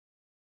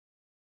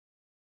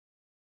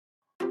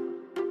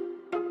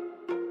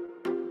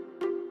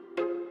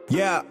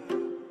Yeah.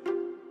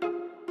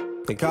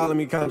 They calling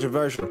me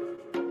controversial.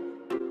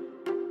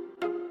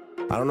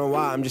 I don't know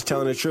why, I'm just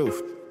telling the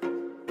truth.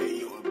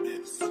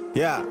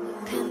 Yeah.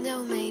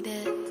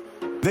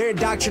 They're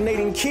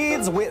indoctrinating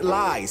kids with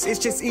lies. It's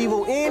just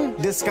evil in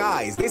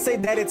disguise. They say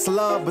that it's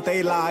love, but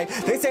they lie.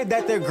 They say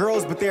that they're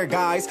girls, but they're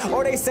guys.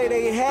 Or they say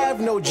they have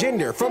no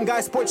gender. From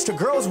guy sports to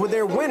girls, where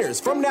they're winners.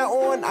 From now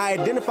on, I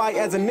identify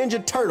as a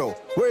Ninja Turtle.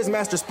 Where's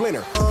Master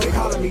Splinter? They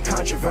calling me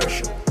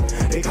controversial.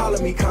 They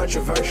calling me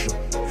controversial.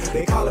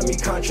 They calling me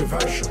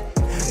controversial.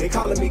 They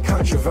calling me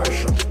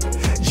controversial.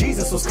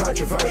 Jesus was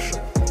controversial.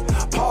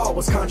 Paul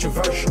was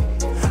controversial.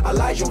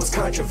 Elijah was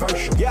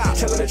controversial. Yeah,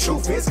 telling the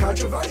truth is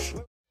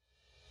controversial.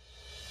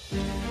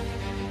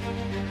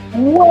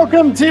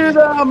 Welcome to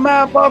the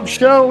Matt Buff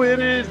Show. It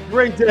is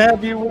great to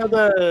have you with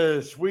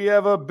us. We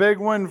have a big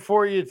one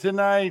for you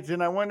tonight,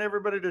 and I want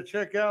everybody to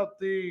check out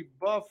the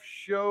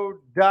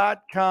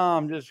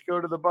buffshow.com. Just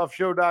go to the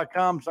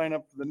buffshow.com, sign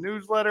up for the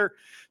newsletter,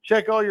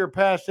 check all your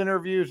past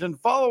interviews, and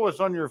follow us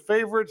on your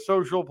favorite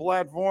social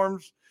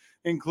platforms,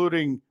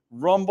 including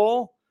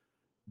Rumble,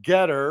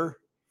 Getter,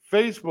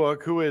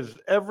 Facebook, who is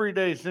every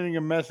day sending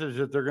a message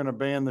that they're going to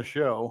ban the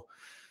show.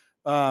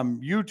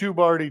 YouTube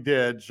already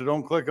did, so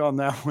don't click on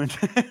that one.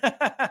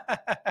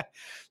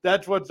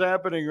 That's what's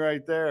happening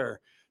right there.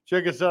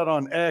 Check us out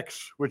on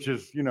X, which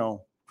is,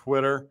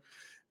 Twitter,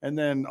 and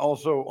then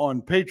also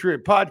on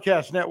Patriot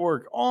Podcast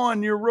Network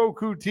on your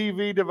Roku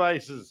TV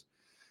devices.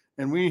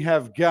 And we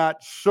have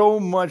got so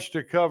much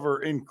to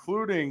cover,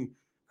 including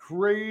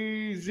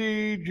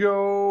crazy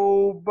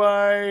Joe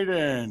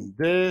Biden.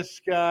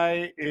 This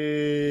guy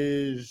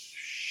is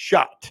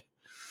shot.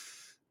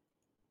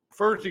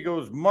 First, he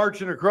goes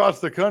marching across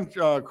the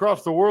country,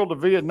 across the world to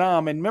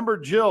Vietnam. And remember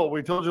Jill,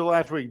 we told you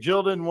last week,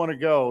 Jill didn't want to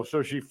go.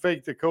 So she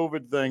faked the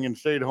COVID thing and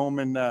stayed home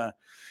in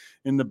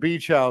the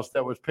beach house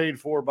that was paid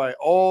for by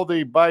all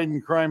the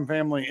Biden crime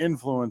family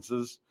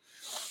influences.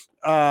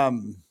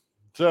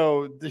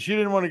 So she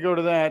didn't want to go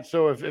to that.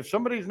 So if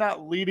somebody's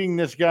not leading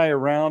this guy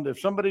around, if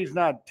somebody's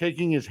not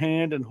taking his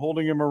hand and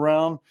holding him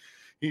around,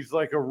 he's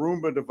like a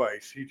Roomba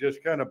device. He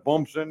just kind of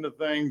bumps into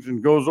things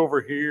and goes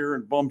over here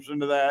and bumps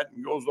into that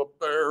and goes up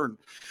there and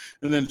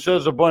then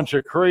says a bunch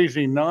of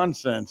crazy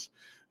nonsense.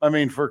 I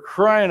mean, for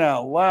crying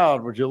out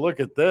loud, would you look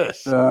at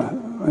this?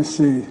 Let's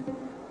see.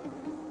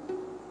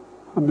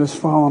 I'm just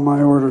following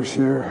my orders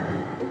here.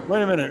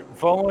 Wait a minute.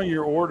 Following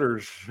your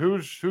orders.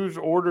 Whose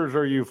orders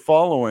are you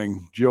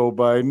following, Joe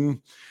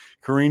Biden?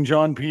 Karine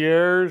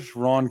Jean-Pierre's,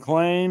 Ron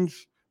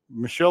Klain's,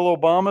 Michelle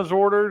Obama's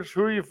orders?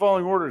 Who are you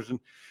following orders? And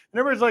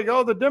everybody's like,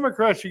 oh, the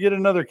Democrats should get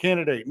another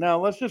candidate. Now,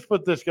 let's just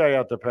put this guy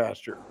out to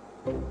pasture.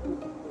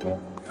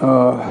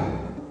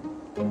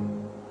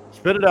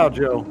 Spit it out,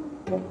 Joe.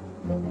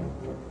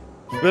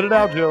 Spit it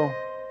out, Joe.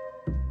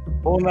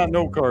 Pulling out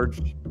note cards.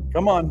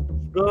 Come on,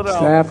 spit it out.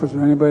 Staff, is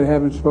there anybody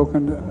haven't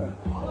spoken to?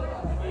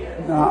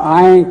 No,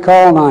 I ain't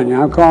calling on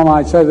you. I'm calling on,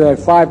 I said I had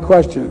 5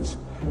 questions.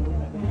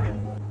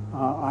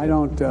 I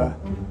don't...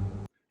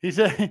 He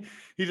said,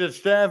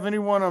 staff,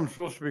 anyone I'm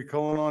supposed to be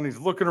calling on, he's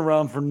looking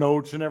around for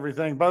notes and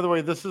everything. By the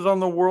way, this is on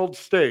the world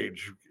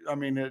stage. I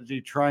mean, is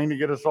he trying to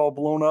get us all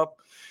blown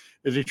up?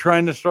 Is he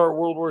trying to start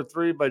World War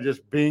III by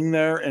just being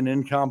there and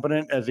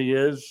incompetent as he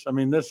is? I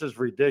mean, this is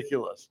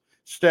ridiculous.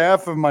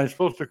 Staff, am I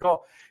supposed to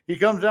call? He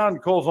comes out and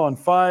calls on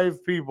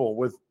 5 people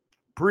with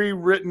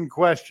pre-written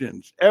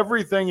questions.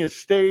 Everything is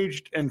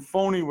staged and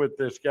phony with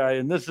this guy,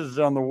 and this is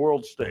on the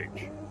world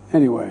stage.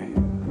 Anyway,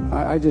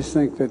 I just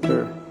think that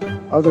there are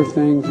other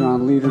things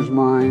on leaders'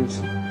 minds,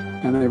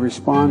 and they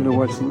respond to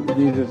what's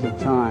needed at the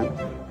time.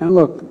 And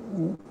look,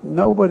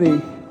 nobody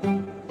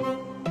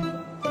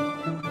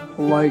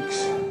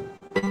likes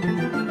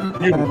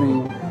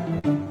having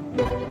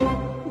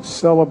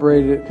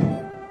celebrated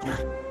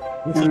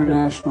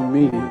international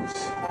meetings.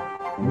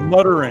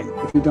 Muttering.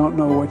 If you don't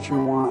know what you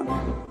want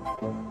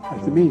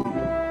at the meeting,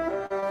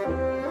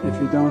 if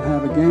you don't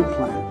have a game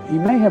plan. He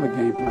may have a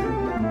game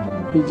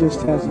plan. He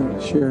just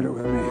hasn't shared it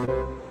with me.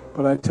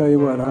 But I tell you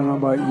what, I don't know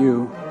about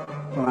you,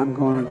 but I'm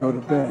going to go to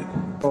bed.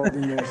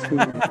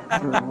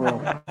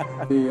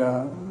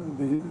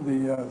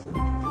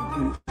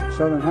 The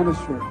Southern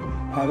Hemisphere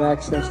had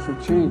access to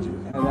changes,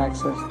 had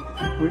access.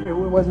 It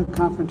wasn't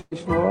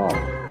confrontational at all.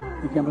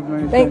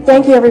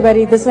 Thank you,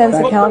 everybody. This ends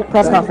the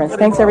press conference.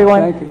 Thanks,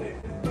 everyone.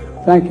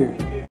 Thank you.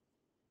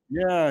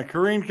 Yeah,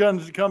 Karine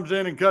comes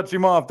in and cuts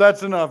him off.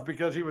 That's enough,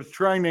 because he was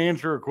trying to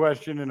answer a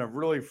question in a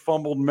really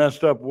fumbled,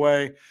 messed up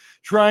way.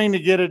 Trying to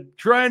get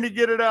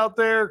it out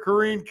there.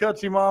 Karine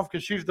cuts him off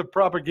because she's the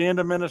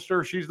propaganda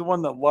minister. She's the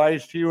one that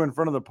lies to you in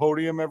front of the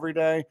podium every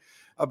day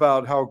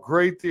about how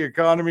great the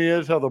economy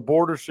is, how the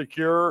border's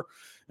secure,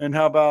 and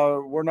how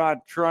about we're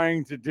not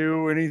trying to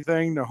do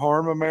anything to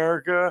harm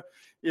America,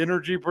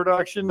 energy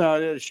production.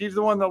 Now, she's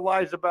the one that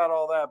lies about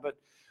all that. But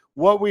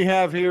what we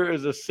have here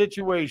is a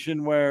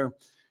situation where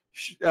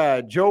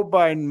Joe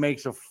Biden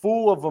makes a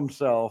fool of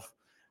himself,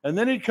 and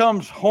then he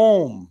comes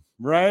home,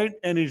 right?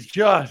 And he's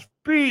just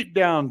beat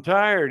down,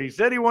 tired. He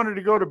said he wanted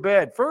to go to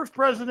bed. First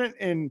president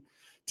in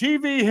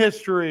TV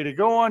history to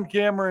go on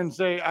camera and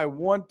say, I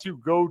want to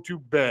go to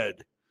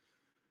bed.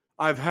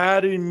 I've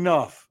had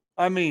enough.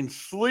 I mean,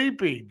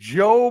 Sleepy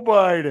Joe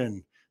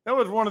Biden. That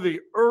was one of the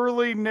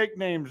early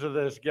nicknames of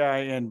this guy,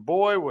 and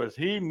boy, was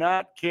he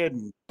not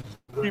kidding.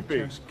 Sleepy.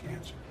 Breast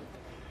cancer.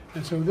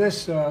 And so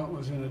this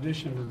was in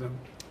addition to the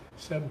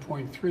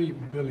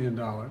 $7.3 billion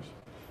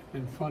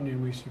in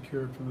funding we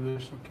secured from the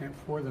National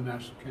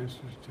Cancer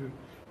Institute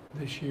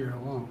this year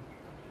alone.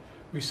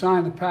 We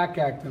signed the PAC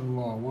Act into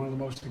law, one of the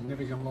most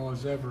significant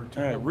laws ever.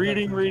 All right,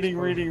 reading.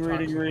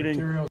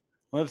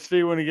 Let's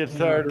see when he gets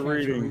tired of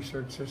reading.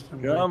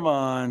 Come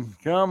on.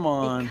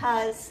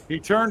 Because he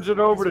turns it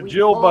over to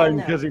Jill Biden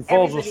because he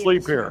falls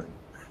asleep here.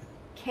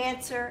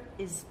 Cancer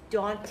is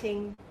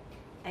daunting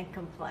and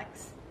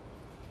complex.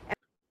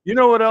 You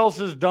know what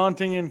else is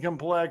daunting and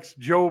complex?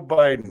 Joe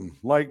Biden,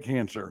 like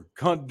cancer.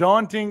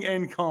 Daunting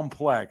and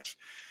complex.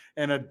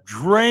 And a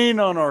drain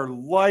on our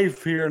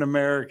life here in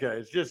America.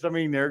 It's just, I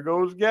mean, there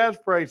goes gas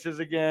prices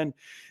again.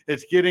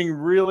 It's getting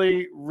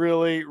really,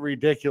 really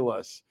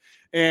ridiculous.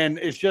 And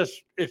it's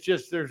just,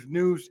 there's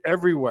news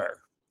everywhere.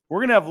 We're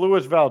going to have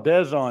Luis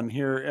Valdez on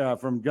here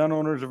from Gun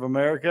Owners of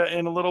America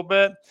in a little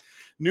bit.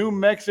 New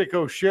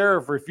Mexico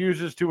sheriff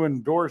refuses to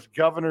endorse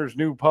governor's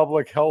new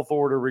public health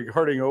order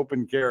regarding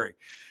open carry.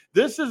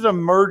 This is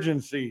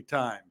emergency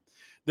time.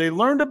 They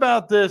learned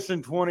about this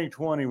in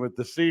 2020 with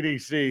the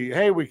CDC.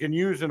 Hey, we can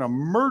use an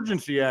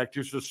emergency act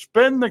to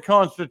suspend the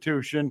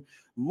Constitution,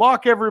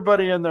 lock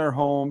everybody in their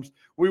homes.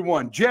 We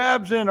want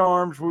jabs in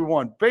arms. We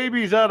want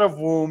babies out of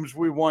wombs.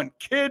 We want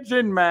kids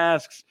in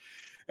masks.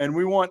 And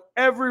we want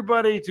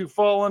everybody to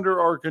fall under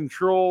our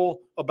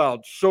control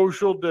about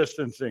social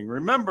distancing.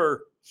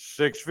 Remember,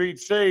 6 feet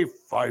safe,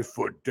 5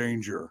 foot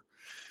danger.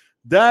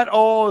 That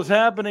all is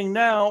happening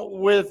now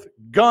with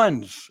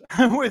guns,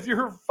 with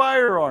your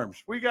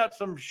firearms. We got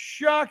some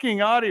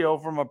shocking audio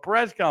from a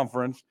press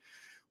conference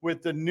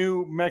with the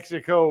New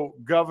Mexico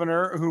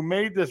governor who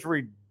made this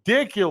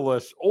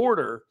ridiculous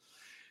order.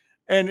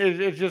 And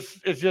it's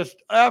just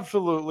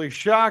absolutely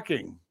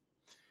shocking.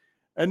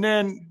 And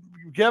then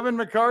Kevin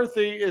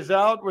McCarthy is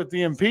out with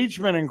the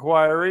impeachment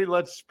inquiry.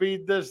 Let's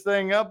speed this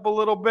thing up a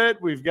little bit.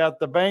 We've got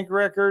the bank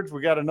records.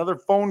 We got another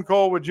phone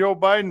call with Joe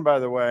Biden, by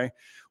the way.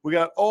 We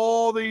got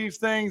all these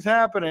things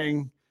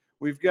happening.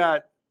 We've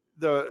got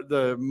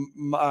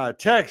the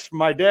text,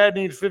 my dad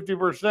needs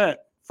 50%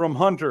 from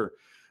Hunter.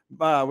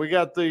 We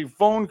got the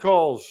phone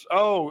calls.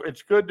 Oh,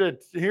 it's good to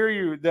hear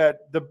you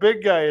that the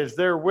big guy is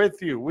there with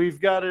you.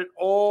 We've got it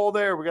all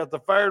there. We got the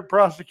fired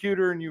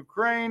prosecutor in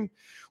Ukraine.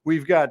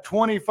 We've got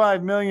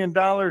 $25 million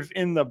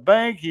in the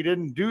bank. He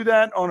didn't do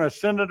that on a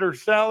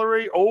senator's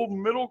salary. Old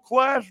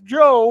middle-class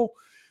Joe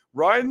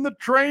riding the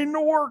train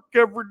to work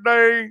every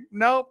day.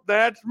 Nope,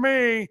 that's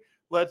me.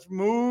 Let's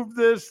move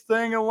this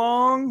thing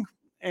along.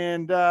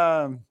 And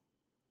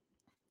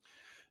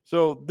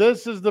so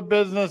this is the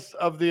business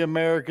of the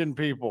American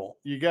people.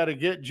 You got to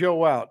get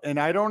Joe out. And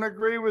I don't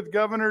agree with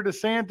Governor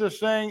DeSantis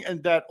saying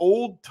and that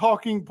old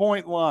talking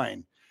point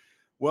line.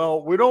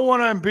 Well, we don't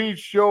want to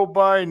impeach Joe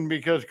Biden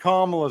because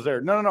Kamala's there.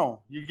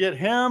 No. You get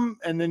him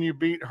and then you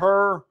beat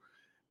her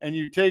and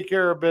you take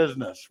care of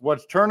business.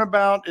 What's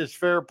turnabout is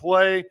fair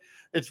play.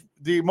 It's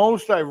the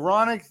most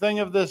ironic thing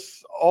of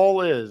this all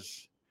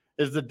is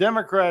the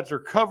Democrats are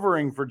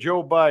covering for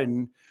Joe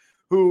Biden,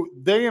 who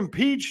they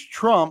impeached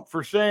Trump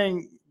for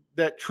saying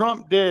that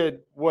Trump did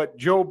what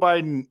Joe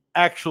Biden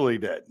actually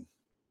did.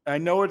 I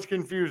know it's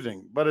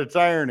confusing, but it's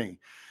irony.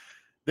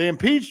 They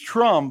impeached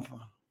Trump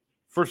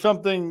for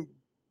something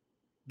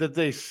that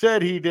they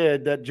said he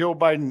did that Joe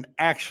Biden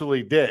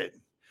actually did.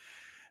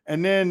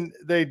 And then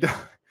they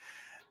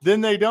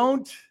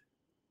don't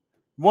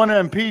want to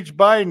impeach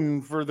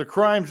Biden for the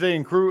crimes they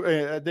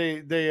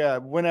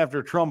went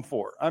after Trump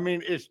for. I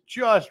mean, it's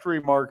just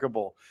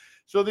remarkable.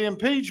 So the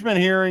impeachment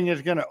hearing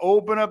is going to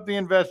open up the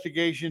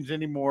investigations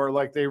anymore,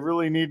 like they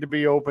really need to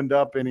be opened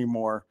up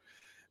anymore.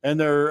 And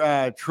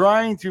they're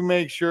trying to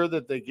make sure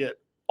that they get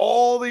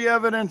all the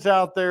evidence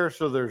out there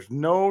so there's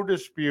no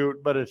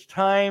dispute. But it's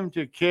time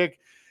to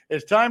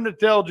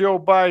tell Joe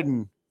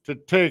Biden to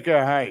take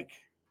a hike.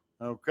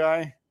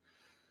 Okay?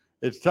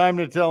 It's time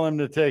to tell him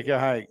to take a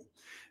hike.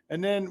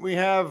 And then we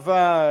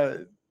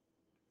have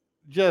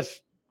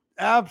just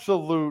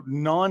absolute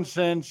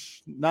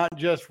nonsense, not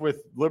just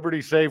with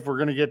Liberty Safe. We're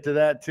going to get to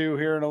that too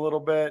here in a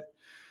little bit.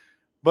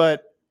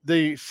 But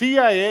the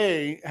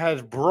CIA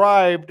has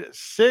bribed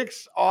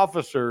 6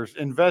 officers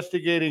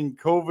investigating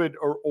COVID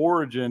or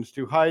origins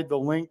to hide the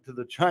link to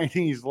the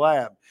Chinese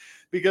lab.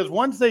 Because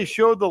once they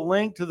showed the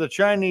link to the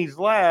Chinese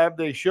lab,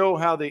 they show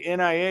how the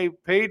NIA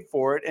paid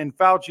for it and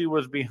Fauci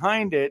was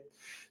behind it.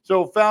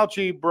 So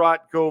Fauci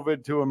brought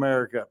COVID to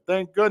America.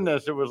 Thank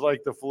goodness it was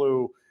like the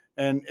flu,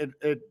 and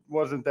it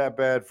wasn't that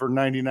bad for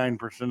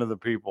 99% of the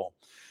people.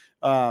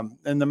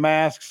 And the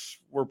masks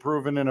were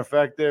proven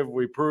ineffective.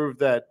 We proved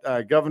that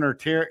government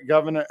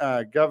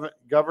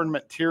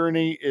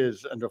tyranny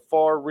is a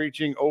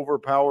far-reaching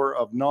overpower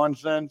of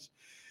nonsense.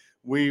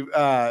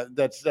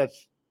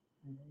 That's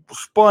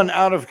spun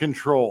out of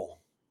control.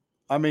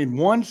 I mean,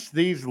 once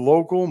these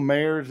local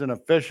mayors and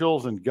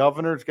officials and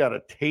governors got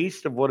a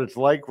taste of what it's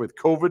like with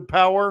COVID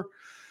power,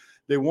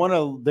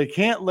 they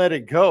can't let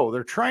it go.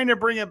 They're trying to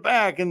bring it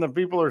back, and the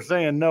people are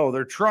saying no.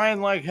 They're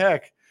trying like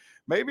heck.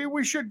 Maybe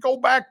we should go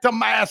back to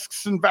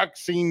masks and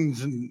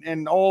vaccines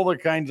and all the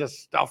kinds of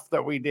stuff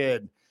that we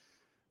did.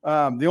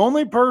 The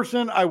only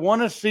person I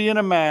want to see in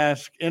a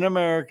mask in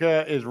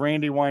America is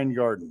Randy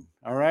Weingarten.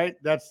 All right.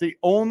 That's the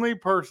only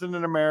person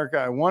in America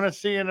I want to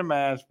see in a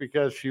mask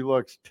because she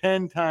looks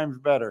 10 times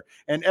better,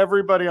 and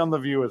everybody on The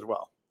View as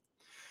well.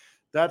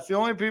 That's the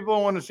only people I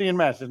want to see in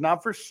masks. It's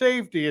not for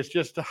safety. It's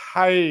just to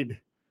hide.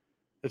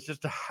 It's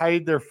just to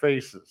hide their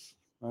faces.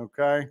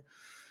 Okay.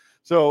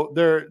 So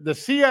the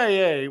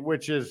CIA,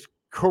 which is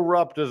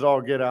corrupt as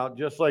all get out,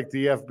 just like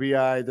the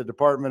FBI, the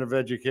Department of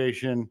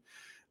Education,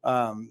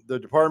 the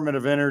Department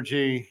of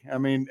Energy. I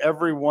mean,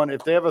 everyone,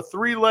 if they have a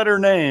 3-letter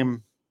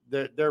name,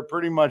 they're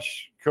pretty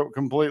much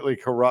completely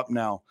corrupt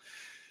now.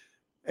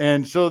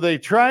 And so they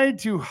tried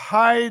to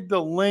hide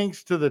the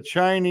links to the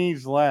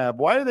Chinese lab.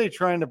 Why are they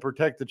trying to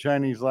protect the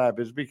Chinese lab?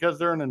 Is because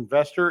they're an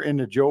investor in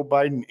the Joe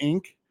Biden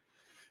Inc.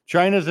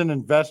 China's an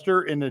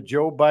investor in the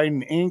Joe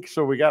Biden Inc.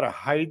 So we got to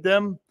hide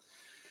them.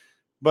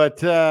 But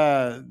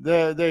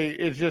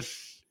it's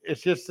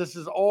just this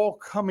is all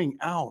coming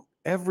out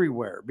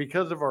everywhere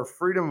because of our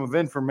Freedom of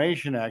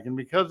Information Act and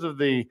because of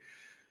the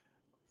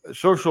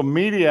social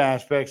media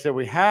aspects that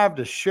we have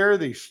to share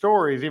these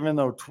stories, even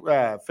though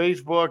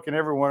Facebook and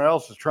everyone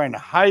else is trying to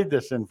hide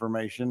this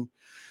information.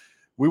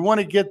 We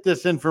want to get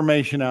this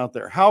information out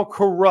there. How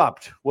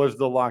corrupt was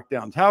the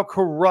lockdowns? How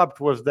corrupt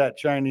was that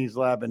Chinese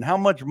lab? And how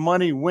much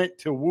money went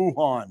to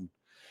Wuhan?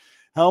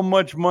 How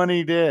much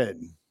money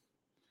did?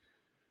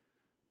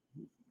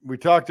 We're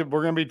going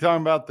to be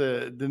talking about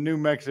the New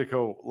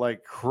Mexico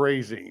like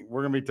crazy.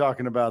 We're going to be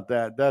talking about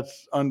that.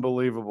 That's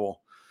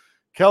unbelievable.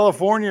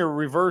 California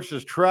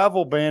reverses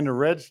travel ban to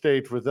red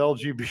states with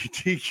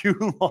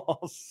LGBTQ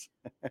laws.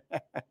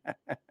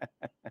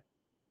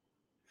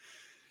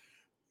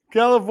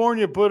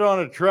 California put on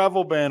a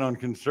travel ban on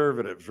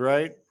conservatives,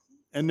 right?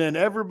 And then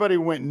everybody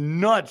went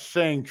nuts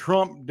saying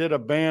Trump did a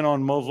ban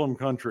on Muslim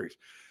countries.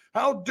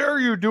 How dare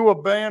you do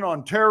a ban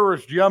on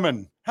terrorist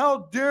Yemen?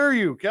 How dare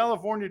you?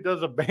 California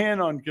does a ban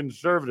on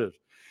conservatives.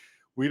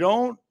 We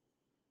don't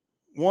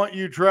want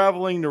you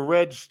traveling to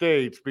red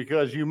states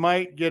because you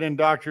might get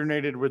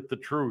indoctrinated with the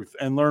truth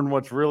and learn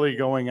what's really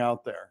going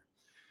out there.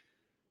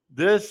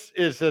 This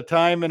is a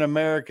time in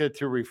America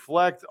to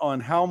reflect on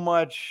how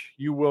much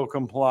you will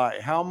comply,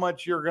 how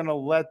much you're going to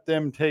let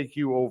them take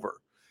you over,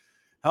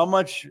 how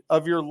much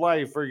of your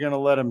life are you going to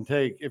let them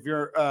take. If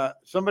you're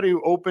somebody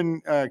who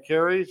open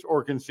carries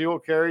or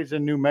concealed carries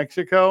in New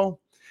Mexico,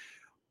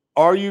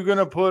 are you going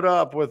to put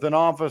up with an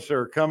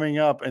officer coming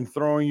up and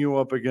throwing you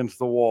up against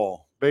the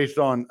wall based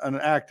on an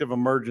act of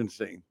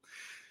emergency?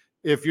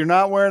 If you're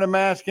not wearing a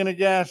mask in a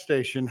gas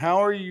station, how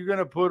are you going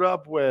to put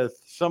up with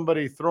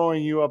somebody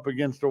throwing you up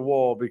against a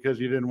wall because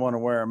you didn't want to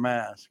wear a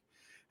mask?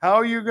 How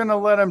are you going to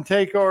let them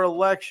take our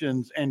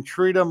elections and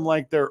treat them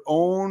like their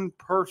own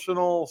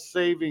personal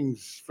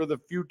savings for the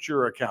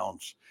future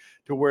accounts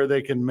to where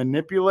they can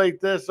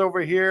manipulate this over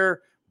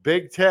here,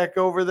 big tech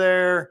over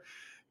there,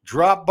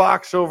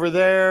 Dropbox over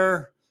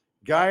there,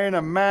 guy in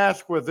a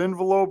mask with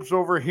envelopes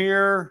over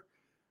here?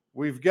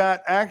 We've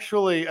got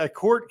actually a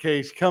court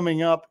case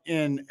coming up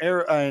in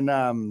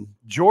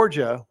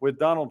Georgia with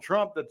Donald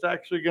Trump that's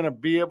actually going to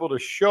be able to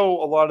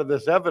show a lot of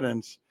this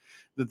evidence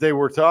that they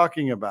were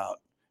talking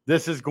about.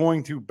 This is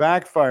going to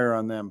backfire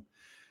on them.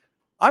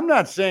 I'm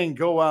not saying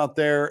go out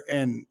there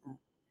and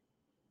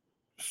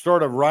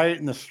start a riot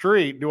in the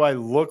street. Do I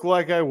look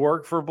like I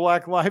work for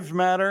Black Lives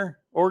Matter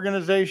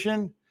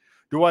organization?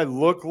 Do I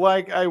look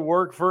like I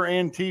work for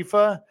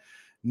Antifa?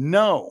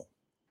 No.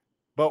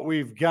 But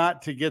we've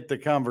got to get the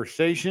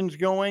conversations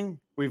going.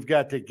 We've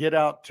got to get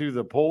out to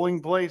the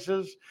polling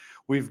places.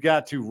 We've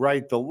got to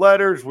write the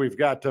letters. We've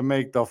got to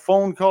make the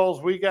phone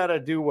calls. We got to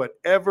do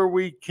whatever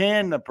we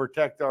can to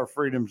protect our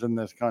freedoms in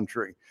this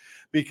country,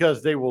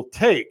 because they will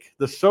take,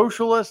 the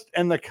socialists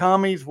and the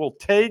commies will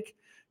take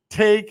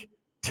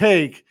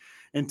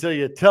until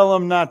you tell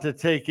them not to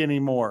take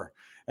anymore.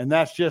 And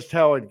that's just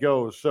how it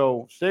goes.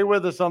 So stay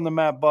with us on the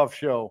Matt Buff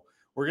Show.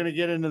 We're going to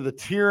get into the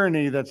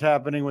tyranny that's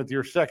happening with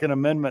your Second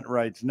Amendment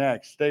rights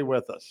next. Stay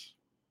with us.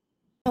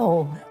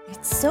 Oh,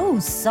 it's so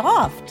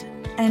soft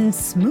and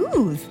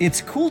smooth.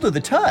 It's cool to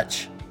the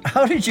touch.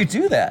 How did you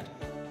do that?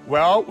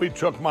 Well, we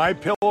took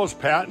MyPillow's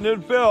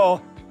patented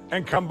fill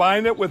and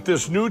combined it with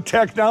this new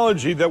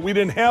technology that we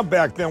didn't have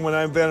back then when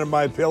I invented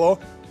MyPillow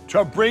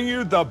to bring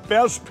you the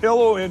best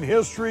pillow in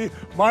history,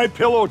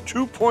 MyPillow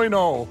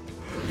 2.0.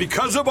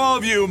 Because of all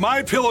of you,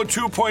 MyPillow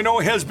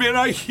 2.0 has been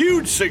a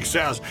huge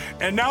success,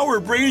 and now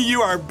we're bringing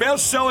you our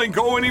best-selling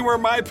Go Anywhere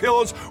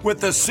MyPillows with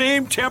the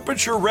same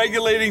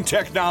temperature-regulating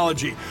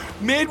technology.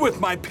 Made with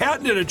my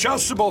patented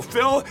adjustable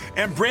fill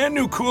and brand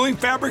new cooling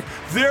fabric,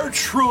 they're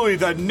truly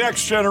the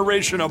next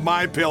generation of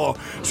MyPillow.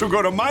 So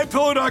go to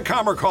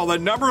MyPillow.com or call the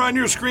number on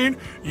your screen.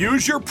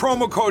 Use your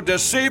promo code to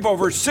save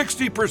over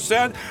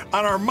 60%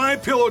 on our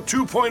MyPillow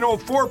 2.0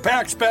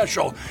 4-pack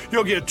special.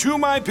 You'll get 2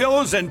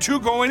 MyPillows and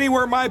 2 Go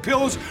Anywhere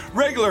MyPillows,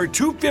 regular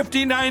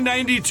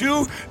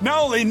 $259.92,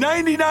 now only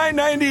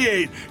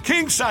 $99.98.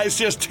 King size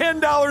just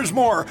 $10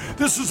 more.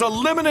 This is a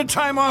limited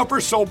time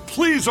offer, so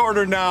please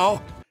order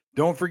now.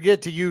 Don't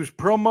forget to use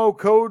promo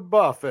code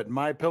BUFF at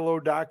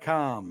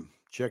MyPillow.com.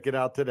 Check it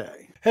out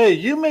today. Hey,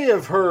 you may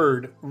have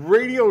heard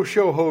radio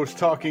show hosts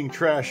talking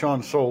trash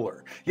on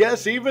solar.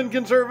 Yes, even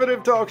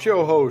conservative talk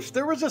show hosts.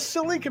 There was a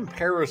silly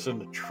comparison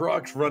to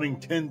trucks running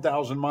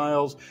 10,000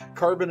 miles,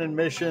 carbon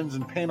emissions,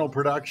 and panel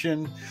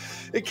production.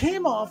 It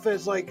came off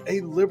as like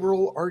a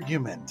liberal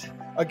argument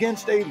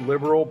against a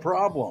liberal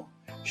problem.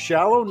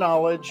 Shallow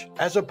knowledge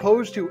as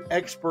opposed to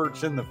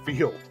experts in the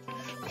field.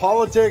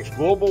 Politics,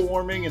 global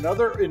warming, and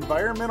other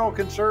environmental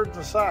concerns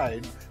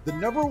aside, the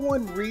number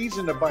one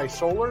reason to buy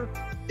solar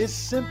is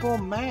simple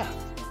math.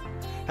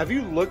 Have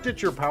you looked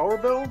at your power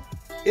bill?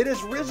 It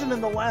has risen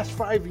in the last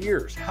 5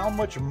 years. How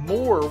much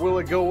more will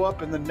it go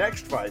up in the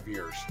next 5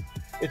 years?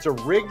 It's a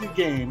rigged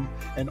game,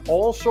 and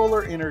All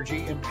Solar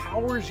Energy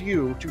empowers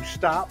you to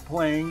stop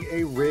playing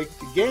a rigged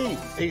game.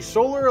 A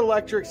solar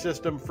electric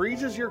system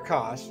freezes your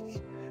costs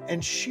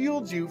and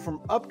shields you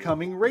from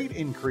upcoming rate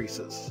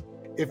increases.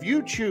 If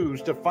you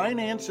choose to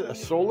finance a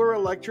solar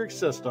electric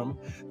system,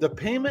 the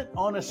payment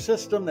on a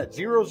system that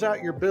zeroes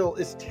out your bill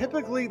is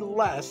typically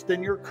less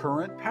than your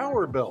current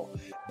power bill.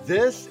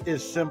 This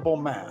is simple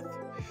math.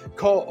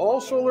 Call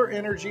All Solar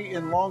Energy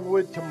in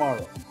Longwood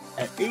tomorrow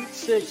at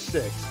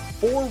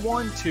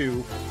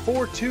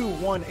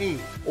 866-412-4218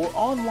 or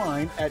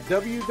online at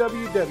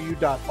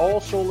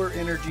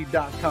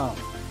www.allsolarenergy.com.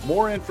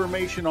 More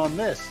information on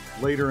this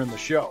later in the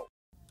show.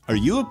 Are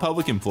you a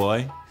public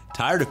employee?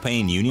 Tired of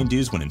paying union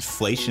dues when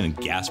inflation and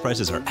gas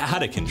prices are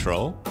out of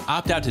control?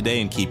 Opt out today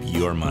and keep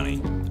your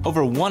money.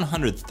 Over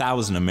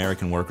 100,000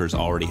 American workers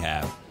already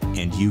have,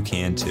 and you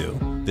can too.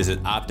 Visit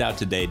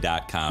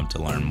optouttoday.com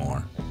to learn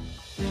more.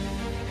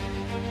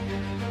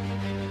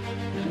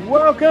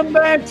 Welcome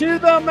back to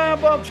the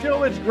Matt Buff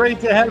Show. It's great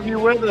to have you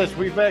with us.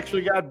 We've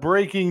actually got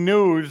breaking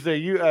news.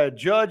 A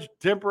judge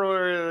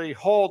temporarily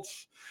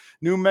halts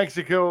New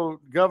Mexico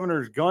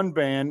governor's gun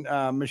ban.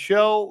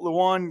 Michelle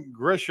Lujan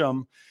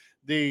Grisham,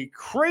 the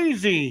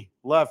crazy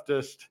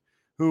leftist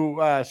who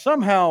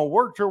somehow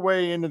worked her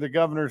way into the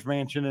governor's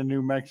mansion in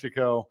New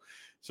Mexico.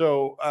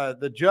 So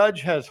the judge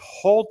has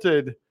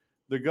halted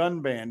the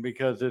gun ban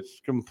because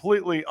it's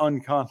completely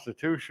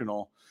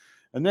unconstitutional.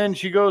 And then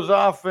she goes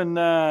off and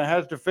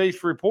has to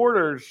face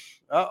reporters.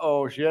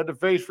 She had to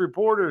face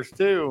reporters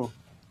too.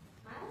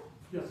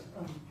 Yes.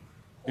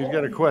 He's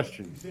got a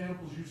question.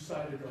 Examples you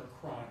cited are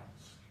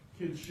crimes.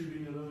 Kids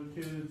shooting at other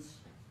kids,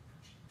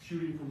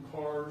 shooting from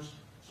cars.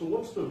 So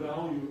what's the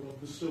value of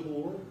the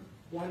civil order?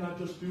 Why not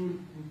just do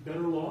better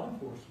law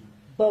enforcement?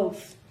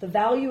 Both. The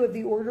value of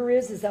the order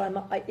is that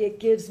it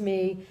gives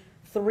me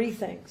 3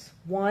 things.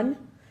 1,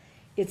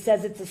 it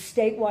says it's a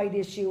statewide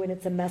issue and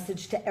it's a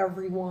message to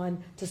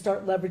everyone to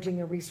start leveraging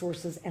their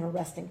resources and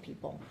arresting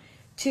people.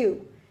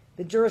 2,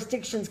 the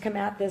jurisdictions come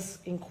at this,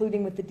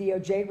 including with the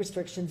DOJ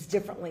restrictions,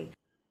 differently.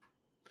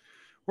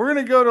 We're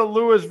going to go to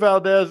Luis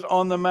Valdez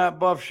on the Matt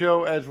Buff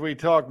Show as we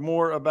talk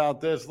more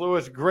about this.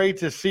 Luis, great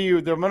to see you.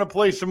 I'm going to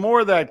play some more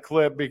of that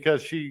clip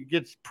because she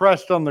gets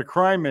pressed on the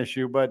crime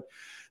issue. But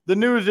the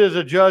news is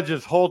a judge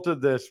has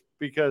halted this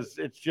because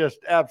it's just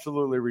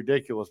absolutely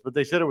ridiculous. But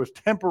they said it was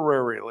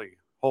temporarily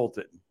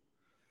halted.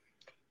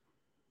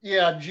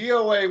 Yeah,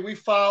 GOA, we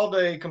filed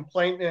a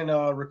complaint and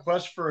a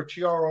request for a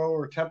TRO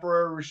or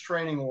temporary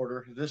restraining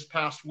order this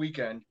past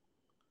weekend.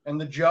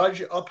 And the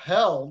judge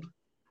upheld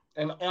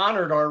and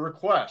honored our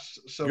requests.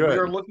 So Good. We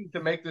are looking to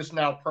make this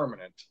now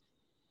permanent.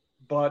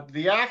 But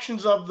the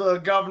actions of the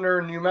governor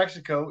in New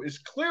Mexico is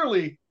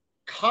clearly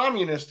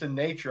communist in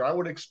nature. I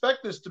would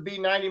expect this to be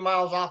 90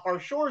 miles off our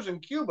shores in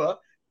Cuba,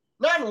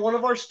 not in one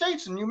of our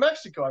states in New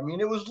Mexico. I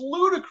mean, it was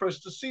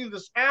ludicrous to see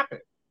this happen.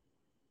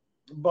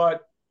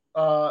 But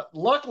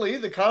luckily,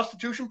 the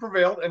Constitution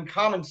prevailed and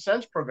common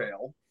sense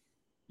prevailed.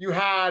 You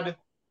had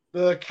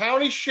the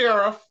county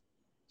sheriff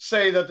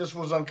say that this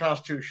was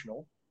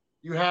unconstitutional.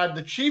 You had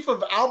the chief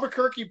of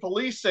Albuquerque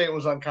police say it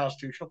was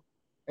unconstitutional.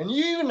 And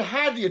you even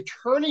had the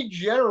attorney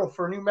general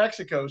for New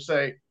Mexico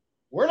say,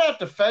 we're not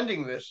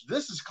defending this.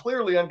 This is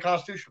clearly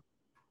unconstitutional.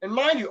 And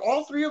mind you,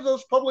 all 3 of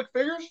those public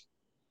figures,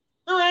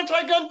 they're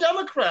anti-gun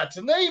Democrats.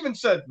 And they even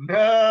said,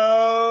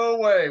 no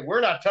way,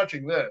 we're not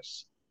touching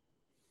this.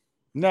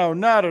 No,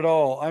 not at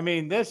all. I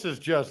mean, this is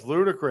just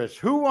ludicrous.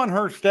 Who on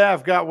her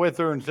staff got with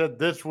her and said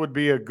this would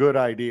be a good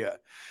idea?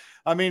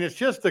 I mean, it's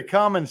just the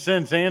common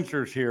sense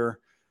answers here.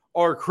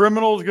 Are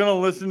criminals going to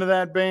listen to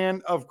that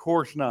ban? Of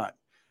course not.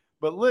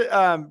 But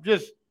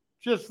just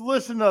Just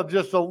listen to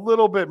just a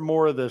little bit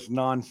more of this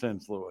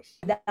nonsense, Lewis.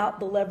 Without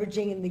the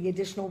leveraging and the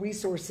additional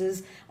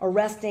resources,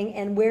 arresting,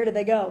 and where do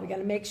they go? We got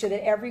to make sure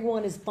that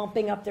everyone is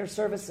bumping up their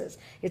services.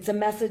 It's a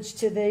message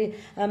to the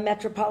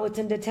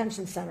Metropolitan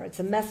Detention Center. It's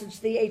a message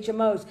to the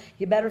HMOs.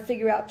 You better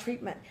figure out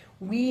treatment.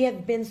 We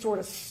have been sort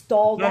of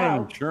stalled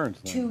out,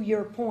 to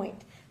your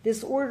point.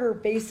 This order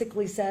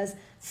basically says,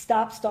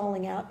 stop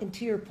stalling out, and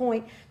to your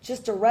point,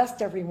 just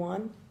arrest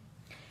everyone.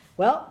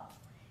 Well,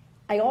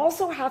 I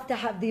also have to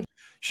have the...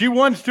 She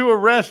wants to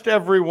arrest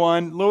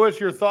everyone. Lewis,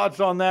 your thoughts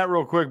on that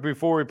real quick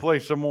before we play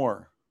some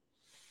more.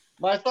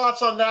 My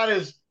thoughts on that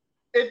is,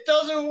 it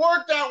doesn't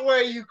work that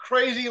way, you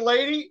crazy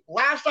lady.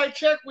 Last I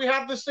checked, we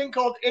have this thing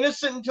called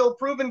innocent until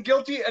proven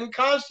guilty and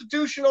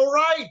constitutional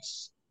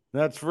rights.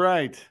 That's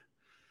right.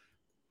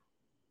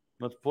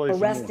 Let's play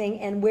arresting,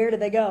 and where do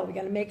they go? We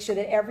got to make sure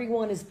that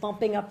everyone is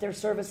bumping up their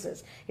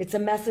services. It's a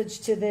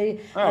message to the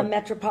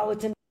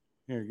Metropolitan.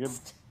 Here, good.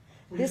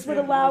 This would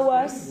allow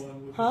us,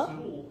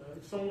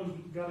 If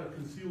someone's got a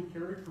concealed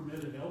carry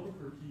permit in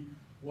Albuquerque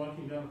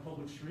walking down a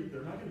public street,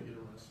 they're not going to get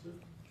arrested.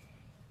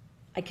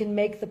 I can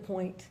make the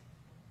point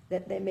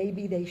that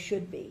maybe they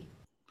should be.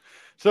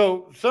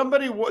 So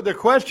the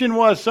question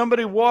was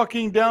somebody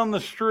walking down the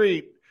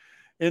street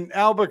in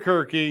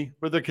Albuquerque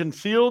with a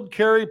concealed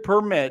carry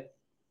permit,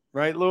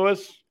 right,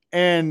 Lewis?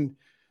 And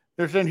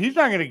they're saying he's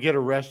not going to get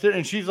arrested.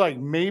 And she's like,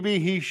 maybe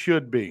he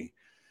should be.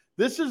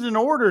 This is in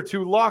order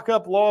to lock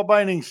up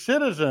law-abiding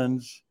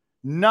citizens,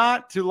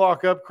 not to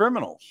lock up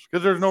criminals,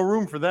 because there's no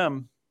room for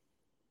them.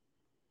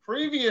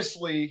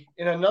 Previously,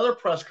 in another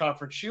press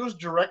conference, she was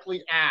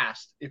directly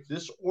asked if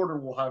this order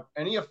will have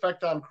any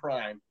effect on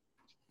crime.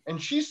 And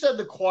she said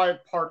the quiet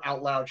part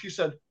out loud. She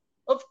said,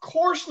 of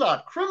course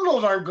not.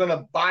 Criminals aren't going to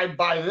abide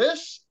by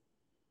this.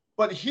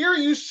 But here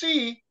you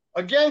see,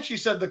 again, she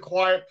said the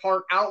quiet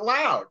part out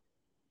loud.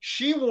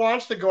 She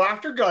wants to go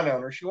after gun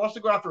owners. She wants to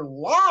go after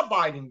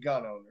law-abiding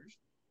gun owners,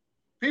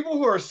 people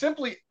who are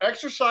simply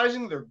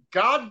exercising their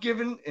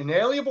God-given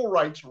inalienable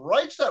rights,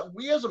 rights that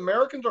we as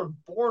Americans are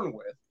born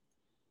with.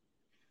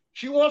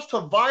 She wants to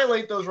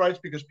violate those rights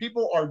because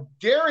people are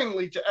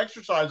daringly to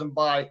exercise them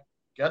by,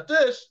 get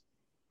this,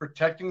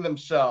 protecting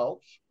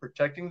themselves,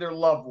 protecting their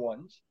loved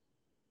ones,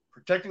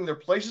 protecting their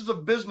places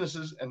of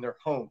businesses and their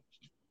homes.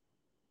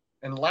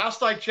 And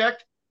last I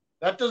checked,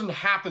 that doesn't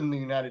happen in the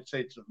United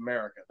States of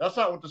America. That's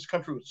not what this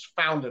country was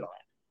founded on.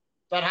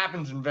 That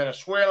happens in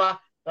Venezuela.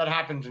 That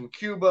happens in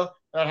Cuba.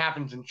 That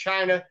happens in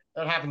China.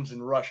 That happens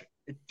in Russia.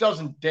 It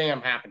doesn't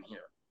damn happen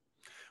here.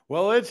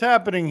 Well, it's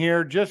happening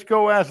here. Just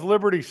go ask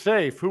Liberty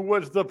Safe, who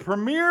was the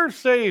premier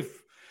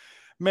safe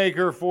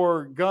maker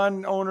for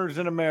gun owners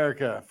in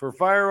America, for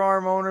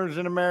firearm owners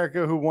in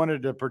America who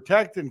wanted to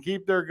protect and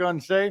keep their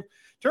guns safe.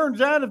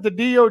 Turns out if the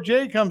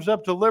DOJ comes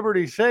up to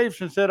Liberty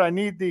Safes and said, I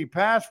need the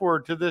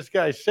password to this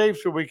guy's safe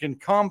so we can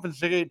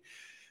compensate.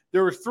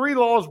 There was 3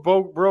 laws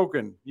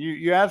broken.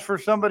 You ask for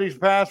somebody's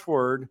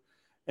password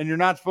and you're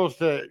not supposed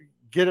to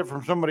get it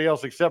from somebody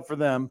else except for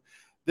them.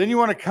 Then you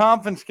want to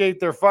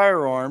confiscate their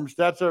firearms.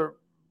 That's a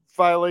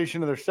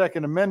violation of their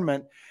Second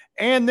Amendment.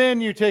 And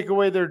then you take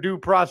away their due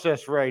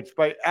process rights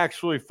by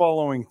actually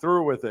following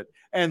through with it.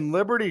 And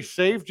Liberty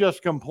Safe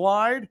just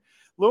complied.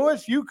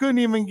 Lewis, you couldn't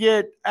even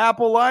get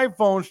Apple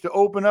iPhones to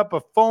open up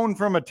a phone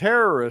from a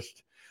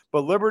terrorist,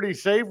 but Liberty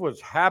Safe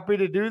was happy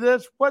to do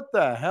this? What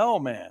the hell,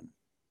 man?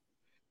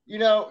 You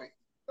know,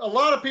 a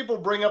lot of people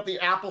bring up the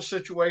Apple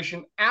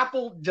situation.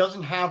 Apple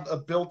doesn't have a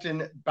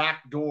built-in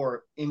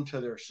backdoor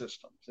into their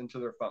systems, into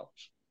their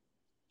phones.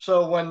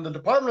 So when the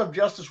Department of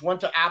Justice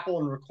went to Apple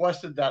and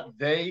requested that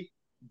they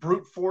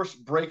brute force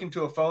break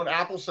into a phone,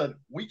 Apple said,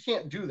 we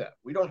can't do that.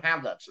 We don't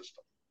have that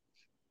system.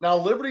 Now,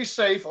 Liberty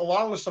Safe,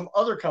 along with some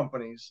other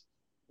companies,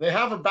 they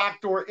have a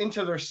backdoor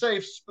into their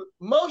safes, but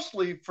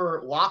mostly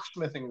for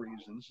locksmithing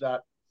reasons that,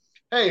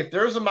 hey, if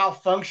there's a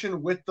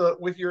malfunction with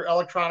your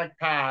electronic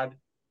pad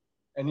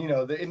and, you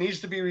know, it needs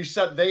to be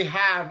reset, they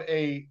have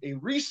a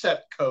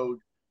reset code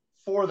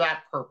for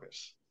that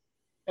purpose.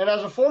 And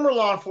as a former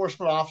law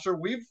enforcement officer,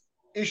 we've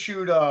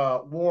issued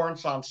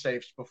warrants on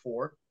safes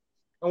before.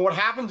 And what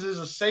happens is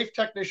a safe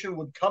technician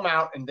would come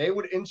out and they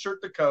would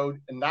insert the code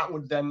and that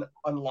would then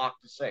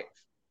unlock the safe.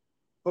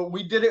 But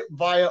we did it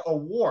via a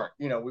warrant.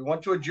 You know, we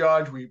went to a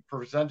judge, we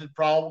presented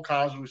probable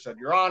cause, we said,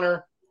 Your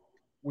Honor,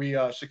 we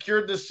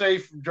secured this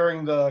safe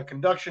during the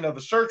conduction of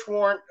a search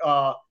warrant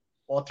while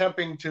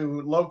attempting to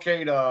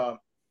locate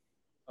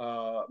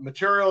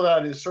material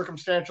that is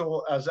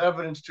circumstantial as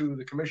evidence to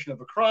the commission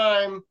of a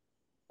crime.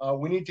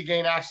 We need to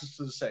gain access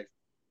to the safe.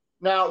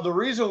 Now, the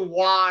reason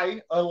why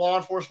a law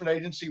enforcement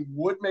agency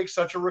would make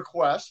such a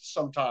request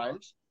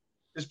sometimes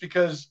is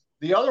because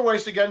the other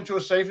ways to get into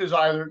a safe is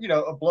either, you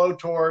know, a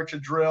blowtorch, a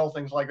drill,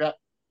 things like that.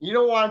 You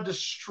don't want to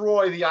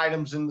destroy the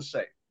items in the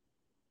safe.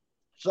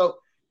 So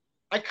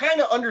I kind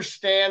of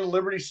understand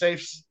Liberty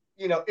Safe's,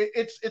 you know,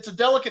 it's a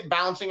delicate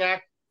balancing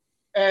act.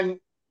 And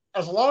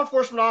as a law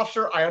enforcement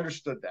officer, I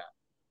understood that.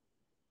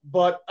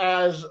 But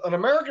as an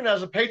American,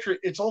 as a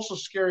patriot, it's also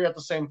scary at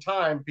the same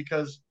time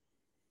because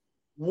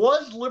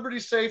Was Liberty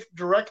Safe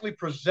directly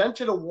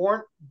presented a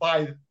warrant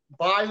by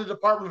the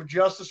Department of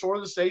Justice or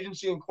this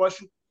agency in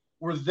question?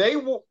 Were they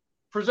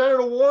presented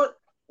a warrant,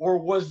 or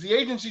was the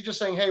agency just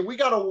saying, hey, we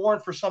got a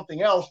warrant for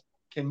something else,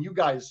 can you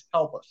guys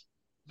help us?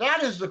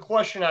 That is the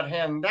question at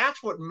hand. And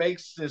that's what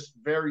makes this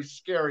very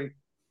scary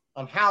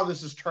on how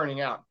this is turning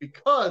out.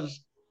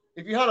 Because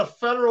if you had a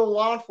federal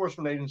law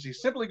enforcement agency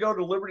simply go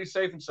to Liberty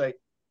Safe and say,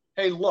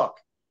 hey, look,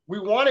 we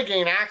want to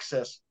gain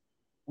access.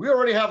 We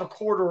already have a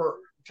court order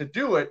to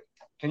do it.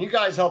 Can you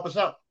guys help us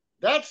out?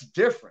 That's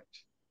different.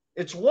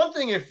 It's one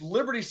thing if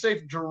Liberty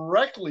Safe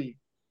directly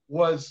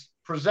was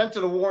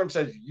presented a warrant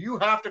and says, you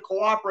have to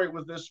cooperate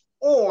with this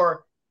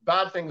or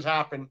bad things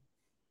happen,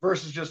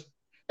 versus just,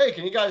 hey,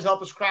 can you guys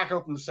help us crack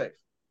open the safe?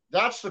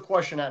 That's the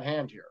question at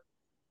hand here.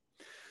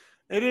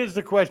 It is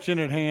the question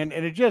at hand,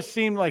 and it just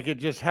seemed like it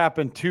just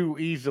happened too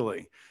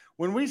easily.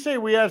 When we say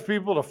we ask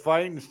people to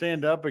fight and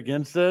stand up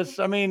against this,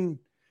 I mean,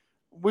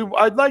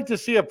 I'd like to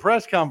see a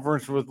press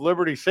conference with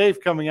Liberty Safe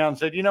coming out and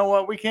said, you know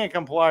what, we can't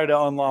comply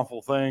to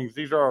unlawful things.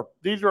 These are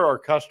our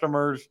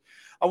customers.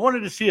 I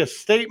wanted to see a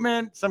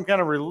statement, some kind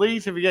of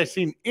release. Have you guys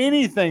seen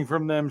anything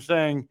from them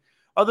saying,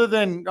 other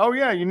than, oh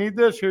yeah, you need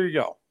this, here you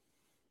go?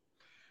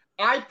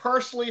 I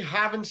personally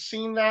haven't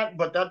seen that,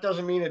 but that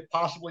doesn't mean it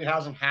possibly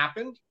hasn't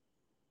happened.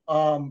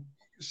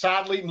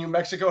 Sadly, New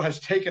Mexico has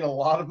taken a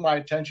lot of my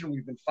attention.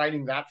 We've been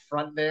fighting that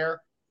front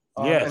there.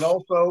 Yes. And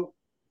also,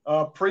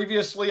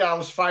 previously, I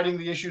was fighting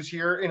the issues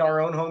here in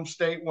our own home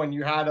state when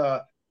you had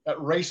that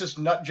racist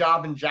nut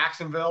job in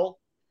Jacksonville.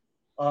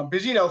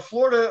 Because, you know,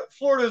 Florida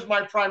is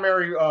my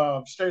primary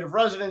state of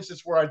residence.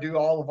 It's where I do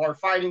all of our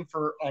fighting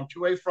on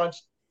 2A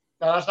fronts.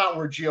 Now, that's not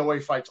where GOA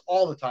fights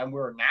all the time.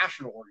 We're a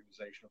national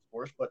organization, of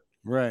course, but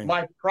right.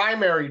 My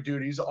primary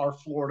duties are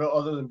Florida,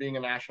 other than being a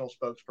national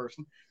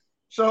spokesperson.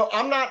 So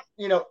I'm not,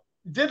 you know,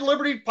 did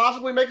Liberty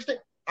possibly make a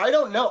statement? I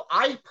don't know.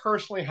 I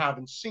personally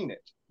haven't seen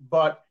it.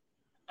 But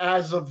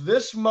as of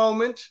this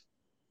moment,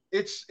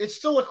 it's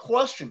still a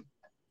question.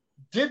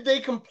 Did they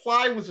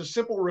comply with a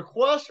simple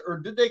request, or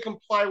did they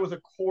comply with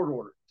a court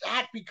order?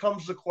 That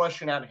becomes the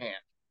question at hand.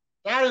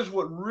 That is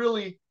what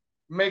really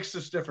makes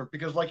this different,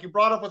 because like you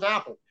brought up with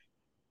Apple,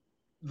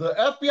 the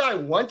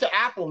FBI went to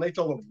Apple and they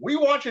told them, we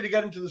want you to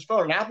get into this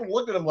phone. And Apple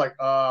looked at them like,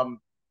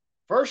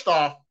 first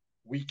off,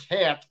 we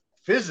can't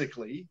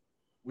physically.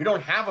 We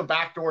don't have a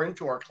backdoor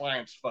into our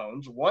clients'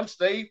 phones. Once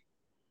they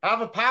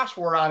have a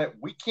password on it,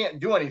 we can't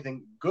do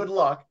anything. Good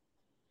luck.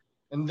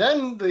 And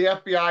then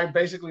the FBI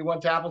basically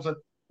went to Apple and said,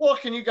 well,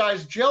 can you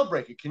guys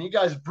jailbreak it? Can you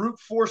guys brute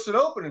force it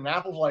open? And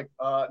Apple's like,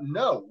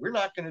 no, we're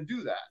not going to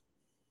do that.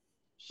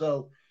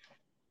 So,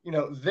 you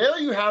know, there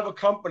you have a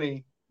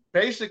company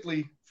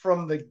basically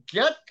from the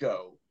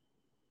get-go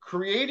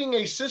creating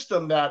a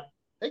system that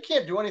they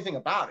can't do anything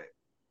about it.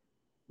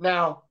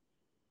 Now,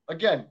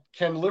 again,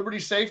 can Liberty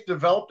Safe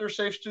develop their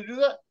safes to do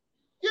that?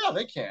 Yeah,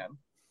 they can.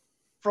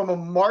 From a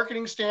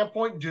marketing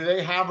standpoint, do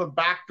they have a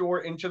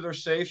backdoor into their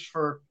safes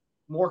for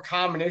more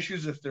common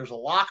issues if there's a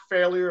lock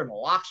failure and a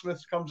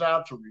locksmith comes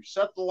out to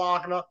reset the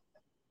lock and up?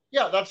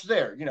 Yeah, that's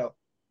there. You know,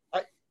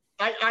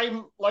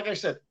 I'm like I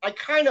said, I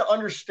kind of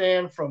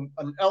understand from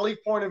an LE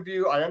point of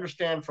view. I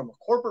understand from a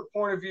corporate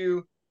point of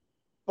view,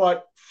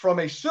 but from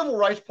a civil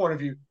rights point of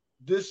view,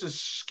 this is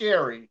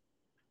scary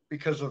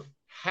because of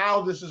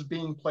how this is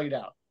being played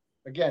out.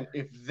 Again,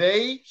 if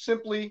they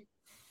simply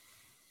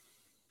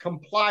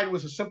complied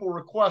with a simple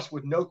request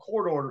with no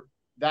court order,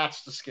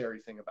 that's the scary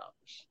thing about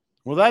this.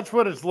 Well, that's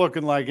what it's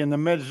looking like. And the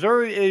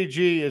Missouri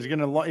AG is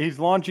he's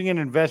launching an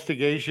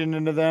investigation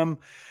into them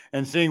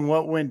and seeing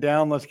what went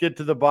down. Let's get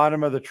to the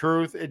bottom of the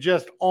truth. It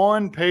just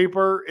on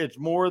paper, it's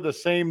more the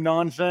same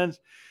nonsense.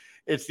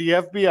 It's the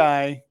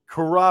FBI,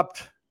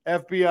 corrupt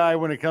FBI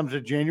when it comes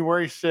to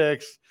January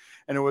 6th.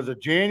 And it was a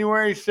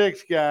January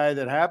 6th guy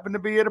that happened to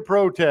be at a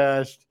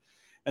protest,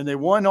 and they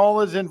want all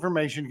his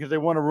information because they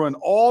want to ruin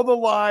all the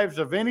lives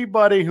of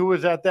anybody who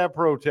was at that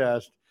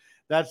protest.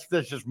 That's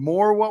just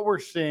more what we're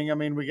seeing. I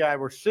mean,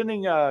 we're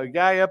sending a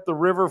guy up the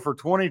river for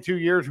 22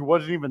 years who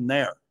wasn't even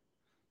there.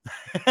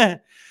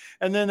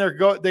 And then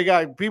they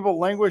got people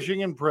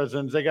languishing in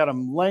prisons. They got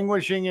them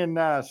languishing in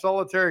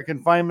solitary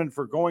confinement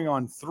for going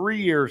on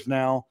 3 years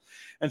now.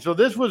 And so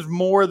this was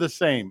more the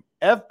same.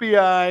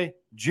 FBI,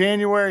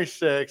 January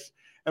 6th,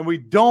 and we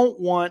don't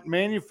want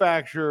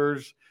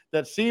manufacturers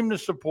that seem to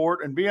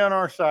support and be on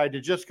our side to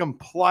just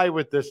comply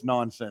with this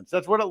nonsense.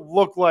 That's what it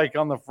looked like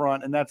on the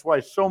front, and that's why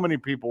so many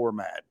people were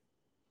mad.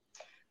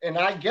 And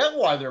I get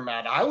why they're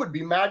mad. I would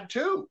be mad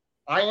too.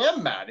 I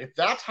am mad. If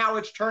that's how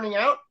it's turning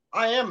out,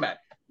 I am mad.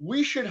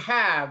 We should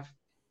have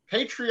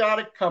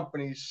patriotic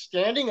companies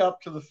standing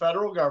up to the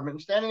federal government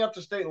and standing up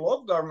to state and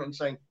local government and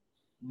saying,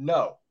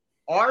 no,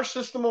 our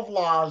system of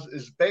laws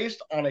is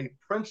based on a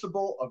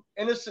principle of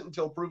innocent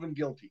until proven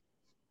guilty.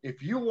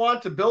 If you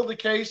want to build a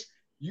case,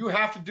 you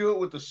have to do it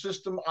with the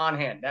system on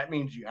hand. That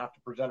means you have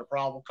to present a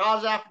probable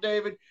cause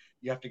affidavit.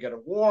 You have to get a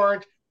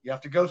warrant. You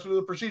have to go through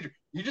the procedure.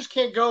 You just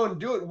can't go and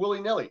do it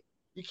willy-nilly.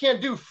 You can't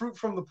do fruit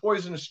from the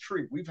poisonous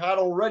tree. We've had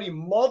already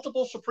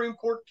multiple Supreme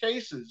Court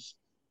cases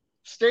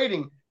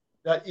stating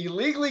that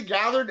illegally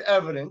gathered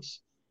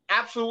evidence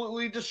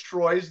absolutely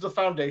destroys the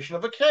foundation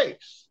of a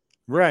case.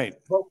 Right.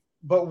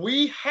 But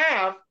we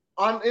have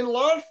in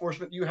law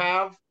enforcement, you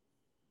have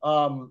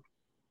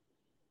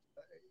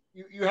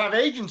you have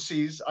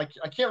agencies. I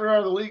can't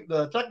remember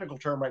the technical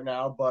term right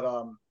now, but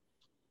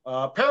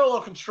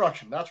parallel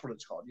construction. That's what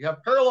it's called. You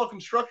have parallel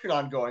construction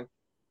ongoing,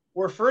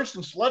 where, for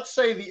instance, let's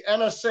say the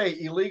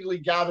NSA illegally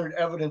gathered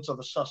evidence of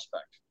a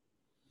suspect.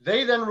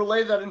 They then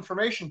relay that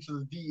information to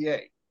the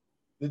DEA.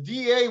 The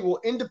DEA will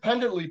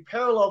independently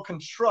parallel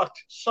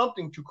construct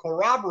something to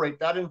corroborate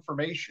that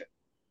information.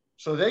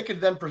 So they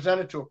could then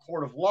present it to a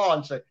court of law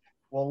and say,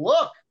 well,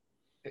 look,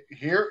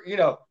 here,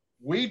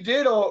 we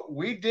did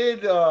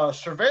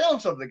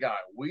surveillance of the guy.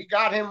 We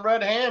got him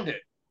red-handed.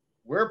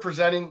 We're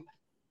presenting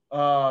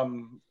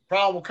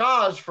probable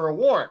cause for a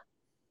warrant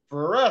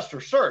for arrest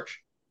or search.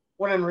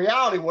 When in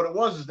reality, what it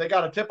was is they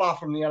got a tip-off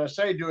from the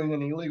NSA doing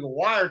an illegal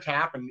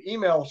wiretap and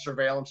email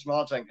surveillance and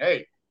all, saying,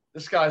 hey,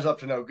 this guy's up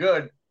to no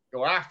good.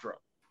 Go after him.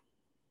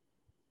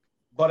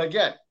 But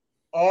again,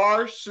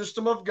 our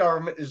system of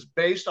government is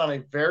based on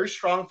a very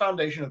strong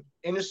foundation of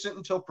innocent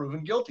until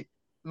proven guilty.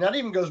 And that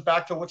even goes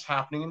back to what's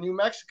happening in New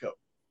Mexico.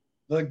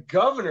 The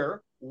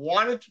governor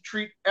wanted to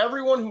treat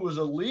everyone who was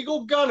a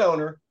legal gun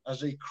owner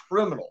as a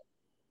criminal.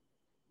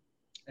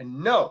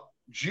 And no,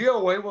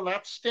 GOA will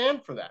not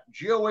stand for that.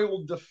 GOA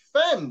will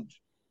defend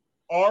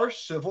our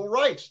civil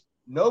rights,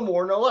 no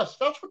more, no less.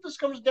 That's what this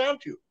comes down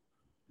to.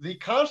 The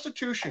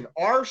Constitution,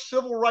 our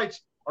civil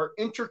rights are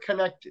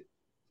interconnected.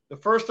 The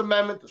First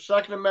Amendment, the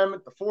Second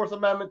Amendment, the Fourth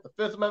Amendment, the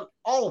Fifth Amendment,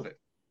 all of it.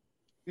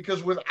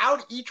 Because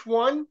without each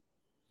one,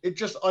 it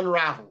just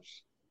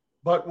unravels.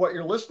 But what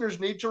your listeners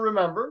need to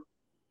remember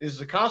is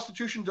the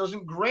Constitution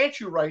doesn't grant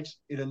you rights,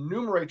 it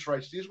enumerates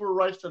rights. These were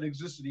rights that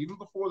existed even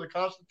before the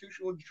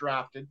Constitution was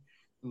drafted,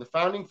 and the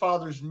Founding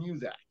Fathers knew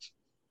that.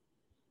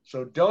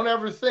 So don't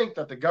ever think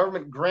that the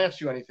government grants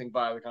you anything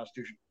via the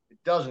Constitution. It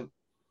doesn't.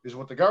 Because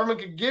what the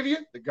government could give you,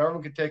 the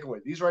government could take away.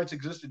 These rights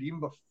existed even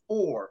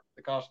before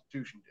the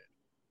Constitution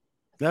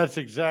did. That's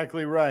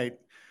exactly right.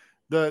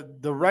 The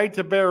right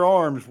to bear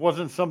arms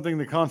wasn't something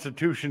the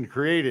Constitution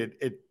created.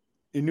 It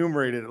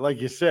enumerated it,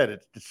 like you said.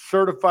 It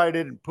certified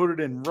it and put it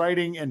in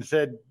writing and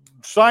said,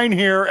 sign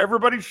here.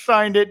 Everybody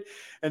signed it,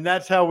 and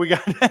that's how we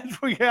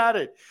got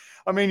it.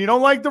 I mean, you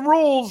don't like the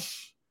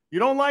rules. You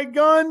don't like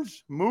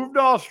guns? Move to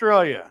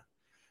Australia.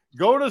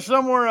 Go to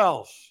somewhere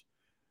else.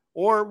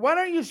 Or why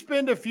don't you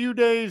spend a few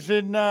days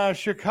in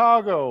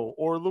Chicago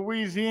or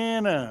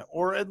Louisiana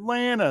or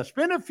Atlanta?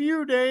 Spend a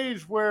few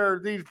days where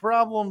these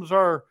problems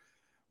are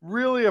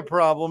really a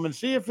problem and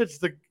see if it's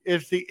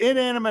the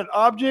inanimate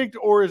object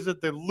or is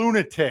it the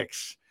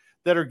lunatics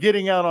that are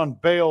getting out on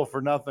bail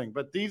for nothing.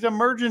 But these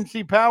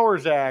emergency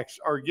powers acts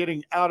are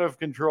getting out of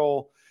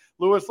control.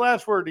 Lewis,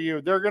 last word to you.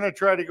 They're going to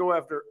try to go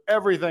after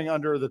everything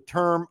under the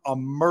term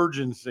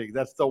emergency.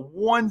 That's the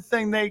one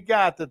thing they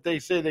got that they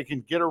say they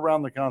can get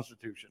around the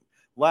Constitution.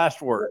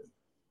 Last word.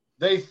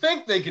 They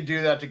think they could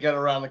do that to get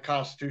around the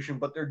Constitution,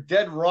 but they're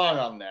dead wrong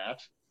on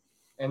that.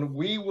 And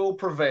we will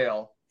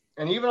prevail.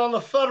 And even on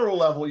the federal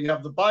level, you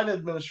have the Biden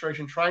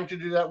administration trying to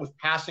do that with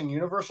passing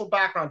universal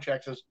background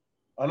checks as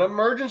an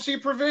emergency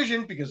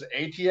provision because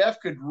ATF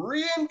could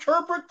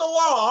reinterpret the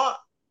law,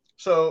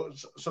 so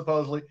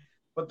supposedly.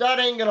 But that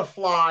ain't going to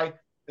fly,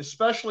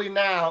 especially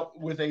now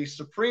with a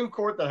Supreme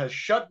Court that has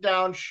shut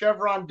down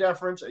Chevron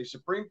deference, a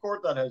Supreme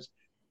Court that has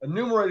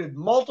enumerated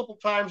multiple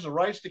times the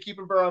rights to keep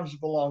and bear arms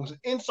belongs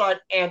inside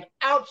and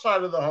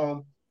outside of the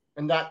home,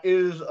 and that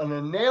is an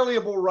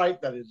inalienable right,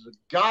 that is a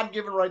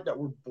God-given right that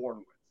we're born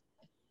with.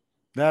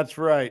 That's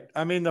right.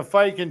 I mean, the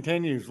fight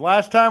continues.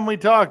 Last time we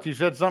talked, you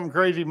said something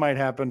crazy might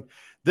happen.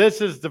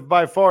 This is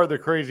by far the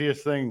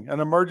craziest thing, an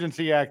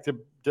emergency act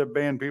to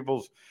ban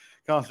people's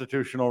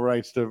constitutional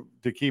rights to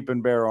keep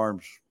and bear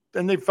arms.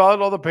 And they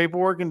followed all the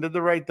paperwork and did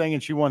the right thing,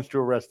 and she wants to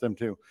arrest them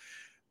too.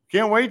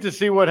 Can't wait to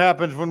see what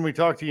happens when we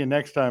talk to you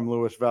next time,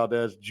 Luis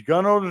Valdez.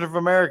 Gun Owners of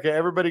America,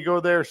 everybody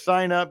go there,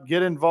 sign up,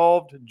 get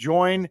involved,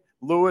 join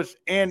Luis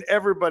and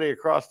everybody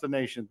across the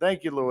nation.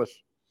 Thank you, Luis.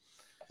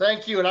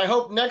 Thank you. And I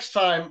hope next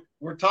time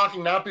we're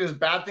talking not because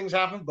bad things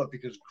happen, but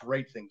because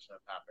great things have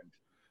happened.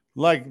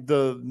 Like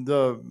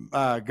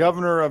the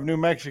governor of New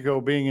Mexico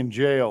being in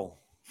jail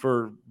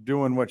for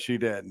doing what she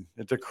did.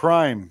 It's a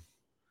crime.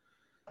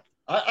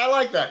 I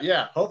like that.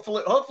 Yeah.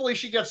 Hopefully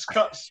she gets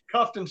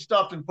cuffed and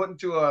stuffed and put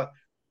into a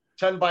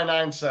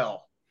 10-by-9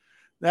 cell.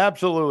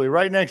 Absolutely.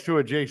 Right next to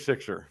a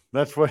J6er.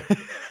 That's what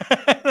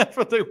that's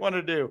what they want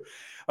to do.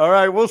 All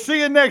right. We'll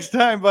see you next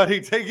time,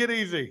 buddy. Take it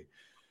easy.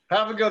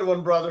 Have a good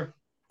one, brother.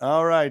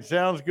 All right.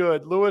 Sounds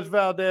good. Luis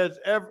Valdez,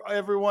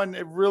 everyone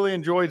really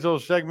enjoys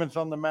those segments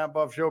on the Matt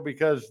Buff Show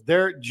because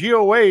they're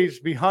GOA's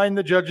behind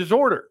the judge's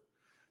order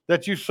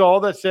that you saw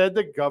that said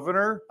the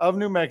governor of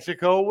New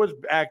Mexico was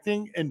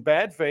acting in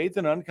bad faith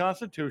and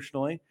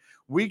unconstitutionally.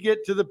 We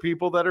get to the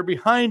people that are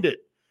behind it.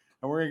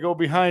 And we're going to go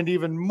behind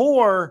even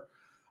more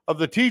of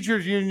the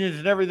teachers unions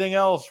and everything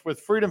else with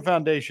Freedom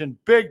Foundation.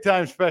 Big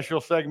time special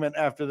segment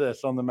after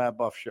this on the Matt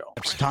Buff Show.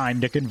 It's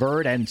time to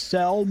convert and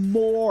sell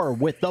more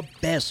with the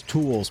best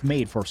tools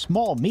made for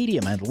small,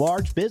 medium, and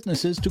large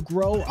businesses to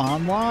grow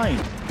online.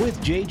 With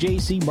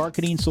JJC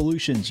Marketing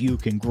Solutions, you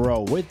can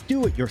grow with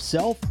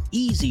do-it-yourself,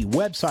 easy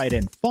website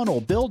and funnel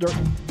builder,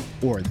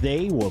 or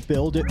they will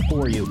build it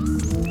for you.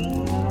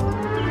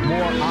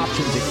 More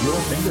options at your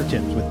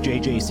fingertips with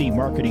JJC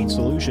Marketing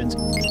Solutions.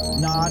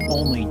 Not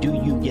only do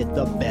you get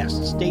the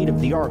best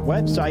state-of-the-art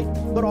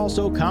website, but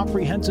also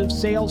comprehensive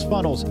sales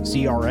funnels,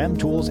 CRM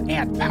tools,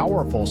 and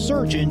powerful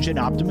search engine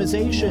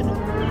optimization.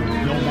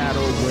 No matter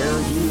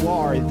where you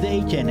are,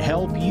 they can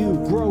help you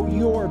grow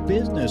your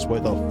business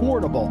with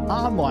affordable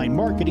online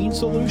marketing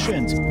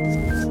solutions.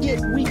 Get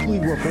weekly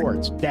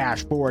reports,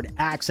 dashboard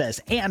access,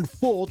 and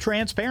full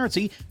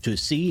transparency to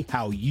see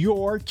how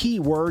your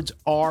keywords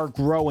are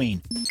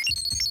growing.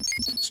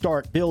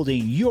 Start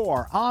building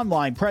your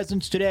online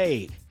presence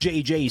today.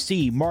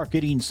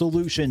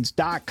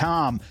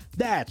 JJCMarketingSolutions.com.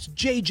 That's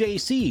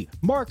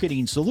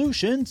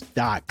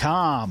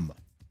JJCMarketingSolutions.com.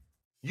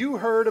 You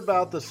heard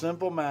about the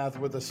simple math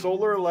with a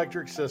solar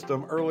electric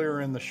system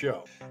earlier in the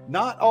show.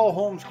 Not all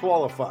homes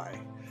qualify.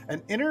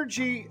 An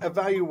energy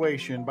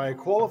evaluation by a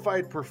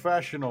qualified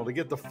professional to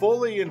get the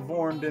fully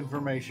informed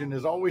information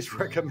is always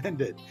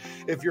recommended.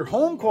 If your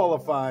home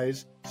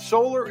qualifies,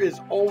 solar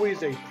is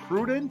always a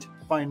prudent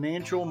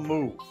financial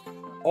move.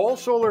 All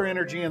Solar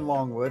Energy in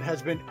Longwood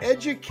has been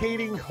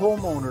educating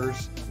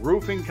homeowners,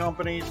 roofing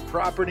companies,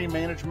 property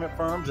management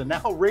firms, and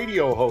now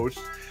radio hosts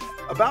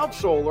about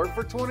solar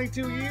for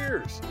 22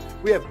 years.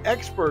 We have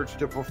experts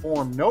to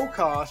perform no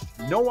cost,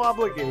 no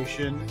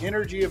obligation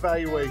energy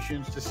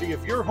evaluations to see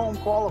if your home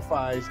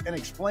qualifies and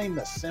explain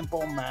the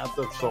simple math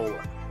of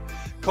solar.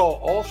 Call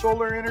All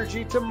Solar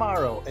Energy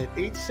tomorrow at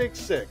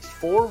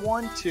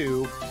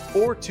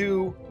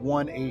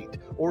 866-412-4218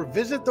 or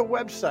visit the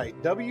website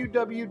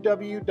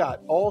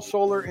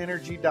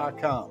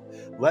www.allsolarenergy.com.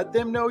 Let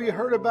them know you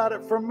heard about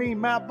it from me,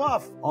 Matt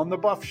Buff, on The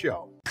Buff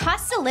Show.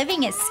 Cost of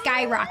living is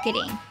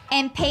skyrocketing,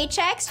 and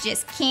paychecks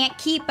just can't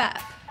keep up.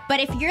 But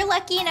if you're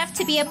lucky enough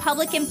to be a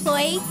public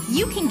employee,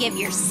 you can give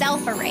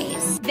yourself a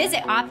raise.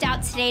 Visit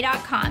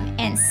optouttoday.com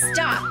and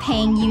stop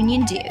paying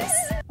union dues.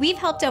 We've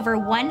helped over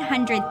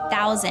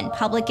 100,000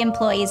 public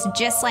employees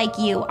just like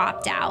you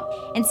opt out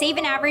and save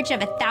an average of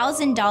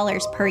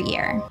 $1,000 per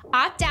year.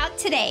 Opt out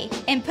today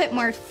and put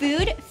more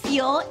food,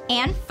 fuel,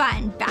 and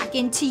fun back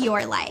into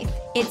your life.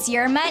 It's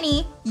your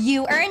money.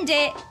 You earned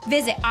it.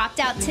 Visit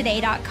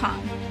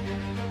optouttoday.com.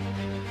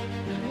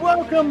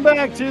 Welcome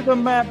back to the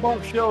Matt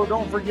Buff Show.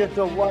 Don't forget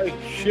to like,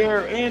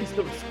 share, and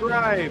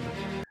subscribe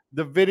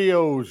the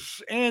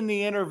videos and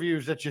the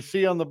interviews that you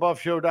see on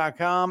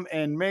thebuffshow.com,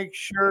 and make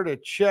sure to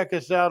check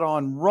us out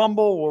on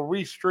Rumble, where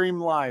we stream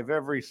live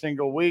every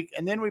single week,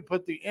 and then we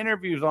put the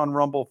interviews on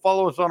Rumble.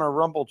 Follow us on our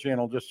Rumble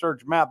channel. Just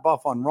search Matt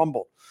Buff on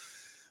Rumble.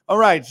 All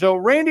right, so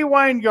Randi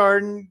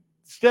Weingarten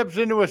steps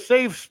into a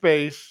safe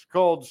space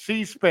called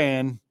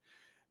C-SPAN,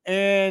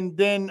 and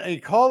then a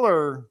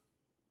caller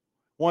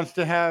wants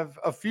to have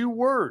a few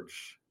words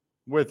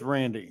with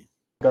Randi.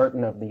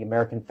 Garten of the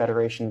American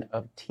Federation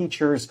of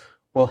Teachers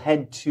will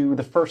head to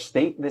the first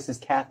state. This is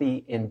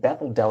Kathy in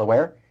Bethel,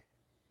 Delaware.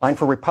 Line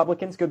for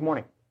Republicans. Good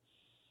morning.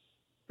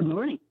 Good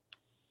morning.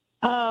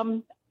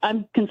 I'm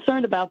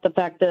concerned about the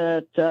fact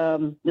that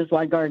Ms.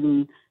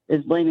 Weingarten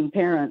is blaming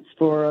parents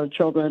for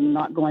children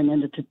not going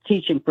into the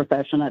teaching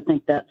profession. I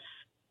think that's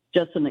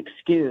just an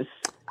excuse.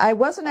 I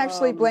wasn't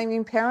actually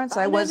blaming parents.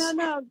 I was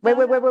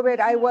wait.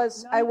 I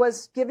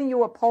was giving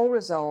you a poll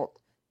result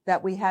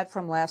that we had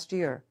from last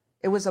year.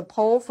 It was a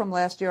poll from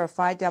last year, a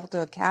Phi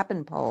Delta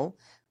Kappan poll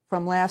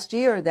from last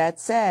year that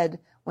said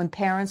when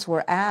parents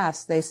were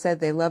asked, they said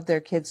they loved their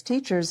kids'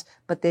 teachers,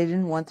 but they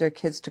didn't want their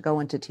kids to go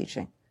into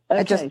teaching.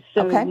 Okay,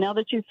 now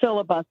that you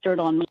filibustered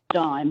on my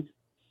dime,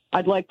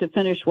 I'd like to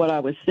finish what I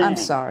was saying. I'm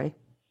sorry.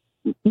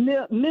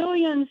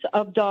 Millions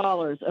of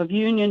dollars of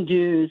union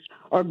dues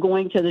are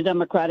going to the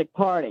Democratic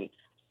Party,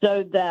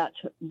 so that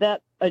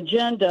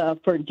agenda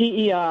for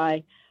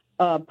DEI,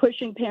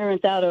 pushing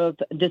parents out of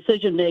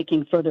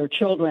decision-making for their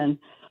children,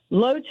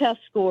 low test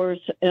scores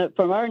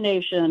from our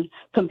nation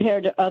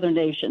compared to other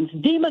nations,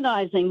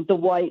 demonizing the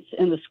whites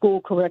in the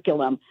school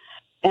curriculum,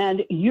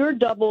 and you're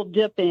double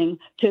dipping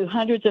to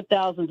hundreds of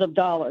thousands of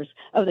dollars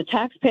of the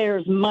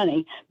taxpayers'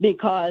 money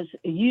because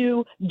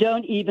you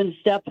don't even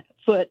step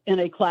foot in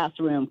a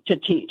classroom to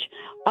teach.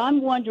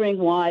 I'm wondering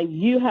why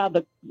you have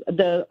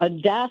the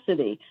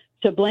audacity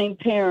to blame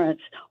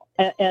parents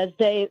as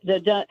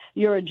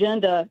your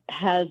agenda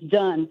has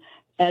done,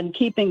 and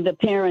keeping the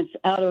parents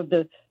out of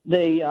the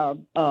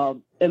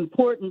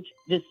important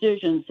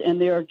decisions in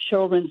their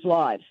children's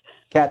lives.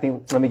 Kathy,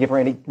 let me give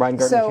Randi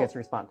Weingarten a chance to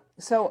respond.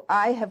 So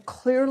I have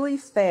clearly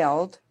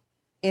failed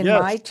in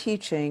my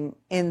teaching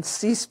in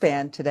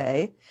C-SPAN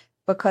today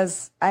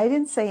because I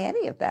didn't say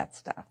any of that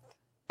stuff.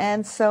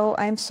 And so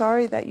I'm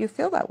sorry that you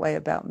feel that way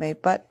about me,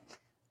 but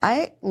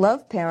I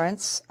love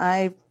parents.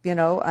 I'm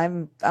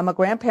a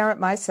grandparent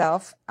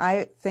myself.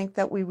 I think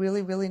that we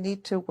really, really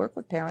need to work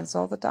with parents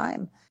all the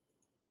time.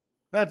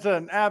 That's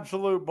an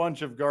absolute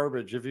bunch of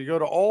garbage. If you go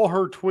to all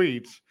her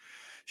tweets,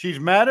 she's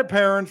mad at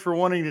parents for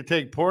wanting to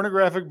take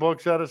pornographic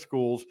books out of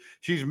schools.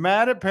 She's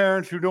mad at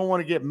parents who don't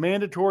want to get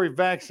mandatory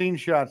vaccine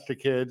shots to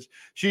kids.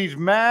 She's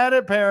mad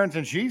at parents,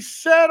 and she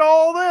said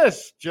all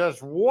this.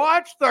 Just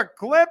watch the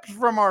clips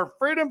from our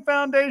Freedom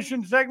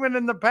Foundation segment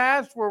in the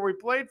past where we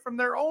played from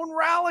their own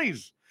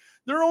rallies,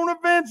 their own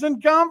events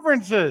and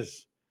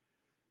conferences.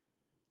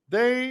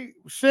 They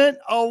sent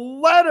a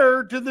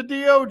letter to the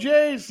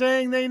DOJ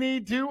saying they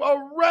need to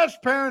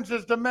arrest parents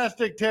as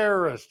domestic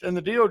terrorists. And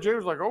the DOJ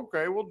was like,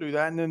 okay, we'll do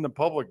that. And then the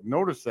public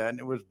noticed that, and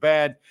it was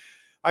bad.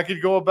 I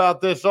could go about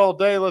this all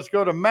day. Let's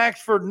go to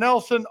Maxford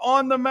Nelson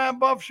on the Matt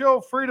Buff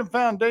Show,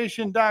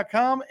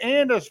 freedomfoundation.com,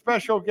 and a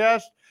special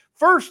guest,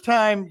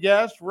 first-time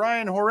guest,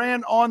 Ryan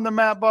Horan on the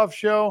Matt Buff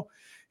Show.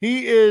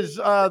 He is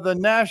the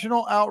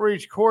National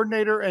Outreach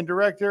Coordinator and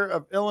Director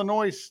of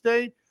Illinois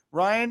State.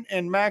 Ryan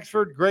and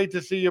Maxford, great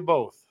to see you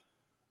both.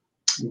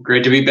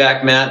 Great to be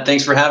back, Matt.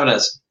 Thanks for having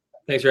us.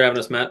 Thanks for having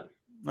us, Matt.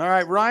 All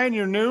right, Ryan,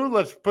 you're new.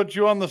 Let's put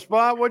you on the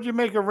spot. What'd you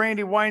make of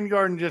Randi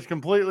Weingarten just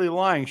completely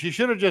lying? She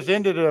should have just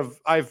ended it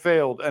of "I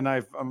failed," and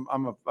I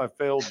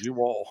failed you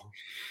all.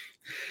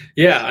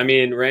 Yeah, I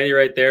mean, Randi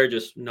right there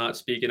just not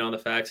speaking on the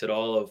facts at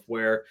all of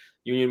where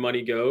union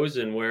money goes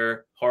and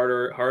where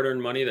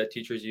hard-earned money that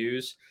teachers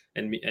use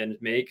and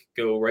make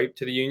go right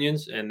to the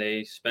unions, and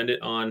they spend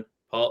it on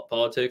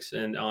politics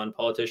and on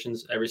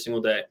politicians every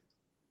single day.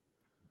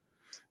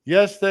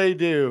 Yes, they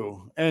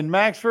do. And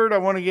Maxford, I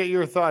want to get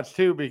your thoughts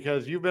too,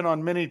 because you've been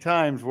on many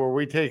times where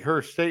we take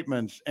her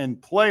statements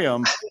and play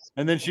them,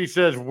 and then she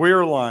says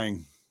we're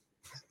lying.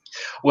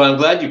 Well, I'm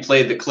glad you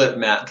played the clip,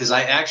 Matt, because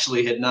I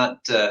actually had not,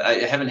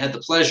 I haven't had the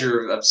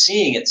pleasure of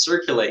seeing it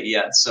circulate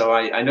yet. So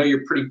I know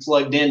you're pretty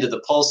plugged into the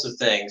pulse of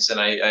things, and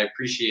I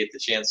appreciate the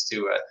chance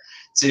to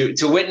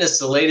witness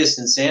the latest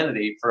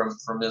insanity from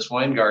Ms.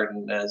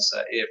 Weingarten as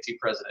AFT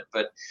president.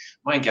 But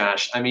my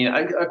gosh, I mean,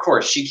 of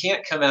course, she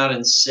can't come out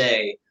and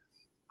say,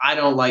 I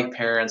don't like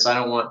parents. I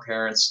don't want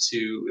parents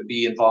to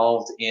be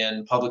involved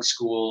in public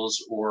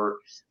schools or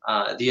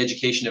the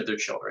education of their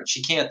children.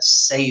 She can't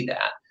say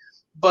that.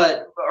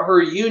 But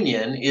her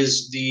union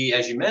is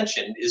as you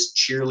mentioned, is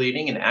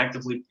cheerleading and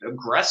actively,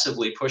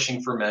 aggressively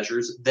pushing for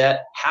measures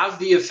that have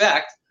the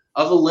effect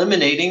of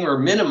eliminating or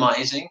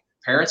minimizing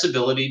parents'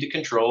 ability to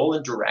control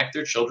and direct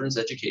their children's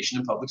education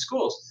in public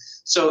schools.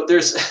 So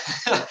there's,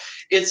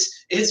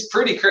 it's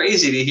pretty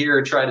crazy to hear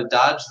her try to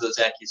dodge those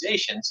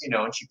accusations, and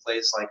she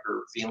plays like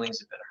her feelings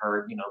have been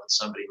hurt, that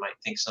somebody might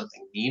think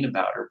something mean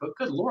about her. But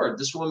good Lord,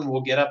 this woman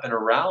will get up in a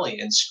rally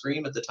and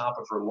scream at the top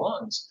of her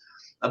lungs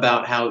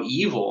about how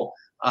evil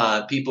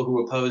people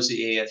who oppose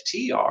the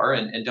AFT are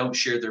and don't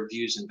share their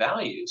views and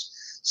values.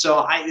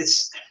 So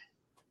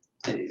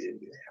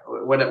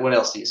what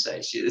else do you say?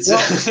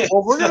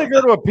 Well, we're going to go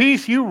to a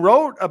piece you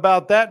wrote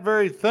about that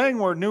very thing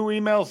where new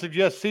email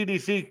suggests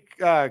CDC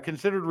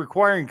considered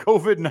requiring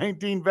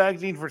COVID-19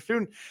 vaccine for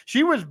students.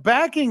 She was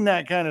backing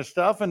that kind of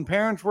stuff and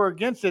parents were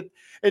against it.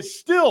 It's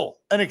still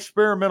an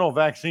experimental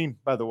vaccine,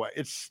 by the way.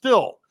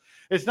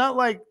 It's not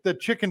like the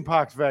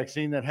chickenpox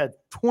vaccine that had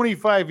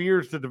 25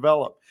 years to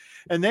develop.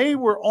 And they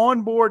were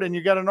on board, and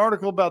you got an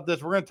article about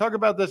this. We're going to talk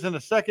about this in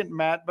a second,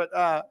 Matt, but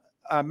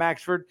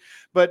Maxford.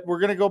 But we're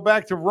going to go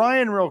back to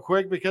Ryan real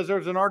quick because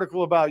there's an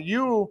article about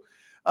you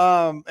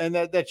and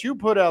that you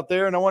put out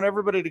there, and I want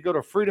everybody to go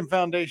to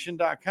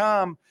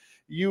freedomfoundation.com.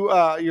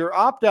 Your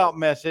opt-out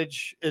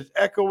message is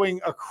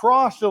echoing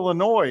across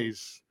Illinois.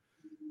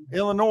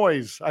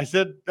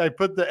 I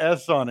put the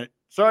S on it.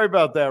 Sorry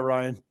about that,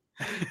 Ryan.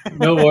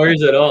 No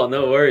worries at all.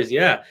 No worries.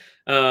 Yeah.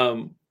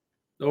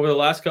 Over the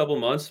last couple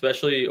of months,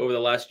 especially over the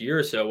last year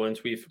or so,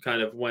 once we've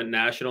kind of went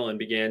national and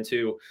began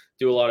to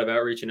do a lot of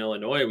outreach in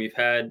Illinois, we've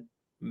had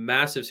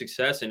massive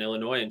success in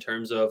Illinois in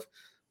terms of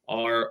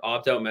our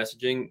opt-out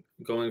messaging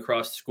going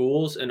across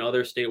schools and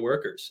other state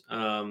workers,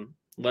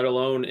 let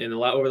alone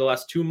over the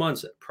last 2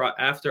 months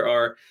after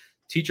our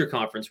teacher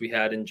conference we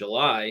had in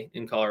July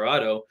in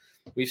Colorado,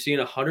 we've seen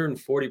a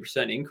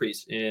 140%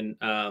 increase in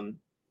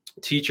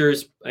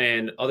teachers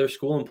and other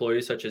school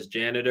employees such as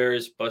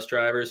janitors, bus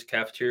drivers,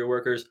 cafeteria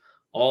workers,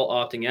 all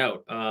opting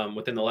out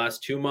within the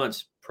last 2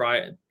 months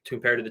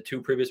compared to the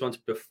 2 previous months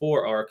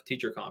before our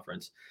teacher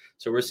conference.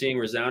 So we're seeing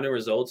resounding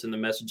results in the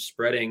message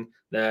spreading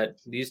that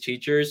these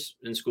teachers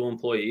and school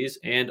employees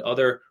and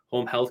other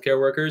home healthcare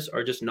workers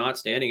are just not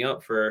standing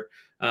up for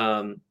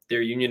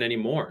their union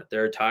anymore.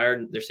 They're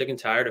tired. They're sick and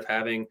tired of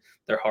having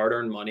their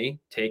hard-earned money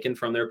taken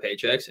from their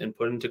paychecks and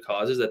put into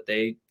causes that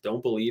they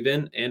don't believe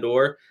in, and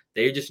or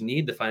they just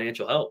need the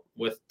financial help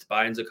with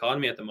Biden's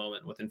economy at the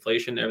moment, with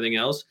inflation and everything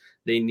else.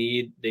 They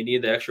need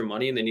the extra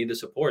money and they need the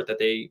support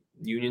that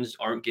unions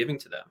aren't giving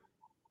to them.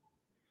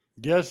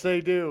 Yes,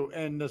 they do.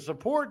 And the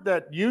support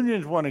that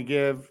unions want to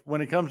give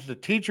when it comes to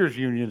teachers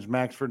unions,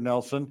 Maxford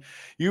Nelson,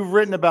 you've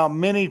written about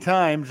many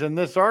times in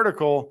this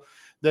article.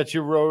 that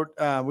you wrote.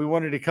 We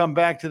wanted to come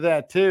back to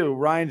that too.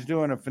 Ryan's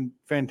doing a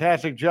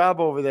fantastic job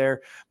over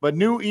there. But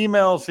new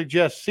email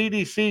suggests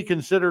CDC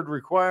considered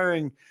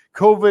requiring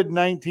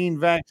COVID-19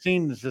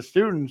 vaccines to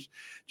students.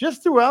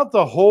 Just throughout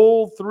the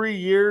whole 3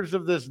 years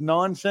of this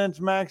nonsense,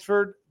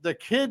 Maxford, the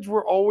kids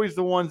were always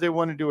the ones they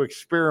wanted to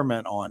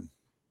experiment on.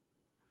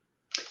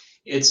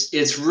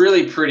 It's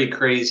really pretty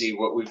crazy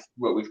what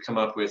we've come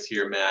up with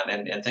here, Matt.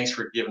 And thanks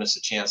for giving us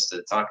a chance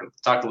to talk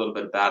a little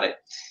bit about it.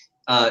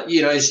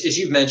 As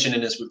you've mentioned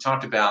and as we've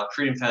talked about,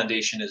 Freedom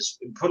Foundation has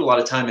put a lot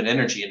of time and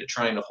energy into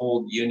trying to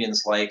hold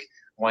unions like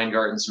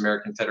Weingarten's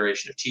American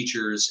Federation of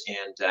Teachers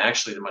and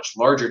actually the much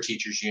larger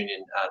teachers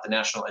union, the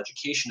National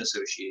Education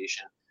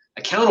Association,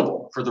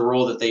 accountable for the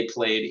role that they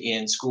played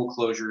in school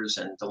closures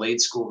and delayed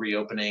school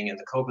reopening and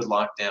the COVID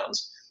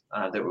lockdowns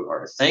that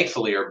are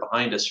thankfully are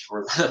behind us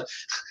for at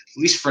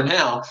least for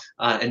now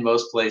in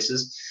most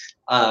places.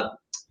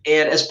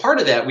 And as part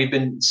of that, we've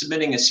been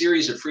submitting a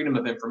series of Freedom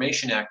of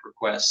Information Act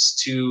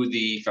requests to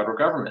the federal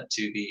government,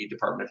 to the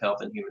Department of Health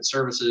and Human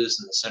Services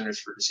and the Centers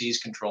for Disease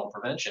Control and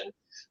Prevention,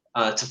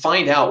 to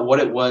find out what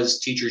it was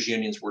teachers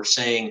unions were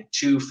saying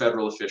to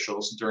federal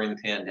officials during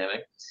the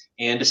pandemic,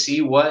 and to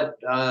see what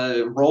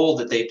role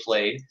that they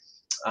played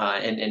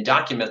and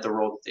document the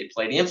role that they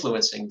played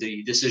influencing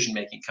the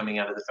decision-making coming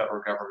out of the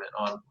federal government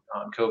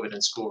on COVID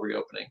and school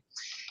reopening.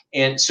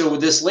 And so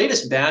this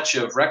latest batch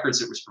of records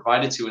that was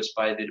provided to us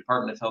by the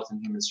Department of Health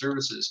and Human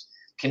Services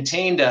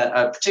contained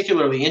a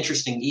particularly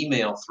interesting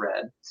email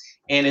thread.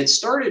 And it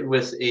started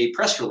with a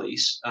press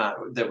release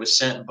that was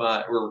sent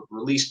by or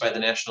released by the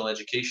National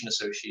Education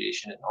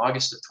Association in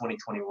August of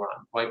 2021,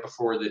 right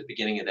before the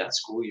beginning of that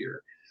school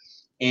year.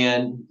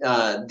 And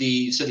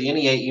the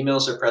NEA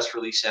emails their press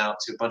release out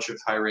to a bunch of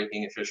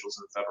high-ranking officials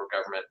in the federal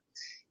government.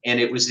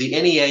 And it was the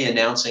NEA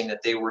announcing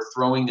that they were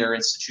throwing their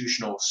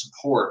institutional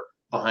support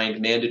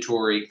behind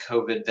mandatory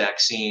COVID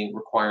vaccine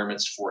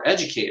requirements for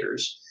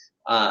educators,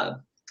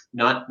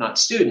 not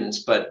students,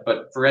 but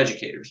for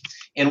educators.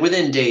 And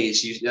within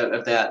days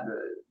of that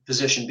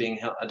position being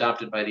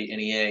adopted by the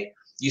NEA,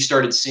 you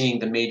started seeing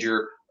the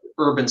major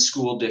urban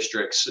school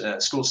districts,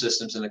 school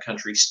systems in the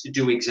country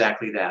do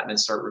exactly that and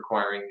start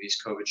requiring these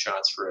COVID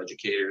shots for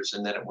educators.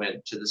 And then it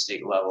went to the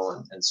state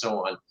level and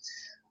so on.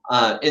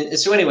 And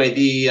so anyway,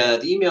 the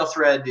email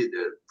thread, the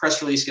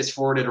press release gets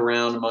forwarded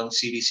around among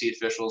CDC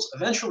officials.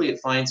 Eventually, it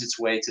finds its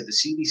way to the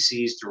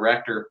CDC's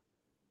director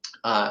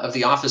of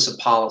the Office of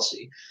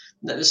Policy.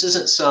 Now, this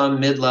isn't some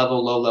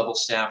mid-level, low-level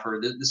staffer.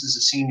 This is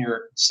a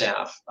senior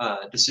staff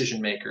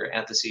decision maker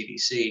at the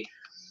CDC.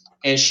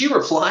 And she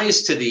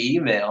replies to the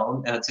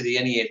email, to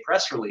the NEA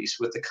press release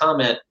with the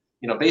comment,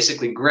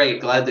 basically,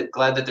 great, glad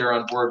that they're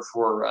on board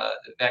for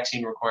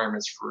vaccine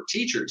requirements for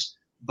teachers.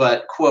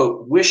 But,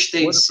 quote, wish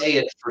they'd say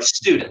it for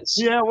students.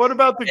 Yeah, what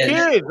about the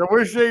kids? I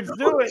wish they'd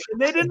do it. And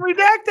they didn't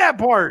redact that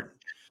part.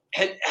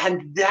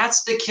 And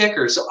that's the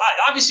kicker. So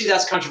obviously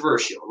that's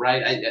controversial,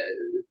 right?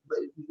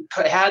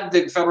 Had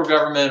the federal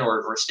government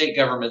or state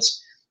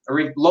governments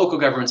or local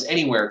governments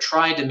anywhere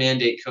tried to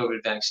mandate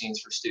COVID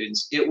vaccines for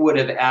students, it would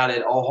have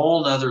added a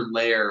whole nother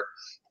layer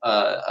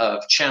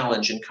of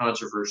challenge and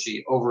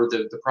controversy over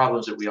the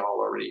problems that we all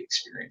already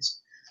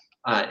experienced.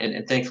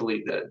 And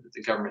thankfully,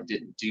 the government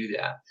didn't do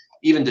that.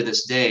 Even to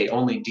this day,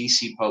 only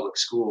DC public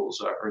schools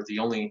are the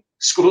only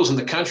schools in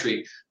the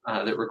country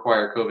that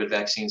require COVID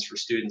vaccines for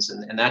students,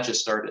 and that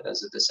just started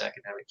as of this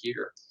academic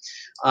year.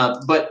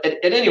 But at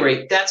any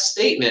rate, that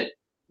statement,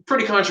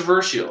 pretty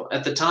controversial.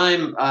 At the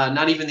time,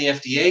 not even the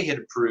FDA had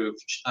approved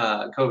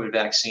COVID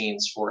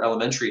vaccines for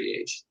elementary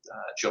age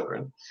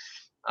children.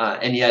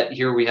 And yet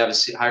here we have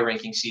a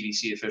high-ranking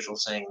CDC official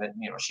saying that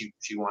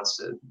she wants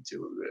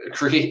to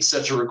create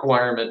such a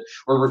requirement,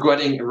 or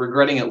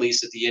regretting at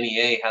least that the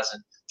NEA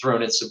hasn't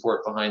thrown its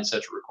support behind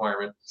such a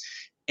requirement.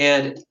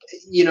 And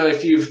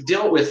if you've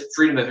dealt with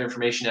Freedom of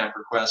Information Act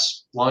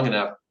requests long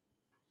enough,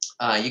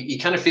 you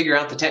kind of figure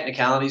out the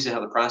technicalities of how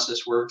the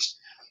process works.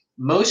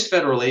 Most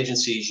federal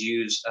agencies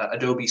use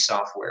Adobe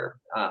software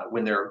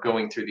when they're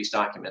going through these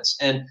documents.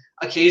 And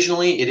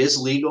occasionally it is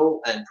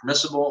legal and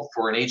permissible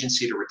for an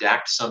agency to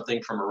redact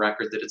something from a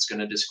record that it's going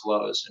to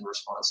disclose in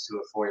response to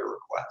a FOIA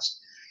request.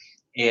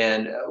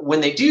 And when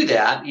they do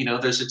that,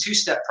 there's a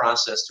two-step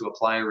process to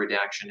apply a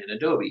redaction in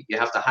Adobe. You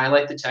have to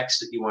highlight the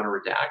text that you want to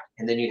redact,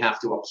 and then you have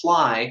to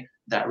apply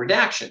that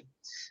redaction.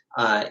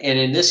 And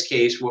in this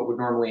case, what would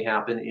normally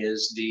happen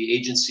is the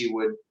agency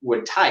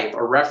would type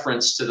a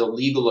reference to the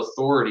legal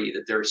authority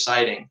that they're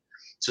citing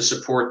to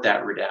support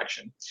that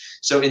redaction.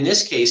 So in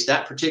this case,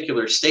 that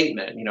particular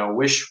statement,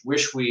 wish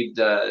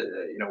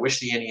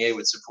the NEA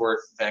would support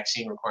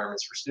vaccine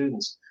requirements for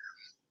students,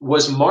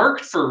 was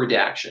marked for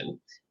redaction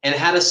and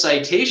had a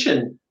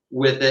citation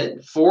with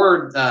it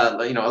for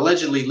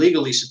allegedly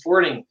legally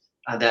supporting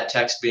that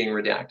text being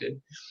redacted.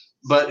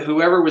 But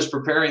whoever was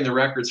preparing the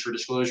records for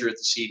disclosure at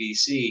the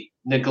CDC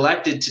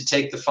neglected to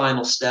take the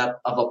final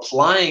step of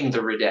applying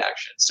the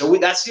redaction. So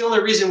that's the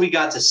only reason we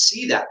got to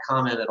see that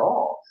comment at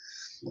all.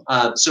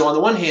 So on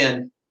the one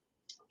hand,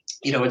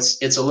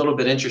 it's a little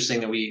bit interesting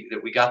that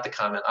we got the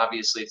comment.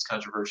 Obviously, it's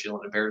controversial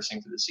and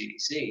embarrassing for the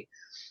CDC.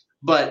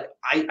 But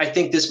I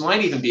think this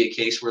might even be a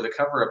case where the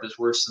cover-up is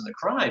worse than the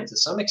crime to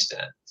some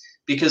extent,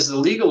 because the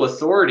legal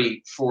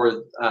authority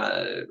for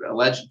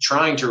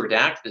trying to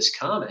redact this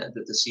comment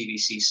that the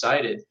CDC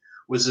cited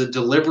was a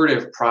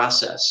deliberative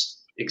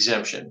process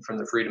exemption from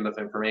the Freedom of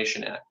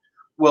Information Act.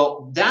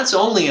 Well, that's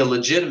only a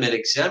legitimate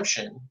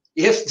exemption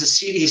if the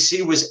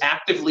CDC was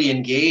actively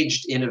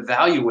engaged in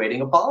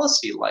evaluating a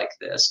policy like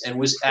this and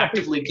was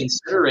actively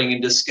considering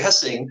and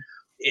discussing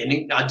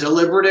in a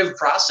deliberative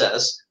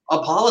process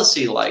a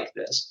policy like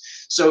this.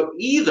 So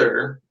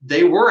either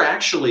they were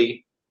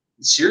actually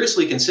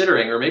seriously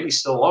considering, or maybe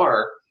still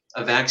are,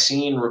 a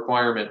vaccine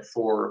requirement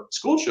for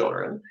school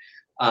children,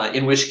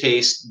 in which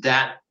case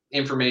that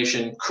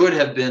information could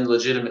have been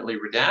legitimately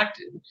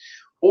redacted,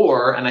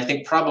 or, and I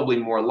think probably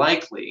more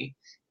likely,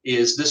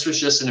 is this was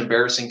just an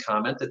embarrassing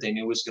comment that they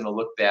knew was going to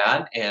look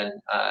bad and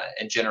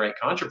generate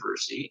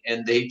controversy,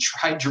 and they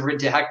tried to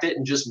redact it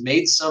and just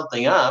made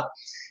something up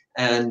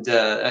and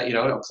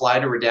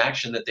applied a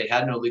redaction that they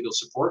had no legal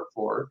support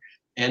for,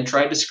 and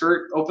tried to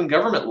skirt open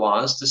government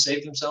laws to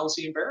save themselves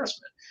the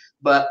embarrassment.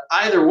 But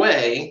either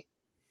way,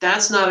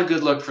 that's not a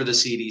good look for the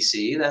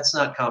CDC. That's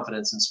not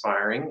confidence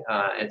inspiring.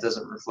 It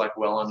doesn't reflect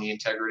well on the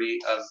integrity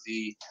of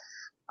the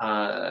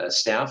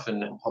staff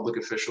and public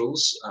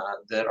officials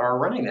that are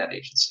running that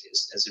agency,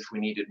 as if we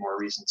needed more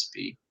reason to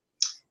be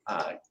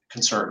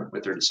concerned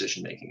with their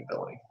decision-making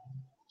ability.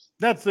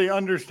 That's the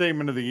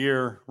understatement of the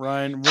year,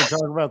 Ryan. We're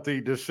talking about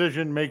the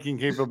decision-making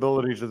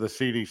capabilities of the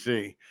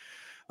CDC.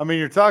 I mean,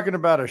 you're talking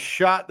about a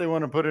shot they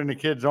want to put into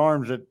kids'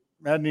 arms that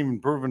hadn't even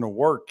proven to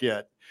work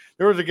yet.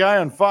 There was a guy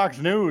on Fox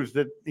News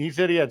that he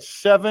said he had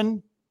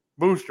 7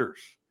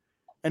 boosters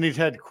and he's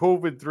had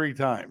COVID 3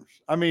 times.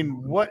 I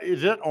mean, what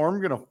is that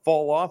arm going to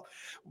fall off?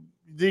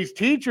 These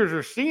teachers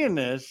are seeing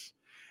this,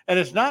 and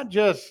it's not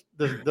just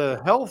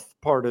the health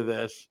part of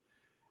this.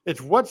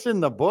 It's what's in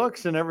the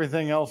books and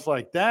everything else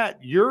like that.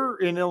 You're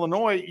in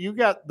Illinois. You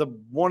got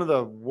one of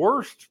the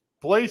worst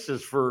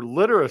places for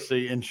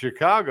literacy in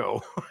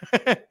Chicago.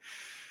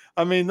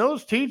 I mean,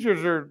 those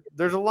teachers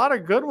there's a lot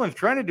of good ones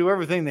trying to do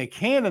everything they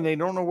can, and they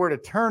don't know where to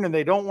turn, and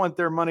they don't want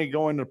their money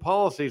going to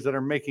policies that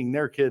are making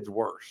their kids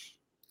worse.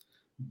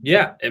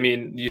 Yeah, I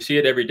mean, you see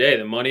it every day.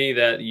 The money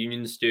that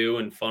unions do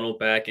and funnel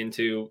back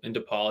into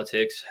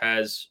politics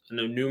has a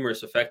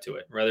numerous effect to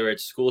it. Whether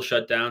it's school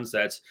shutdowns,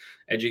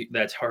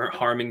 that's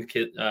harming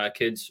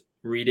kids'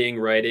 reading,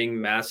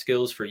 writing, math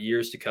skills for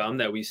years to come,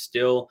 that we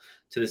still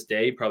to this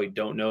day probably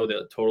don't know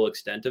the total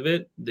extent of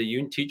it.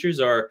 The teachers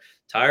are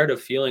tired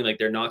of feeling like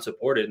they're not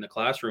supported in the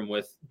classroom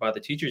by the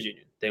teachers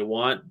union. They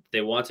want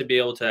to be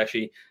able to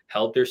actually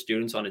help their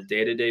students on a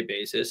day-to-day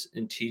basis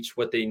and teach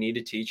what they need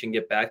to teach and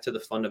get back to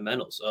the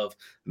fundamentals of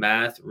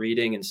math,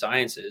 reading, and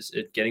sciences.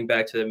 Getting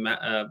back to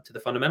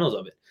the fundamentals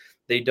of it.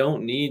 They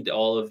don't need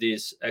all of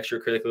these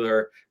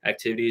extracurricular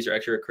activities or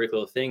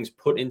extracurricular things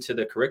put into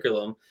the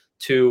curriculum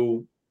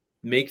to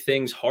make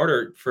things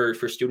harder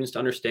for students to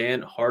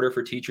understand, harder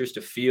for teachers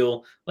to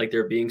feel like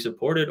they're being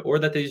supported, or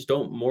that they just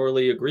don't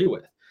morally agree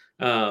with.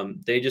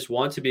 They just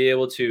want to be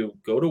able to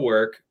go to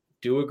work,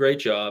 do a great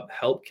job,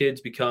 help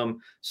kids become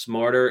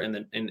smarter,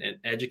 and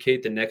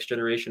educate the next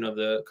generation of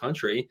the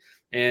country.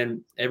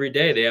 And every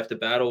day they have to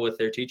battle with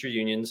their teacher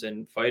unions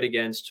and fight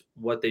against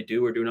what they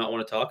do or do not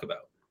want to talk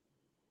about.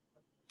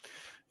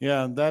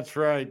 Yeah, that's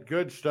right.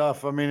 Good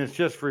stuff. I mean, it's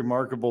just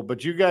remarkable.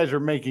 But you guys are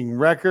making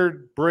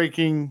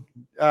record-breaking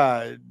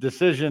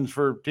decisions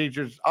for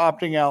teachers,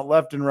 opting out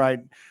left and right.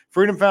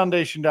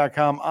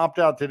 FreedomFoundation.com,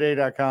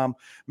 optouttoday.com.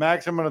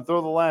 Max, I'm going to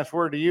throw the last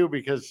word to you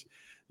because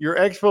your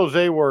expose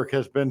work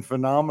has been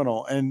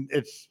phenomenal. And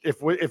if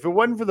it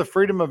wasn't for the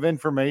Freedom of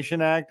Information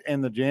Act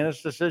and the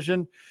Janus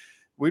decision,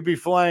 we'd be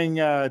flying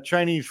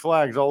Chinese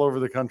flags all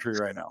over the country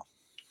right now.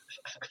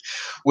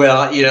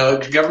 Well,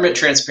 government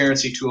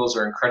transparency tools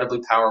are incredibly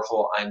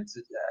powerful. I'm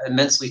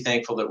immensely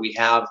thankful that we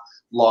have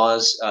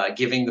laws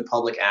giving the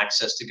public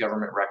access to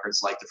government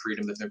records like the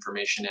Freedom of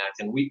Information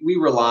Act. And we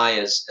rely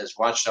as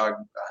watchdog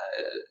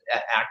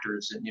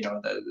actors, and,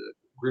 the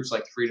groups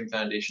like the Freedom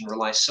Foundation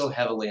rely so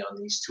heavily on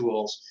these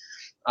tools.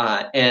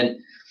 And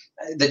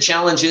the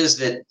challenge is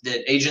that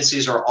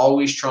agencies are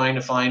always trying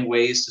to find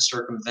ways to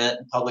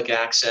circumvent public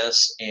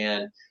access.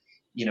 And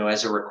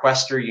as a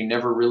requester, you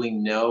never really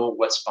know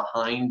what's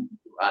behind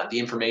the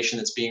information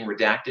that's being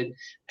redacted.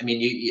 I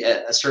mean,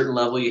 at a certain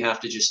level, you have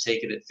to just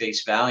take it at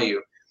face value.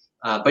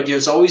 But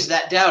there's always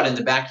that doubt in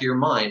the back of your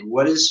mind.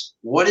 What is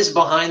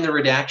behind the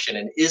redaction,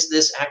 and is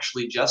this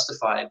actually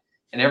justified?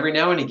 And every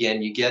now and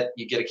again, you get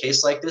a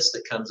case like this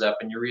that comes up,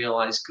 and you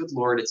realize, good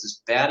Lord, it's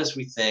as bad as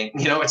we think.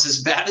 It's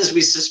as bad as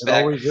we suspect.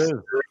 It always is.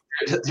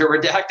 They're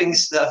redacting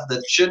stuff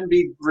that shouldn't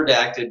be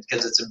redacted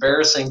because it's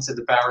embarrassing to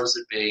the powers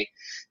that be.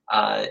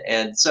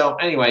 And so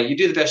anyway, you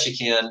do the best you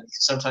can.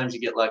 Sometimes you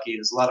get lucky.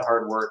 There's a lot of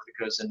hard work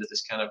that goes into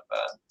this kind of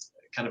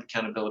kind of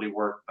accountability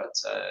work, but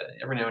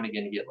every now and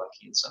again you get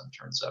lucky and something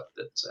turns up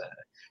that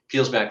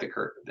peels back the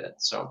curtain a bit.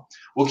 So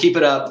we'll keep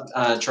it up,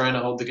 trying to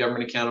hold the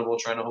government accountable,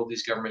 trying to hold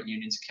these government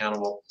unions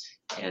accountable,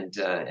 and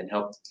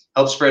help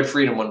spread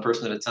freedom one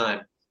person at a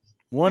time.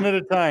 One at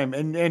a time.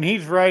 And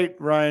he's right,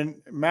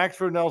 Ryan.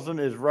 Maxford Nelson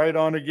is right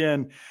on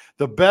again.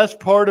 The best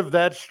part of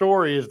that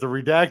story is the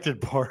redacted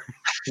part.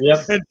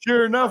 Yep. And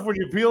sure enough, when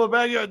you peel it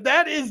back, you go,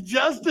 that is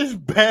just as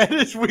bad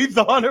as we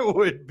thought it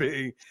would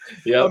be.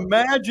 Yep.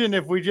 Imagine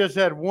if we just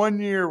had 1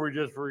 year, we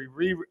just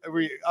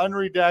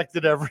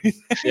unredacted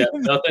everything. Yeah,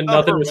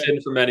 nothing was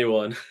hidden from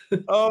anyone.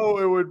 Oh,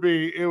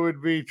 it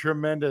would be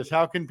tremendous.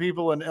 How can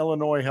people in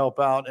Illinois help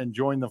out and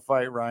join the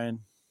fight, Ryan?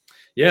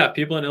 Yeah,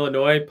 people in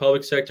Illinois,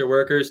 public sector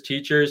workers,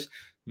 teachers,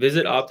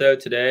 visit Opt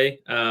Out Today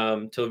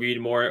to read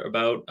more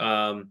about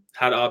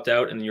how to opt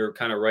out and your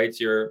kind of rights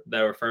that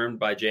were affirmed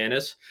by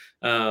Janice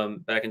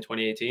back in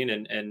 2018.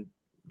 And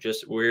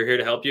just we're here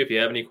to help you. If you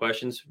have any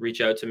questions, reach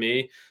out to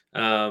me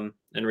and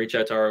reach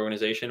out to our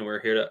organization.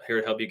 We're here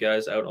to help you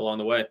guys out along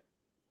the way.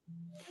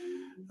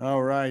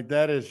 All right.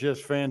 That is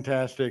just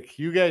fantastic.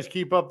 You guys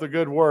keep up the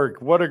good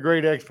work. What a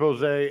great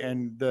expose.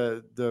 And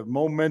the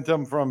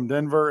momentum from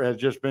Denver has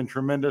just been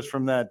tremendous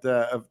from that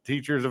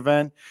teachers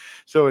event.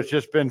 So it's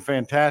just been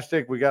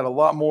fantastic. We got a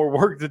lot more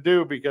work to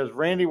do because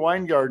Randi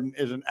Weingarten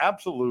is an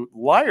absolute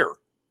liar.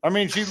 I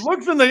mean, she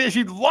looks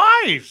she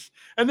lies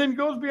and then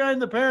goes behind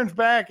the parents'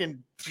 back and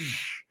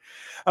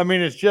I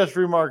mean, it's just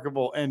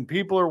remarkable. And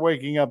people are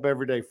waking up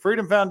every day.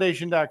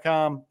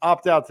 FreedomFoundation.com,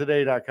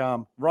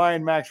 optouttoday.com.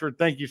 Ryan Maxford,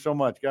 thank you so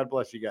much. God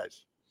bless you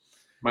guys.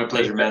 My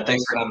pleasure, man.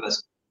 Thanks for having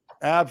us.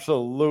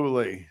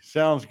 Absolutely.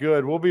 Sounds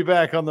good. We'll be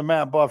back on the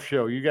Matt Buff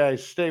Show. You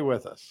guys stay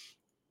with us.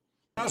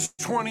 Last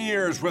 20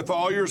 years, with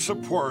all your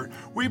support,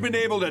 we've been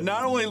able to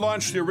not only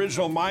launch the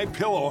original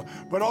MyPillow,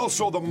 but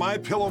also the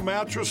MyPillow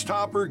mattress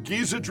topper,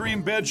 Giza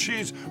Dream bed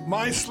sheets,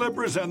 My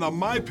Slippers, and the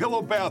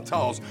MyPillow bath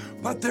towels.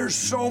 But there's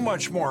so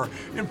much more.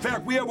 In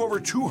fact, we have over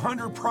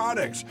 200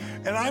 products,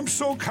 and I'm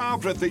so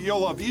confident that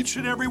you'll love each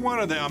and every one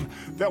of them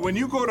that when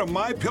you go to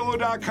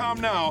MyPillow.com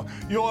now,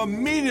 you'll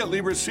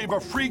immediately receive a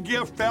free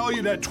gift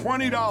valued at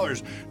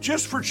 $20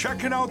 just for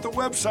checking out the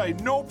website.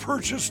 No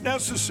purchase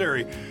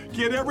necessary.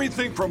 Get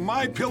everything from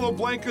MyPillow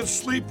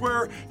blankets,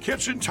 sleepwear,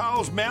 kitchen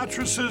towels,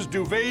 mattresses,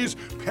 duvets,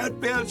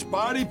 pet beds,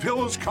 body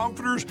pillows,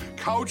 comforters,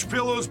 couch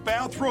pillows,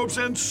 bathrobes,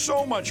 and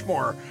so much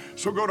more.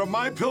 So go to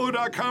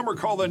MyPillow.com or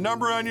call the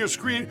number on your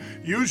screen.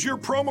 Use your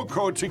promo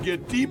code to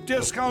get deep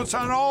discounts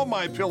on all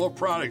MyPillow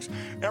products.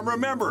 And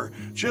remember,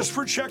 just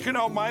for checking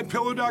out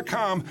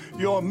MyPillow.com,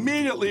 you'll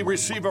immediately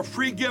receive a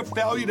free gift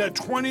valued at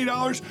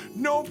 $20.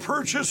 No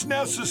purchase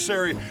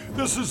necessary.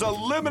 This is a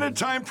limited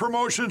time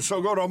promotion, so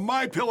go to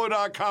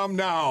MyPillow.com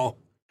now.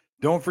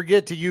 Don't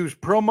forget to use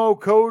promo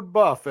code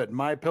BUFF at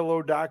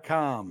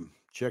MyPillow.com.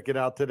 Check it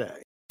out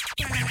today.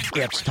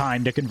 It's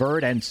time to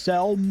convert and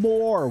sell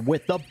more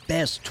with the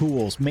best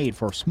tools made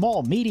for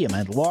small, medium,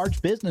 and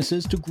large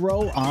businesses to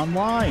grow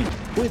online.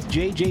 With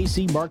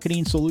JJC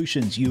Marketing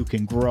Solutions, you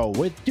can grow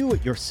with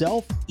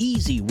do-it-yourself,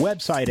 easy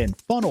website and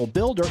funnel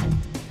builder,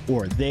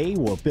 or they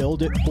will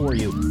build it for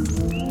you.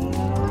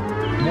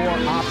 More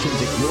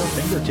options at your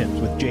fingertips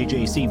with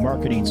JJC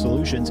Marketing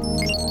Solutions.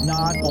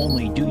 Not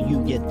only do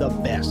you get the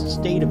best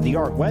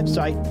state-of-the-art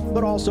website,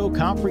 but also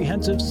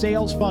comprehensive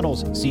sales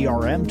funnels,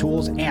 CRM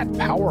tools, and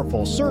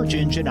powerful search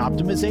engine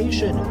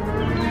optimization.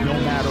 No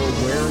matter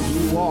where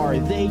you are,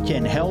 they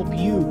can help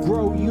you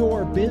grow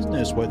your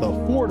business with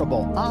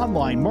affordable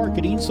online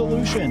marketing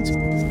solutions.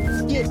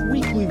 Get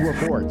weekly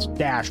reports,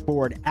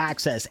 dashboard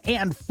access,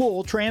 and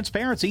full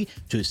transparency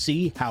to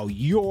see how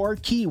your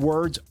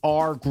keywords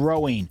are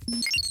growing.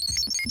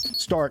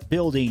 Start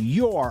building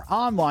your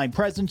online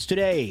presence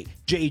today.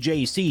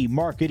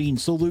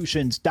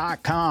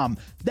 JJCMarketingSolutions.com.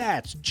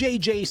 That's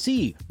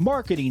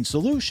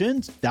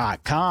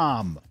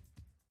JJCMarketingSolutions.com.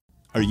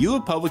 Are you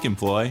a public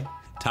employee?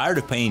 Tired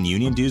of paying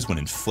union dues when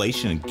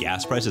inflation and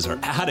gas prices are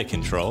out of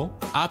control?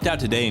 Opt out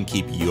today and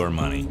keep your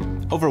money.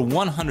 Over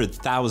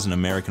 100,000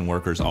 American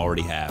workers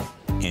already have,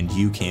 and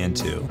you can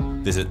too.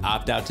 Visit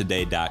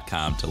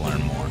optouttoday.com to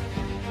learn more.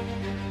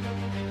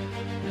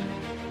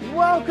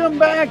 Welcome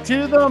back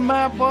to the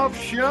Matt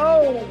Buff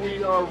Show.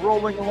 We are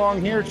rolling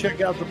along here. Check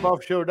out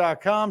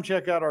thebuffshow.com.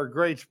 Check out our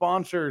great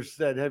sponsors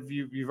that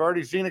you've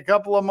already seen a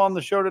couple of them on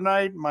the show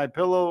tonight.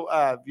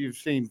 MyPillow, you've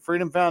seen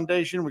Freedom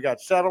Foundation. We got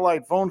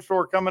Satellite Phone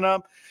Store coming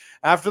up.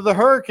 After the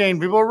hurricane,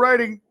 people are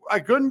writing, I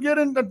couldn't get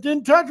in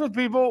touch with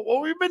people.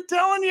 Well, we've been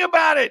telling you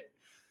about it.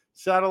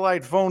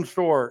 Satellite Phone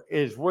Store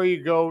is where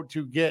you go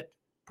to get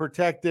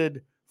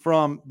protected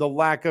from the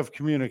lack of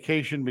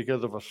communication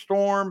because of a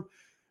storm.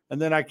 And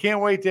then I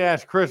can't wait to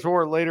ask Chris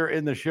Orr later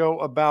in the show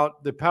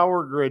about the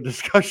power grid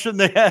discussion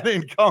they had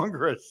in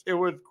Congress. It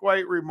was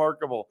quite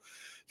remarkable.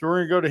 So we're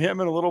going to go to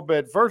him in a little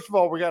bit. First of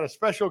all, we got a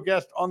special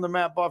guest on the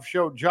Matt Buff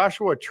Show.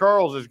 Joshua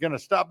Charles is going to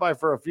stop by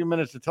for a few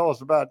minutes to tell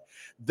us about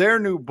their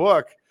new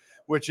book,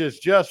 which is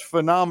just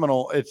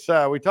phenomenal. It's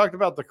we talked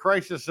about the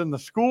crisis in the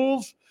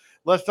schools.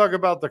 Let's talk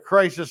about the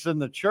crisis in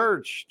the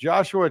church.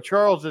 Joshua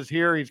Charles is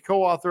here. He's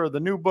co-author of the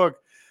new book,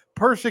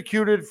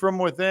 Persecuted from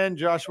Within.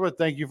 Joshua,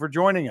 thank you for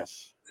joining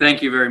us.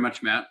 Thank you very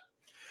much, Matt.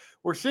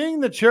 We're seeing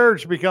the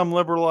church become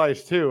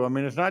liberalized too. I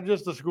mean, it's not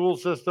just the school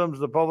systems,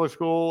 the public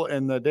school,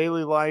 and the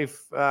daily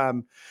life.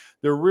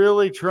 They're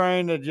really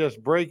trying to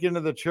just break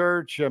into the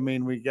church. I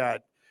mean, we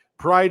got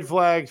pride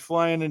flags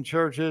flying in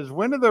churches.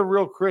 When are the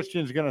real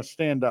Christians going to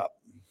stand up?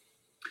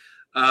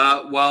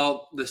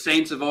 Well, the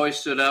saints have always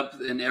stood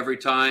up in every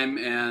time.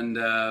 And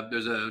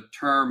there's a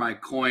term I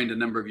coined a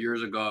number of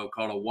years ago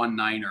called a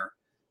one-niner.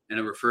 And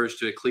it refers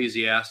to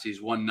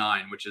Ecclesiastes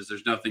 1:9, which is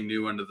there's nothing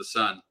new under the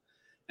sun.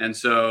 And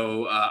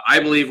so I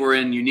believe we're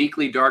in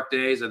uniquely dark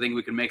days. I think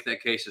we can make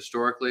that case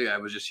historically. I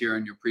was just here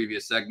in your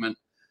previous segment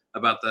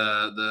about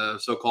the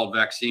so-called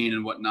vaccine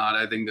and whatnot.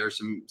 I think there's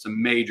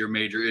some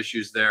major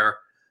issues there.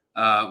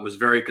 Was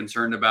very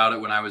concerned about it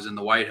when I was in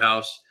the White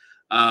House.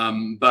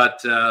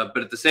 But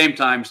at the same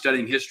time,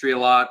 studying history a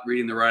lot,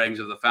 reading the writings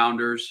of the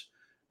founders,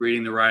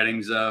 reading the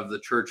writings of the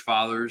church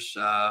fathers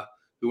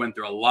who went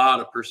through a lot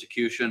of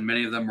persecution.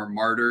 Many of them were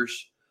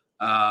martyrs.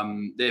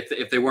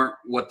 If they weren't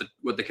what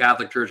the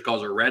Catholic Church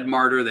calls a red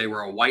martyr, they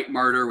were a white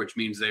martyr, which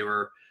means they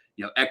were,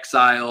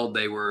 exiled.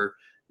 They were,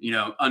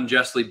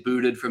 unjustly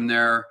booted from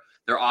their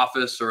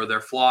office or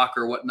their flock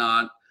or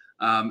whatnot.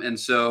 And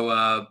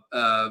so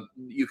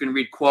you can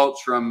read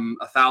quotes from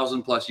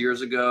 1,000+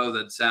 years ago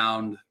that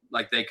sound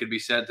like they could be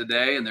said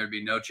today, and there'd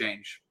be no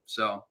change.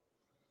 So.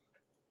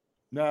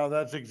 No,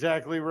 that's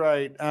exactly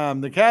right.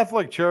 The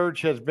Catholic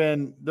Church has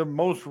been, the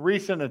most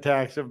recent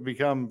attacks have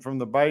become from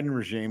the Biden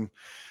regime.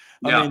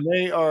 I mean,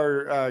 they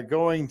are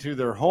going to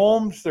their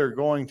homes. They're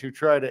going to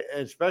try to,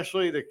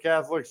 especially the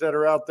Catholics that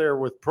are out there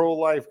with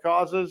pro-life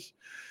causes.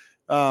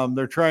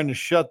 They're trying to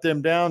shut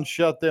them down,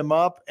 shut them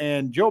up.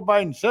 And Joe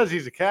Biden says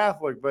he's a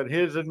Catholic, but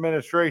his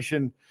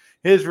administration,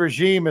 his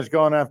regime has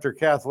gone after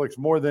Catholics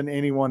more than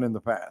anyone in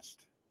the past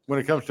when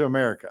it comes to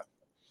America.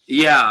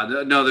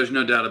 Yeah, no, there's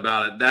no doubt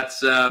about it. That's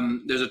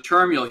there's a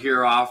term you'll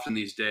hear often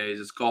these days.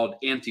 It's called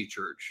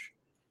anti-church.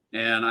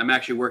 And I'm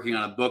actually working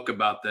on a book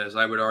about this.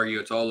 I would argue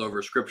it's all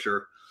over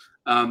scripture.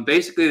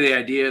 Basically, the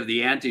idea of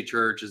the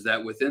anti-church is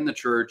that within the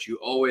church, you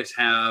always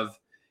have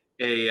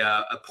a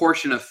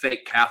portion of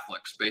fake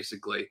Catholics,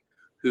 basically,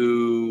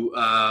 who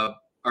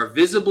are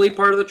visibly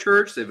part of the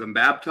church. They've been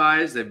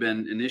baptized. They've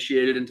been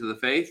initiated into the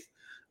faith.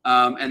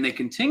 And they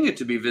continue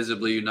to be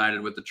visibly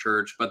united with the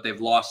church, but they've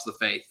lost the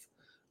faith.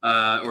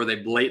 Or they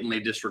blatantly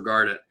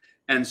disregard it.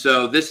 And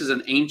so this is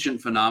an ancient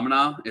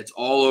phenomena. It's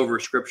all over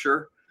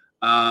scripture.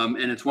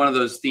 And it's one of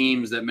those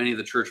themes that many of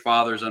the church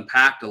fathers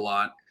unpacked a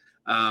lot.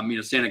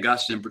 St.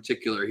 Augustine in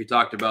particular, he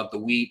talked about the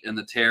wheat and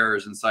the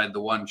tares inside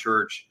the one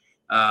church,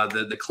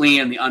 the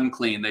clean and the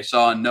unclean. They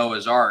saw in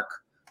Noah's Ark.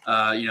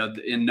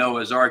 In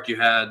Noah's Ark, you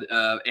had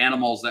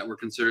animals that were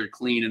considered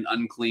clean and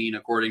unclean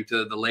according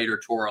to the later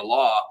Torah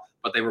law,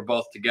 but they were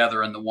both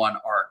together in the one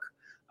ark.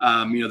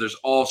 There's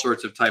all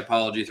sorts of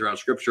typology throughout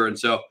scripture. And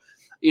so,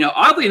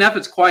 oddly enough,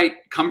 it's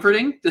quite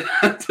comforting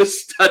to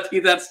study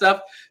that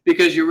stuff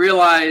because you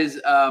realize,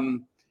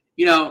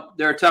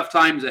 there are tough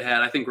times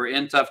ahead. I think we're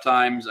in tough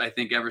times. I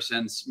think ever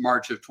since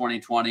March of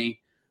 2020,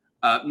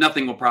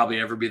 nothing will probably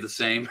ever be the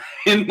same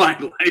in my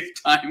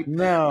lifetime.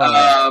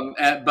 No.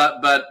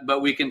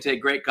 But we can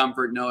take great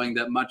comfort knowing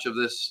that much of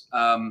this,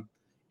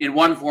 in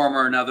one form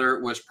or another,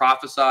 was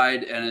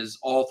prophesied and is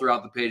all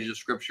throughout the pages of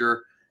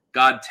scripture.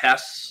 God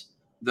tests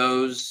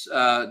those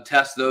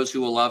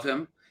who will love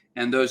him,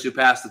 and those who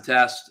pass the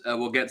test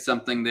will get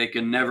something they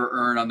can never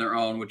earn on their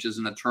own, which is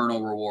an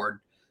eternal reward.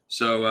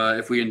 So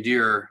if we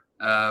endure,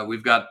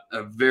 we've got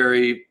a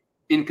very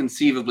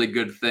inconceivably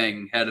good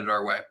thing headed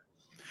our way.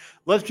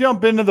 Let's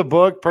jump into the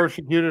book,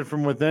 Persecuted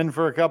from Within,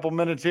 for a couple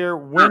minutes here.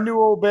 When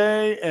to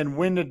obey and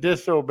when to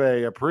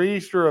disobey, a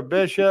priest or a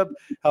bishop,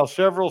 how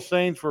several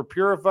saints were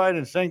purified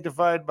and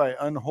sanctified by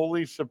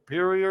unholy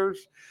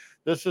superiors.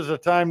 This is a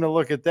time to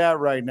look at that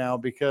right now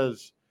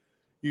because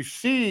you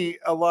see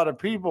a lot of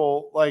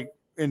people, like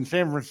in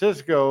San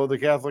Francisco, the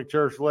Catholic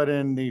Church let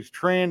in these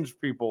trans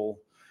people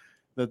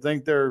that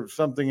think they're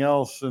something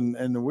else and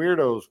the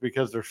weirdos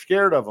because they're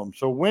scared of them.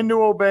 So when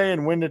to obey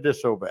and when to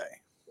disobey.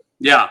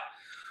 Yeah.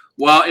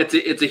 Well,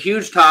 it's a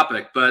huge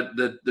topic, but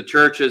the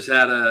church has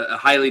had a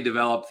highly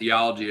developed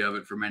theology of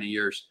it for many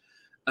years.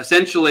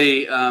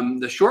 Essentially,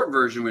 the short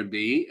version would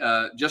be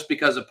just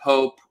because a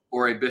pope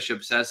or a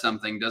bishop says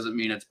something doesn't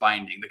mean it's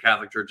binding. The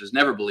Catholic Church has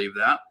never believed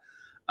that.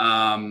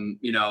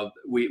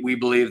 We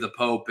believe the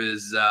Pope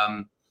is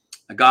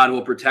God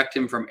will protect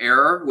him from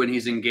error when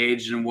he's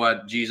engaged in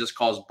what Jesus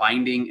calls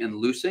binding and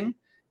loosing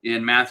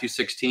in Matthew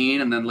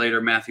 16 and then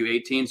later Matthew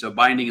 18. So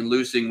binding and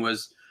loosing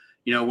was,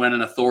 when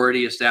an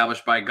authority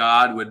established by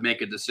God would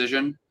make a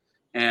decision,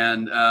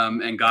 and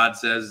God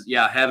says,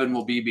 yeah, heaven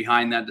will be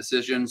behind that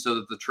decision so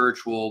that the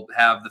church will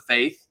have the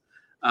faith.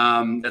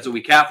 That's what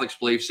we Catholics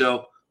believe.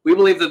 So we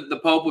believe that the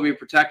Pope will be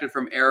protected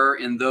from error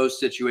in those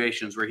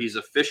situations where he's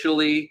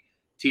officially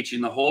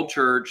teaching the whole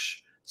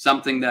church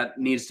something that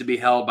needs to be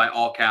held by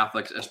all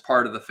Catholics as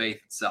part of the faith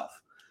itself.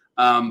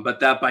 But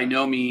that by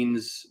no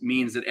means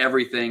means that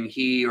everything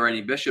he or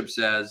any bishop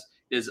says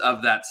is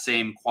of that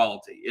same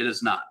quality. It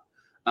is not.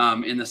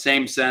 in the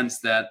same sense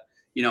that,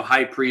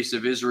 high priests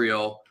of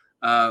Israel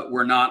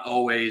were not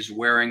always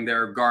wearing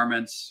their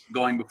garments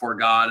going before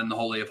God in the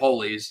Holy of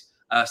Holies.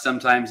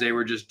 Sometimes they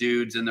were just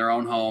dudes in their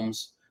own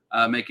homes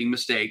making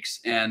mistakes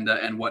and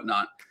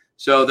whatnot.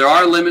 So there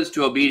are limits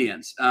to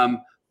obedience.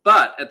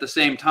 But at the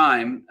same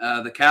time,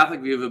 the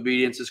Catholic view of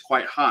obedience is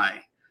quite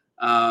high.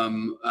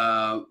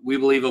 We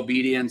believe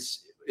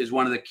obedience is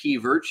one of the key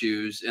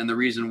virtues. And the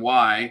reason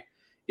why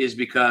is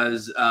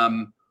because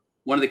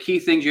one of the key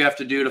things you have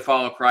to do to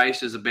follow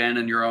Christ is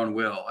abandon your own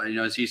will.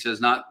 As he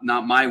says, not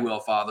my will,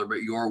 Father,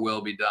 but your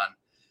will be done.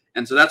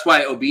 And so that's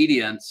why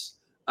obedience,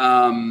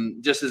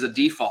 just as a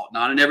default,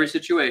 not in every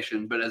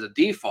situation, but as a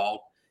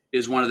default,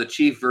 is one of the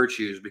chief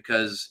virtues,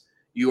 because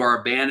you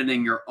are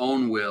abandoning your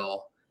own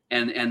will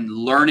and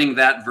learning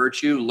that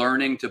virtue,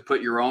 learning to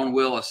put your own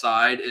will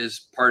aside,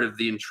 is part of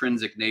the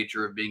intrinsic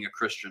nature of being a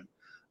Christian.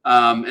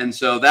 And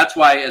so that's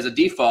why, as a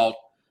default,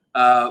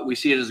 we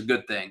see it as a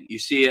good thing. You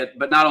see it,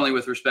 but not only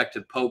with respect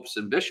to popes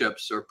and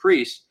bishops or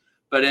priests,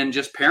 but in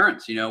just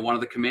parents. One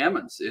of the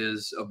commandments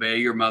is obey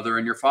your mother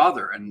and your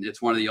father. And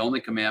it's one of the only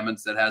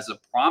commandments that has a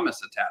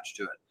promise attached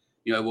to it.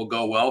 It will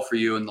go well for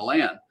you in the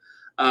land.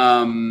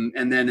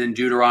 And then in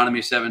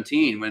Deuteronomy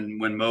 17,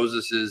 when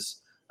Moses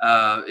is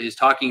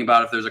talking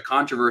about if there's a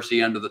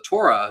controversy under the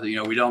Torah,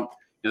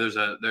 there's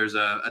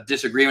a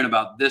disagreement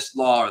about this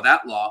law or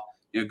that law,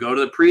 go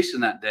to the priest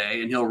in that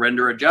day and he'll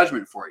render a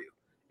judgment for you.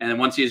 And then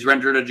once he's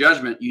rendered a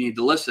judgment, you need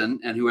to listen,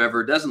 and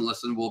whoever doesn't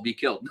listen will be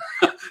killed.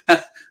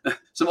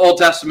 Some Old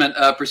Testament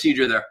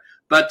procedure there.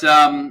 But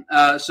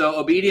so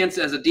obedience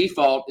as a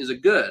default is a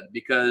good,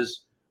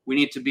 because we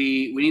need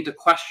to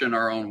question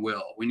our own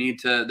will.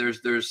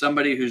 There's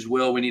somebody whose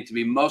will we need to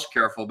be most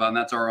careful about, and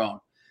that's our own.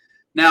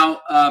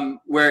 Now,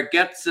 where it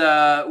gets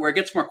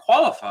more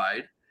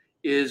qualified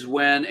is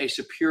when a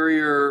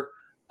superior,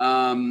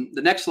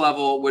 the next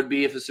level would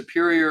be if a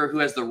superior who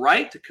has the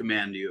right to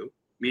command you,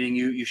 meaning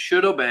you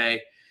should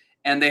obey,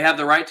 and they have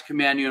the right to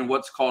command you in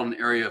what's called an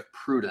area of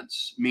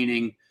prudence,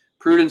 meaning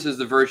prudence is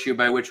the virtue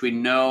by which we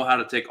know how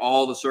to take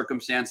all the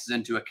circumstances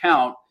into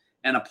account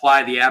and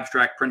apply the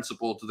abstract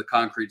principle to the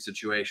concrete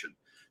situation.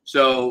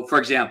 So, for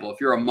example,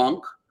 if you're a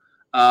monk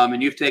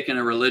and you've taken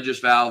a religious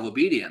vow of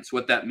obedience,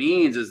 what that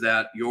means is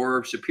that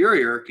your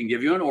superior can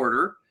give you an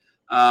order,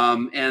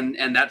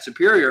 and that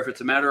superior, if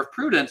it's a matter of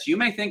prudence, you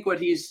may think what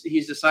he's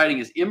deciding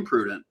is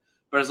imprudent,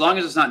 but as long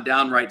as it's not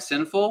downright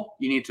sinful,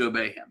 you need to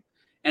obey him.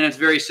 And it's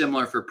very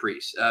similar for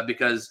priests,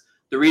 because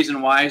the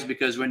reason why is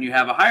because when you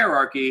have a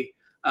hierarchy,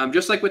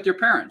 just like with your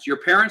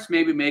parents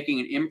may be making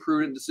an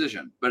imprudent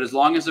decision, but as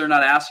long as they're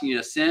not asking you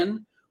to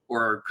sin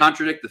or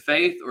contradict the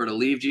faith or to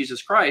leave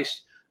Jesus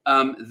Christ,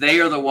 they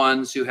are the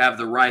ones who have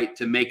the right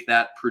to make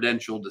that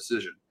prudential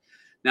decision.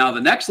 Now,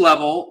 the next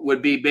level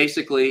would be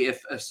basically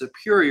if a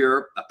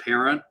superior, a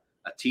parent,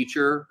 a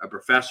teacher, a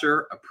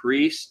professor, a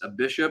priest, a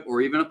bishop,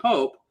 or even a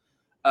pope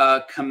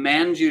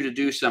commands you to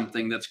do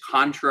something that's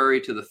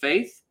contrary to the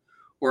faith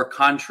or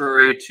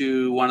contrary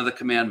to one of the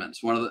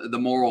commandments, one of the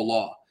moral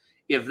law.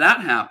 If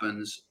that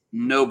happens,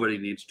 nobody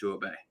needs to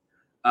obey.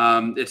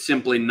 It's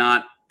simply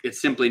not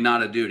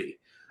a duty.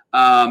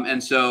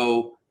 And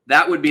so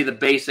that would be the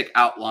basic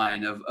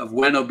outline of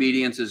when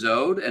obedience is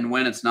owed and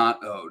when it's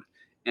not owed.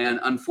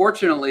 And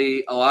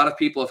unfortunately, a lot of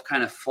people have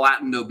kind of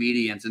flattened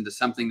obedience into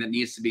something that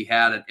needs to be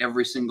had at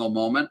every single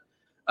moment,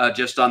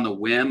 just on the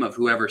whim of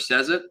whoever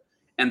says it.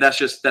 And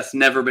that's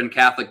never been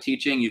Catholic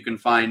teaching. You can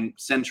find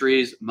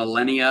centuries,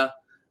 millennia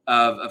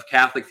of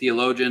Catholic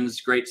theologians,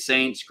 great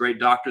saints, great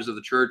doctors of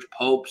the church,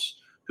 popes,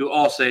 who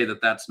all say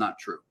that that's not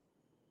true.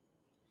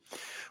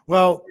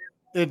 Well,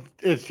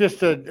 it's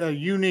just a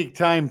unique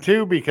time,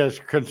 too, because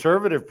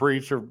conservative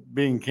priests are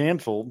being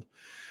canceled.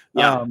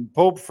 Yeah.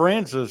 Pope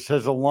Francis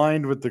has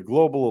aligned with the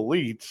global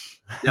elites.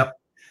 Yep.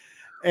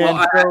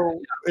 And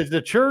is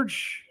the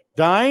church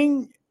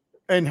dying?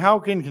 And how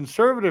can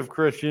conservative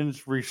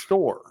Christians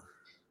restore?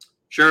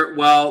 Sure.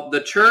 Well,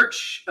 the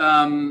church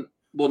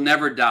will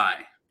never die.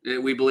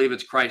 We believe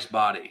it's Christ's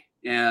body.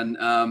 And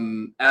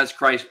as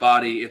Christ's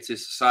body, it's a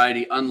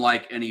society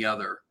unlike any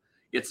other.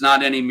 It's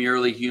not any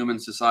merely human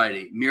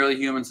society. Merely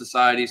human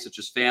societies, such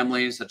as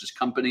families, such as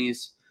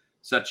companies,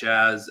 such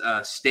as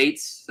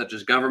states, such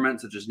as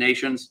governments, such as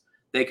nations,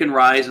 they can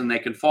rise and they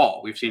can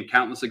fall. We've seen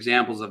countless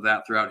examples of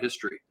that throughout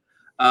history.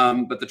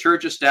 But the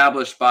church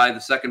established by the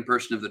second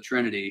person of the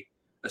Trinity,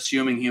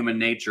 assuming human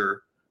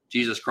nature,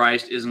 Jesus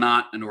Christ, is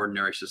not an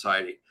ordinary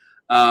society.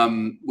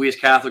 We as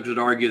Catholics would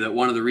argue that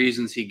one of the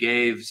reasons he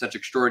gave such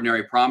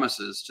extraordinary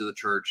promises to the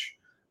church,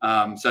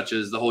 such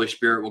as the Holy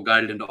Spirit will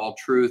guide it into all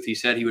truth. He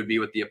said he would be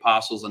with the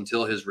apostles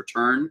until his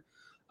return,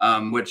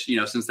 which,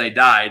 since they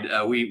died,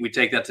 we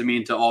take that to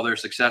mean to all their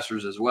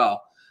successors as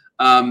well,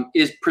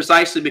 is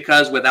precisely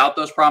because without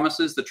those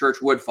promises, the church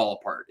would fall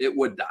apart. It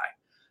would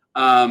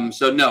die.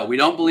 So no, we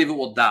don't believe it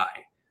will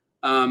die.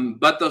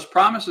 But those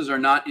promises are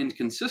not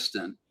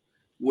inconsistent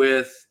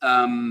with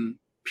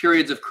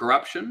periods of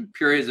corruption,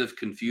 periods of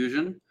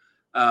confusion.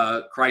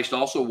 Christ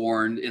also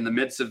warned in the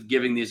midst of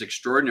giving these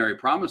extraordinary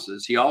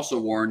promises, he also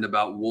warned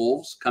about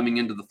wolves coming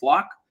into the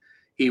flock.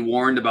 He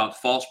warned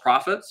about false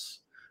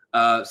prophets.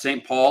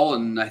 St. Paul,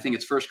 and I think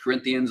it's 1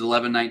 Corinthians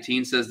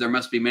 11:19 says there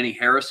must be many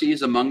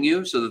heresies among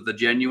you so that the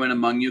genuine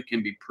among you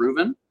can be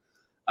proven.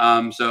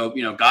 So,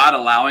 God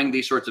allowing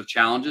these sorts of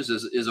challenges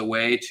is a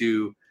way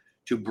to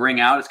bring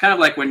out. It's kind of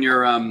like when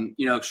you're,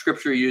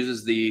 Scripture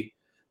uses the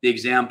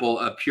example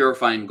of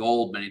purifying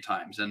gold many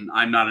times. And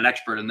I'm not an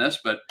expert in this,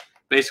 but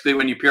basically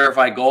when you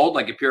purify gold,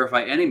 like you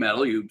purify any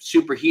metal, you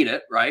superheat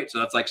it, right? So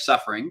that's like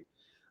suffering.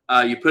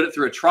 You put it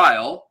through a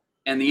trial,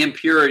 and the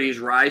impurities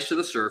rise to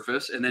the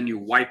surface, and then you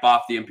wipe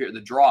off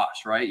the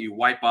dross, right? You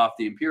wipe off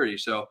the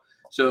impurities. So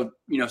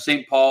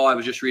St. Paul, I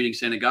was just reading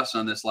St. Augustine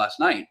on this last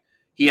night.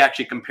 He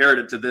actually compared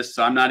it to this.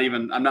 So I'm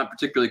not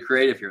particularly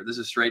creative here. This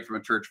is straight from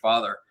a church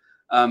father.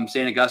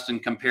 St. Augustine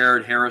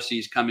compared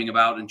heresies coming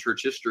about in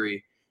church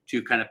history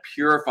to kind of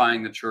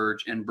purifying the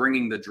church and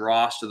bringing the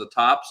dross to the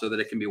top so that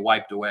it can be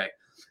wiped away.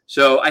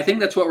 So I think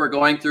that's what we're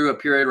going through a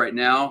period right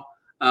now.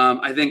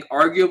 I think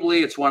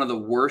arguably it's one of the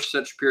worst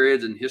such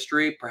periods in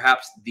history,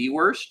 perhaps the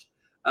worst.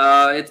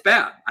 It's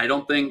bad. I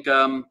don't think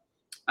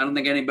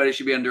anybody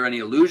should be under any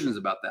illusions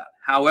about that.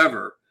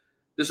 However,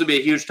 this will be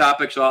a huge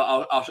topic, so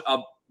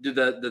I'll do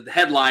the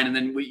headline, and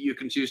then you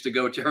can choose to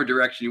go whichever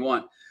direction you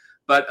want.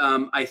 But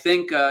I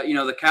think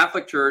the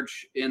Catholic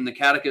Church in the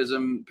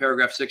Catechism,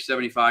 paragraph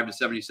 675 to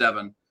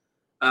 77,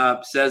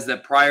 says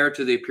that prior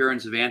to the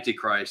appearance of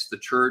Antichrist, the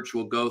Church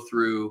will go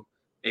through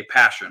a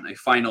passion, a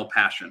final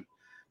passion.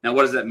 Now,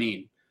 what does that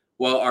mean?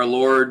 Well, our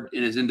Lord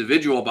in his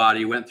individual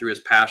body went through his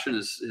passion,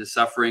 his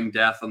suffering,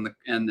 death,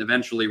 and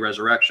eventually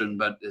resurrection,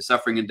 but his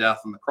suffering and death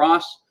on the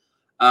cross.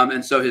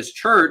 And so his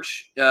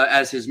church,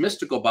 as his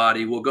mystical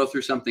body, will go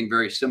through something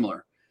very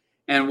similar.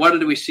 And what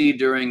did we see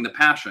during the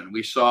passion?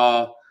 We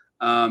saw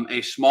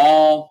a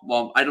small,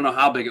 well, I don't know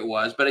how big it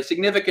was, but a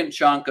significant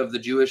chunk of the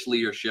Jewish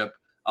leadership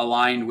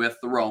aligned with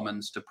the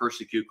Romans to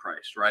persecute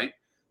Christ, right?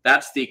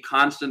 That's the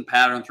constant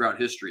pattern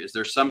throughout history. Is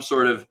there some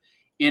sort of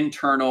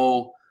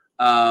internal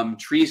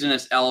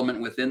treasonous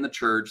element within the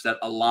church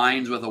that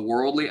aligns with a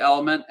worldly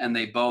element, and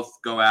they both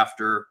go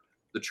after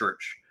the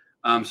church.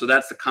 So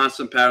that's the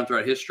constant pattern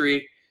throughout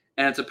history.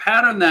 And it's a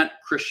pattern that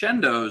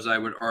crescendos, I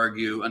would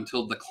argue,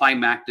 until the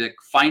climactic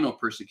final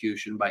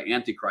persecution by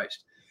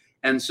Antichrist.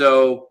 And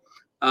so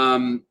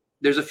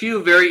there's a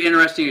few very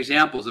interesting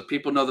examples. If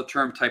people know the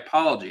term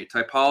typology,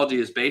 typology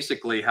is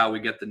basically how we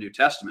get the New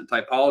Testament.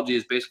 Typology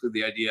is basically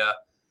the idea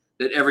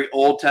that every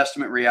Old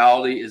Testament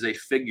reality is a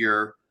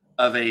figure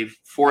of a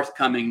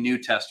forthcoming New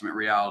Testament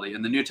reality.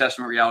 And the New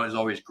Testament reality is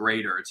always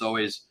greater. It's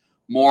always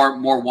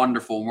more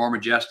wonderful, more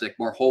majestic,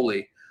 more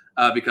holy,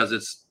 because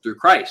it's through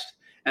Christ.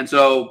 And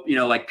so,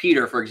 like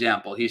Peter, for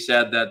example, he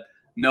said that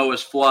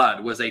Noah's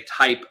flood was a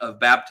type of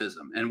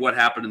baptism. And what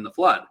happened in the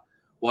flood?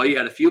 Well, you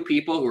had a few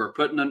people who were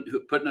put in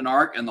an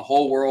ark, and the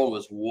whole world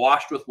was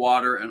washed with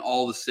water, and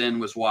all the sin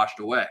was washed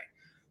away.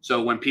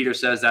 So when Peter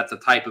says that's a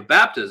type of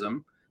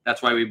baptism,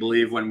 that's why we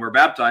believe when we're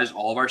baptized,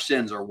 all of our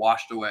sins are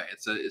washed away.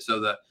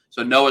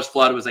 So Noah's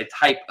flood was a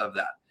type of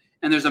that.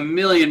 And there's a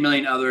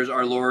million others.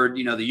 Our Lord,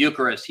 the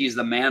Eucharist, he's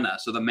the manna.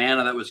 So the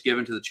manna that was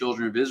given to the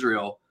children of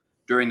Israel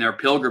during their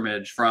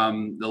pilgrimage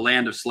from the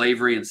land of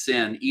slavery and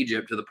sin,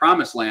 Egypt, to the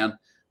promised land,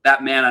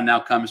 that manna now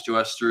comes to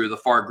us through the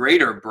far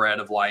greater bread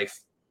of life,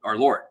 our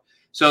Lord.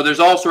 So there's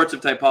all sorts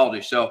of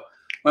typology. So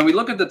when we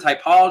look at the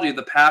typology of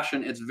the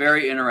passion, it's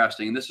very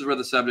interesting. And this is where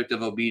the subject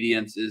of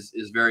obedience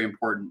is very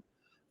important.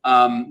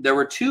 There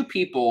were two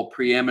people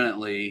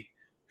preeminently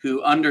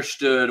who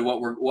understood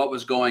what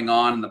was going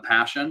on in the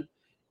passion,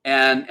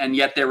 and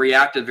yet they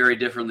reacted very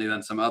differently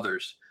than some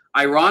others.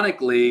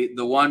 Ironically,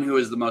 the one who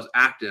was the most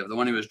active, the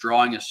one who was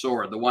drawing a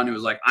sword, the one who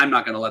was like, I'm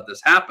not going to let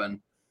this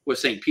happen,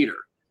 was St. Peter.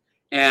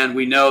 And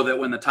we know that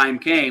when the time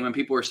came and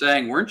people were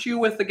saying, weren't you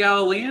with the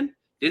Galilean?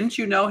 Didn't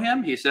you know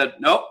him? He said,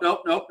 nope.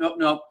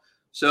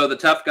 So the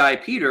tough guy,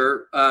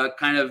 Peter,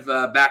 kind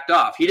of backed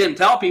off. He didn't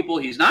tell people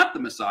he's not the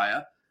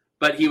Messiah,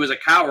 but he was a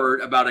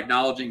coward about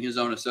acknowledging his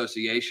own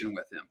association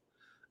with him.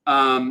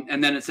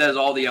 And then it says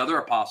all the other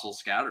apostles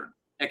scattered,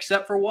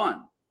 except for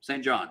one,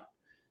 St. John.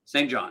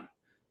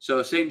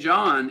 So St.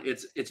 John,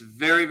 it's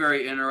very,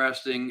 very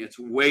interesting. It's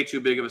way too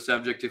big of a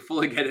subject to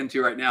fully get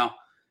into right now.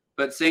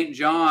 But St.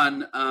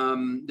 John,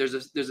 there's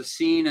a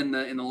scene in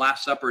the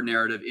Last Supper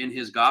narrative in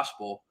his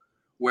gospel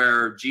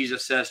where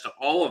Jesus says to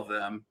all of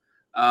them,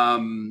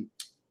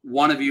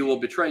 one of you will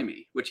betray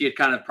me, which he had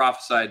kind of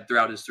prophesied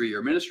throughout his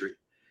 3-year ministry.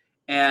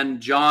 And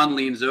John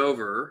leans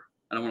over.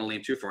 I don't want to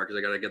lean too far because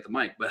I got to get the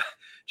mic, but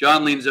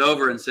John leans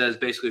over and says,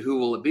 basically, who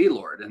will it be,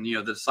 Lord? And,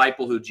 the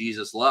disciple who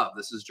Jesus loved,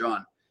 this is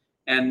John.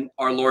 And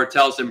our Lord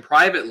tells him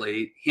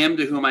privately, him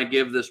to whom I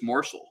give this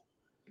morsel.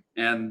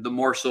 And the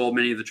morsel,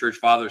 many of the church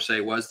fathers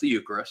say, was the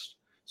Eucharist.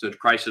 So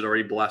Christ had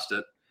already blessed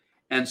it.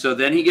 And so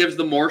then he gives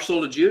the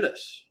morsel to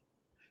Judas.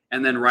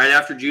 And then right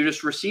after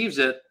Judas receives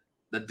it,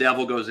 the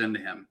devil goes into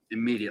him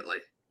immediately.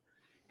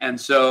 And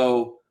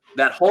so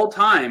that whole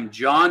time,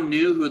 John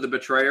knew who the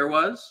betrayer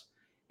was.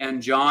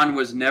 And John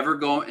was never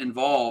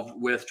involved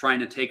with trying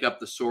to take up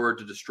the sword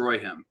to destroy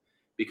him,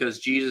 because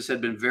Jesus had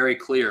been very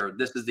clear,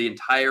 this is the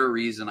entire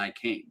reason I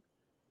came.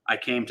 I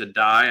came to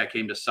die, I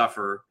came to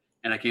suffer,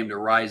 and I came to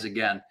rise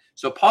again.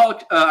 So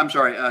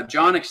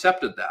John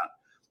accepted that.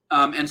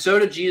 And so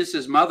did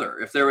Jesus' mother.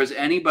 If there was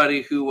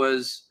anybody who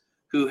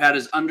had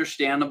his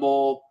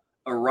understandable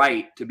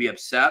right to be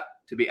upset,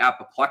 to be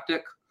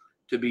apoplectic,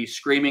 to be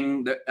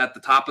screaming at the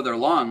top of their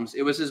lungs,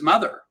 it was his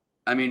mother.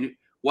 I mean,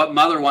 what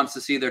mother wants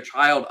to see their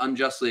child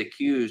unjustly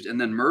accused and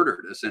then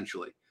murdered,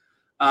 essentially?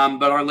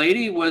 But Our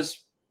Lady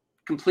was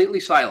completely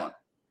silent.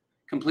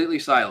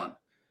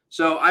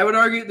 So I would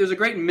argue there's a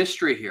great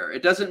mystery here.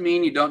 It doesn't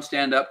mean you don't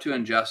stand up to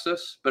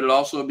injustice, but it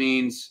also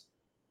means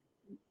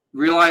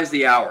realize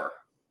the hour.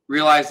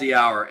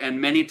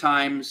 And many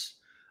times,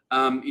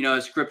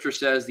 as scripture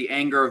says, the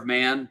anger of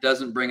man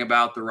doesn't bring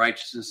about the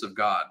righteousness of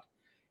God.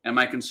 And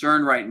my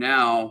concern right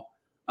now,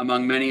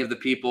 among many of the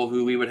people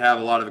who we would have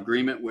a lot of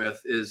agreement with,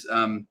 is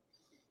I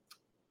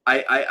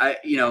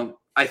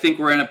think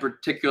we're in a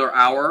particular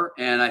hour,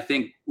 and I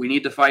think we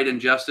need to fight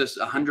injustice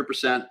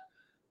 100%.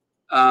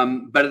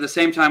 But at the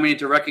same time, we need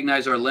to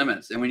recognize our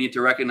limits, and we need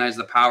to recognize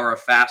the power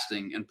of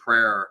fasting and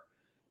prayer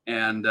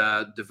and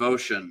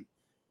devotion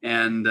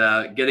and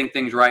getting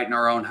things right in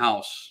our own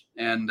house.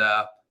 And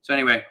so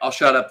anyway, I'll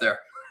shut up there.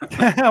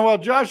 Well,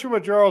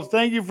 Joshua Charles,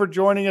 thank you for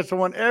joining us. I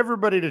want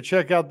everybody to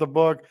check out the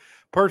book,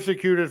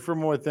 Persecuted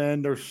from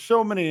Within. There's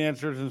so many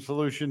answers and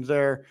solutions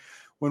there.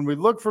 When we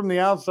look from the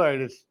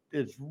outside,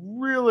 it's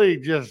really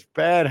just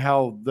bad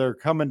how they're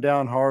coming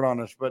down hard on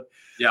us. But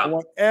I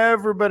want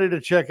everybody to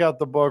check out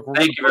the book. We're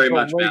Thank you very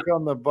much, link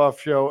on the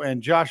Buff Show.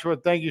 And Joshua,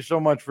 thank you so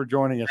much for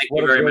joining us. Thank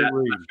you very much,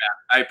 Matt.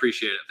 I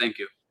appreciate it. Thank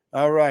you.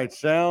 All right.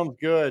 Sounds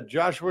good.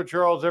 Joshua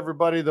Charles,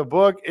 everybody. The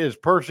book is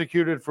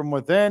Persecuted from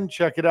Within.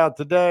 Check it out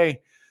today.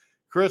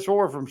 Chris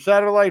Hoare from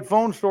Satellite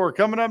Phone Store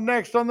coming up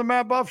next on the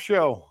Matt Buff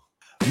Show.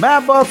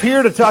 Matt Buff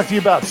here to talk to you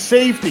about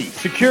safety,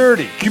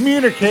 security,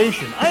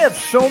 communication. I have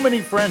so many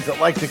friends that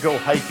like to go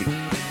hiking,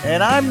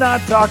 and I'm not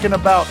talking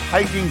about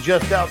hiking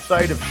just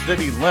outside of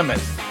city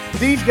limits.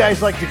 These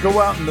guys like to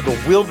go out into the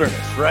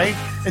wilderness, right?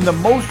 In the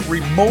most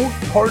remote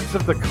parts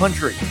of the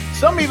country.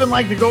 Some even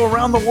like to go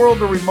around the world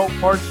to remote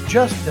parts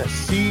just to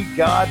see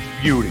God's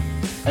beauty.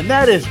 And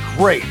that is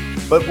great.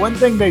 But one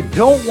thing they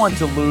don't want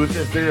to lose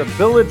is their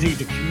ability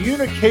to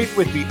communicate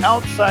with the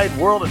outside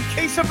world in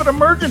case of an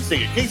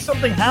emergency, in case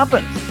something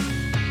happens.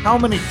 How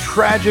many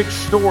tragic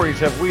stories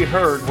have we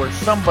heard where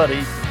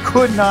somebody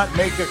could not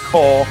make a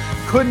call,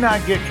 could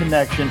not get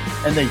connection,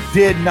 and they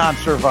did not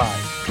survive?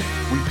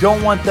 We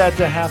don't want that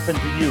to happen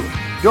to you.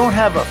 Don't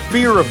have a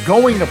fear of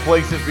going to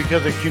places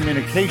because of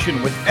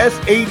communication. With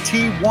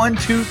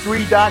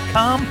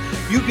SAT123.com,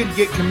 you can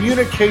get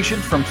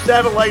communications from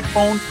satellite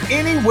phones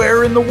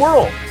anywhere in the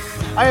world.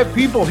 I have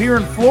people here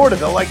in Florida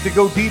that like to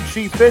go deep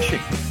sea fishing,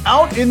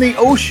 out in the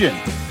ocean,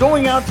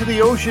 going out to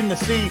the ocean to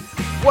see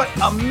what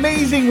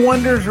amazing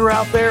wonders are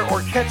out there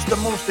or catch the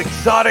most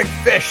exotic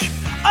fish.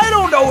 I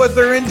don't know what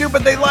they're into,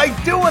 but they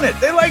like doing it.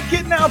 They like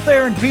getting out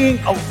there and being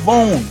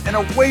alone and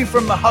away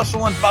from the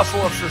hustle and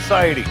bustle of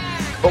society.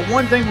 But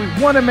one thing we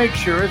want to make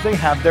sure is they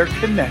have their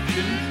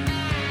connections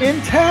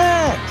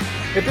intact.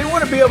 If they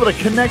want to be able to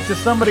connect to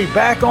somebody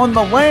back on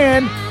the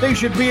land, they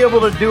should be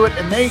able to do it,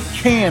 and they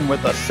can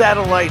with a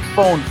satellite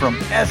phone from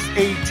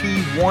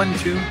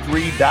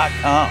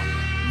SAT123.com.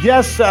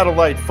 Yes,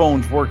 satellite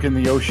phones work in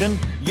the ocean.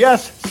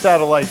 Yes,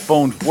 satellite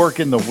phones work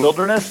in the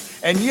wilderness.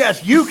 And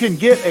yes, you can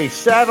get a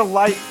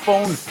satellite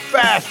phone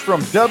fast from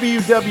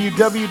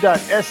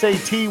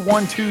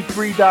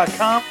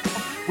www.sat123.com.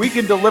 We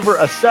can deliver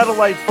a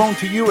satellite phone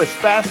to you as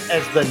fast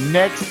as the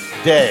next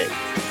day.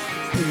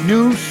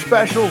 New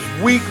specials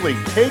weekly.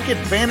 Take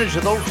advantage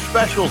of those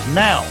specials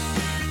now.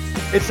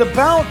 It's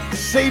about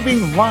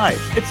saving lives.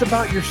 It's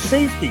about your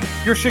safety,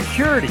 your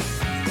security.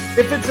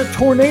 If it's a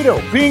tornado,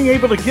 being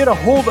able to get a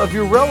hold of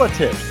your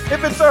relatives.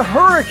 If it's a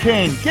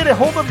hurricane, get a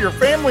hold of your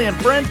family and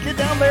friends. Get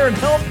down there and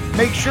help.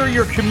 Make sure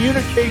your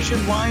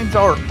communication lines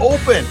are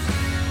open.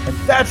 And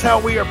that's how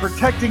we are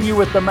protecting you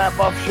with the Matt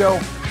Buff Show.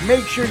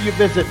 Make sure you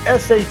visit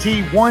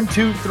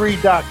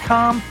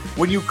SAT123.com.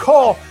 When you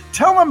call,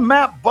 tell them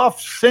Matt Buff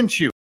sent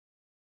you.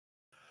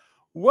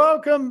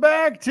 Welcome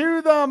back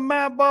to the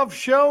Matt Buff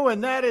Show,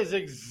 and that is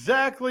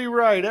exactly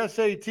right.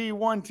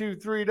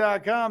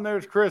 SAT123.com.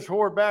 There's Chris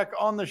Hoare back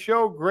on the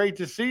show. Great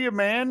to see you,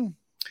 man.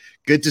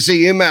 Good to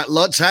see you, Matt.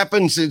 Lots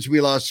happened since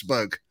we last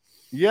spoke.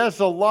 Yes,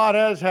 a lot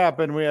has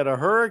happened. We had a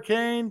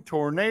hurricane,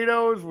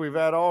 tornadoes, we've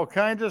had all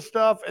kinds of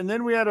stuff, and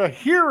then we had a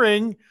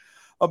hearing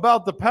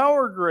about the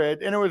power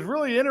grid, and it was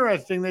really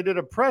interesting. They did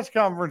a press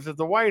conference at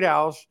the White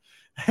House.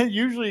 And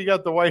usually you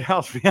got the White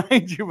House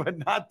behind you, but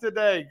not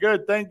today.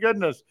 Good, thank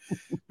goodness.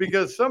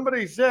 Because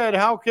somebody said,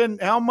 how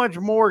much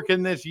more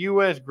can this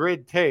U.S.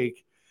 grid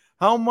take?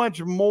 How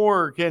much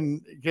more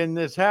can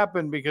this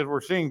happen? Because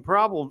we're seeing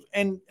problems.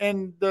 And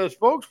the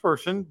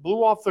spokesperson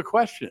blew off the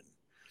question.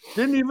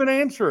 Didn't even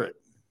answer it.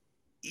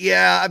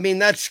 Yeah, I mean,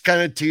 that's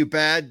kind of too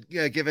bad,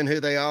 given who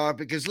they are.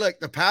 Because, look,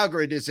 the power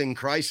grid is in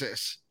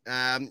crisis.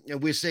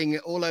 We're seeing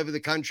it all over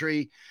the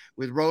country.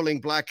 with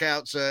rolling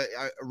blackouts, a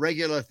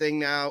regular thing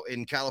now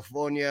in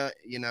California.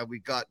 You know,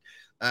 we've got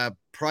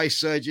price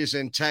surges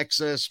in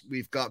Texas.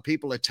 We've got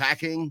people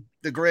attacking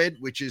the grid,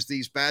 which is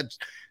these bad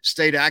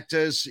state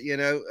actors, you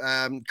know,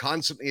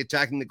 constantly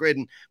attacking the grid.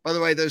 And by the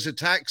way, those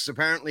attacks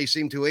apparently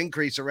seem to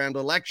increase around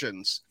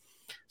elections.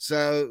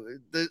 So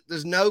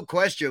there's no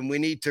question we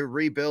need to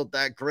rebuild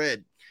that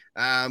grid.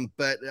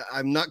 But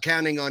I'm not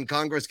counting on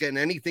Congress getting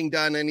anything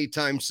done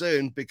anytime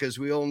soon, because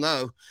we all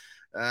know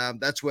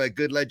that's where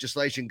good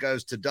legislation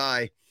goes to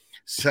die.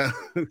 So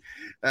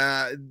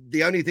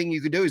the only thing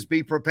you can do is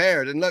be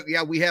prepared. And look,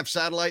 yeah, we have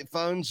satellite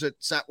phones at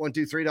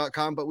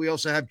sat123.com, but we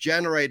also have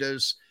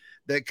generators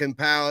that can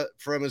power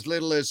from as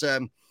little as,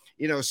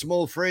 you know, a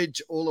small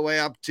fridge all the way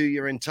up to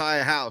your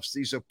entire house.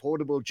 These are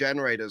portable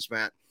generators,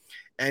 Matt.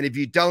 And if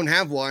you don't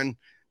have one,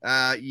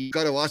 you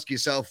got to ask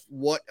yourself,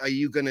 what are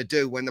you going to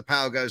do when the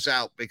power goes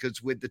out?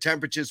 Because with the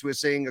temperatures we're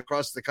seeing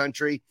across the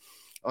country,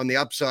 on the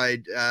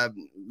upside,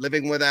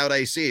 living without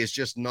AC is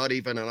just not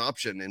even an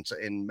option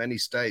in many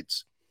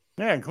states.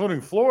 Yeah,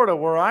 including Florida,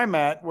 where I'm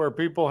at, where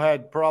people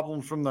had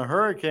problems from the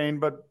hurricane.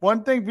 But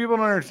one thing people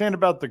don't understand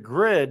about the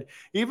grid,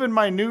 even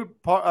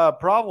minute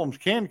problems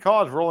can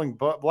cause rolling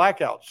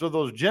blackouts. So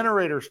those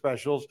generator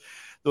specials,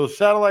 those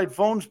satellite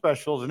phone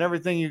specials, and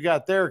everything you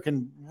got there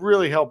can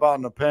really help out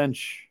in a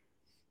pinch.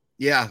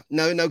 Yeah,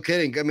 no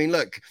kidding. I mean,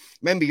 look,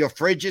 remember, your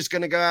fridge is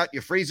going to go out,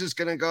 your freezer's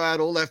going to go out,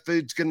 all that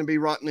food's going to be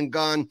rotten and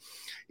gone.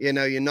 You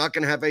know, you're not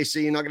going to have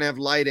AC, you're not going to have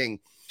lighting.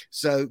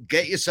 So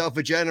get yourself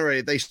a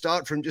generator. They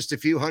start from just a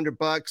few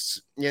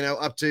 $100, you know,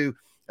 up to,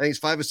 I think it's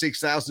 5,000 or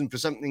 6,000 for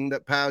something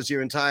that powers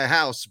your entire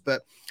house.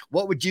 But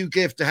what would you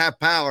give to have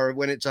power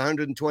when it's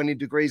 120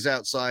 degrees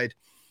outside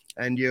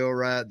and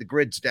your the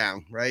grid's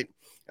down, right?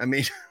 I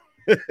mean,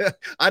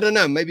 I don't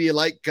know. Maybe you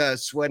like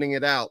sweating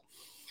it out.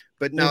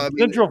 But no, in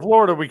Central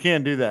Florida, we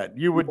can't do that.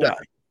 You would die.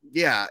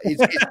 Yeah,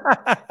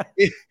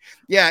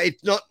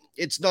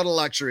 it's not a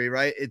luxury,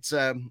 right? It's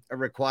a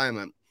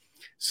requirement.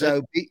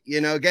 So,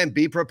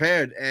 be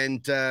prepared.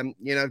 And,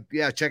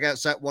 check out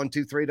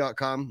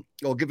sat123.com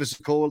or give us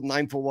a call,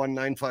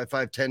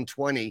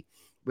 941-955-1020.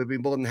 We'd be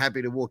more than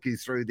happy to walk you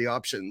through the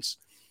options.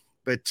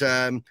 But,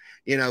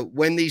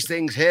 when these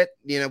things hit,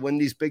 when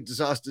these big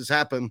disasters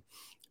happen,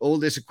 all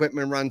this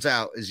equipment runs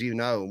out, as you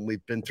know, and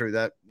we've been through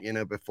that,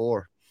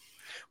 before.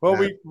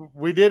 Well,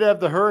 we did have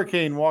the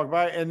hurricane walk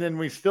by, and then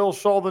we still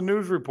saw the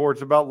news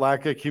reports about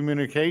lack of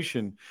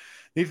communication.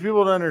 These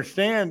people don't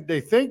understand.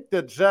 They think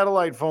that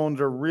satellite phones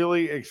are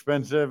really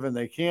expensive and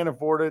they can't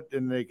afford it,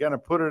 and they kind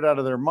of put it out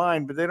of their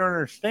mind, but they don't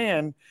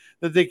understand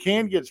that they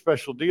can get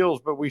special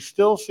deals. But we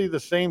still see the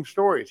same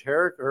stories.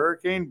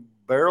 Hurricane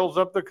barrels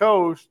up the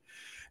coast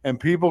and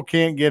people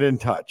can't get in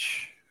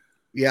touch.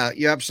 Yeah,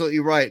 you're absolutely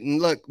right.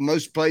 And look,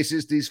 most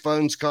places, these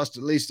phones cost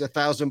at least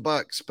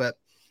 $1,000, but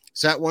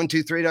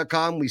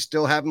sat123.com, we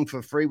still have them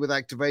for free with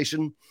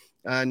activation,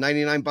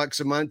 $99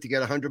 a month. You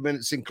get 100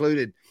 minutes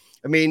included.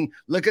 I mean,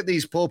 look at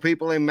these poor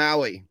people in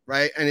Maui,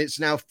 right? And it's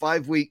now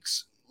 5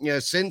 weeks,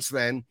 since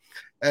then,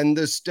 and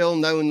there's still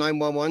no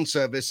 911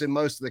 service in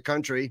most of the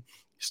country,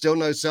 still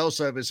no cell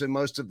service in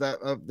most of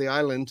the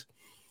island,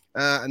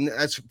 and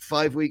that's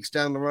 5 weeks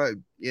down the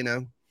road,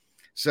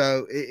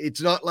 So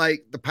it's not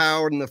like the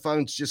power and the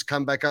phones just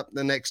come back up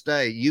the next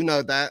day. You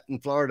know that in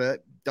Florida,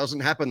 it doesn't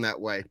happen that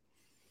way.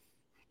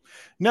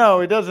 No,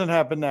 it doesn't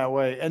happen that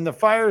way. And the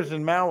fires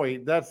in Maui,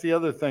 that's the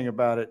other thing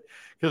about it,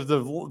 because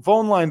the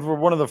phone lines were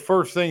one of the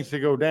first things to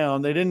go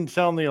down. They didn't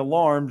sound the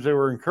alarms. They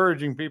were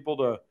encouraging people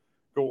to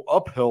go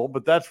uphill,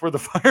 but that's where the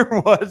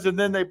fire was. And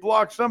then they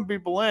blocked some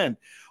people in.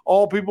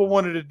 All people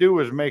wanted to do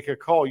was make a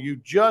call. You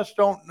just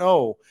don't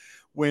know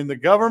when the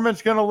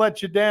government's going to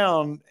let you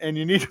down and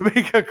you need to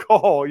make a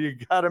call. You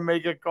got to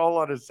make a call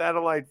on a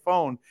satellite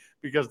phone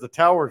because the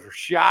towers are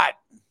shot.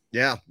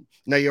 Yeah,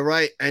 no, you're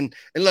right. And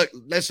look,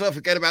 let's not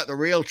forget about the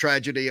real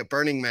tragedy at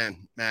Burning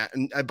Man, Matt.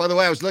 And by the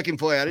way, I was looking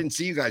for you. I didn't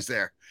see you guys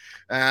there.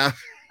 Again,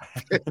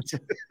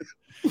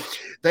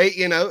 look,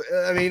 in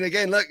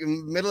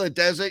the middle of the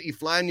desert, you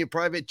fly in your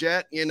private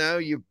jet,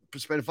 you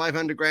spend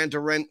 $500,000 to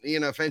rent,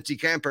 a fancy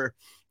camper,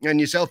 and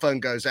your cell phone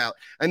goes out.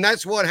 And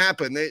that's what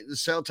happened. The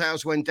cell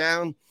towers went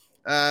down.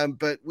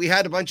 But we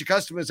had a bunch of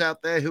customers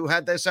out there who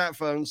had their sat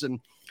phones, and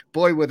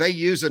boy, were they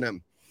using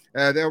them.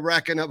 They're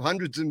racking up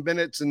hundreds of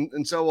minutes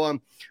and so on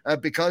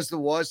because there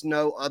was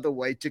no other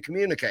way to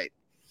communicate.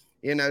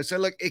 So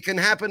look, it can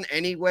happen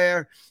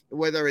anywhere,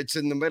 whether it's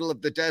in the middle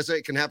of the desert,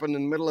 it can happen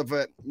in the middle of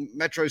a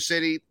metro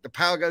city. The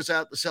power goes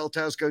out, the cell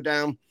towers go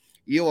down.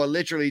 You are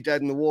literally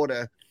dead in the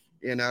water,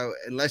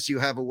 unless you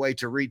have a way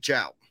to reach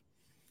out.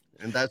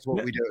 And that's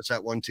what we do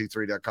at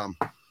sat123.com.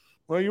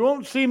 Well, you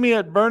won't see me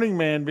at Burning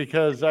Man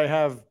because I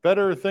have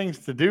better things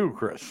to do,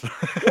 Chris.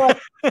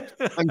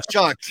 I'm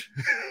shocked.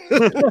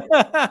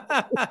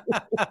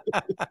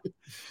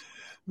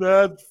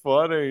 That's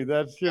funny.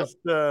 That's just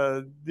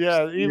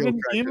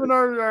even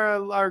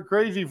our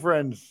crazy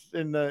friends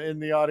in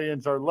the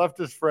audience, our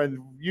leftist friends,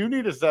 you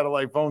need a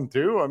satellite phone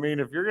too. I mean,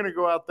 if you're going to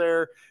go out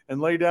there and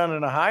lay down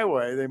in a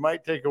highway, they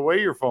might take away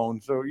your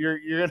phone. So you're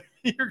going to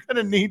you're going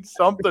to need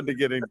something to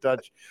get in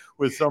touch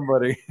with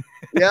somebody.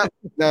 Yeah,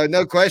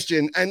 no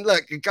question. And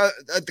look,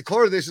 at the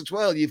core of this as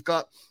well, you've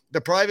got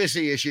the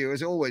privacy issue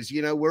as always.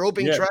 We're all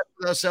being tracked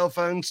with our cell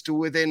phones to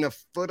within a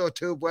foot or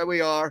two of where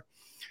we are.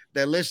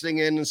 They're listening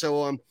in and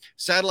so on.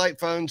 Satellite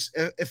phones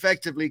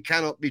effectively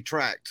cannot be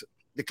tracked.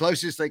 The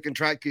closest they can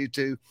track you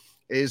to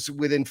is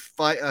within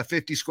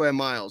 50 square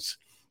miles,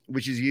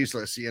 which is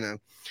useless,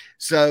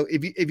 So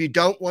if you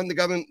don't want the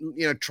government,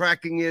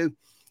 tracking you,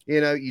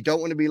 you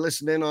don't want to be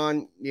listening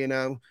on,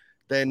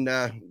 then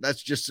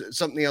that's just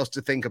something else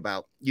to think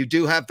about. You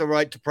do have the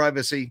right to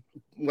privacy,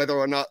 whether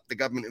or not the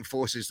government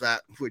enforces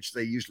that, which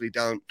they usually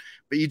don't,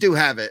 but you do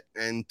have it.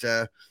 And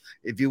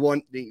if you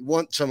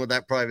want some of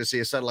that privacy,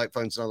 a satellite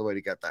phone's another way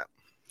to get that.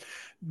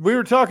 We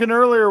were talking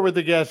earlier with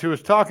the guest who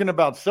was talking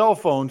about cell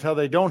phones, how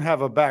they don't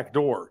have a back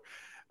door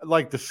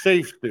like the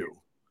safes do.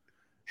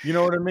 You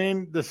know what I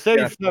mean? The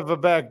safes have a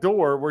back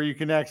door where you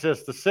can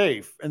access the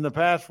safe and the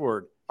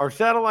password. Are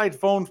satellite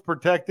phones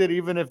protected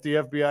even if the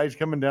FBI is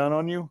coming down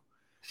on you?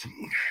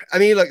 I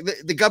mean, look,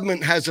 the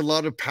government has a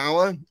lot of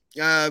power,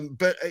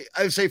 but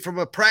I would say from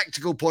a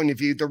practical point of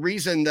view, the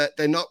reason that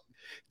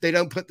they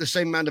don't put the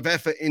same amount of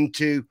effort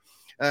into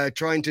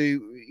trying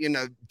to,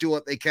 do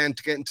what they can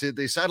to get into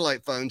the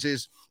satellite phones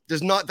is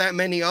there's not that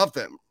many of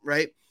them,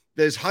 right?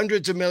 There's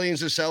hundreds of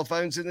millions of cell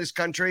phones in this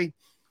country.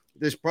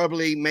 There's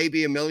probably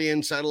maybe 1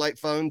 million satellite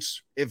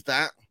phones, if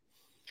that.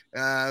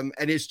 And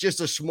it's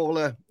just a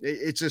smaller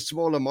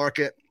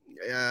market.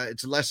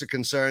 It's a lesser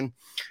concern.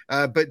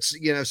 But,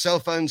 cell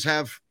phones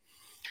have,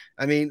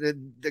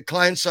 the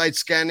client side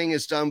scanning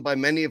is done by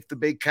many of the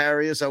big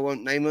carriers. I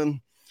won't name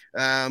them.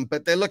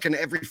 But they're looking at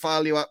every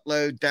file you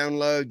upload,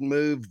 download,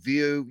 move,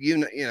 view,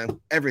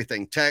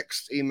 everything,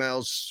 text,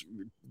 emails,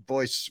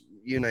 voice,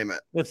 you name it.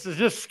 It's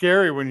just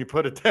scary when you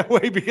put it that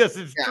way because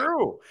it's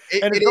true.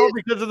 And it's all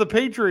because of the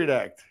Patriot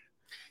Act.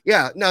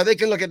 Yeah, no, they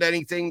can look at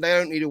anything. They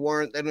don't need a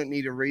warrant. They don't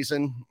need a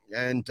reason.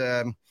 And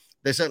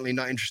they're certainly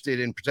not interested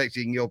in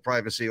protecting your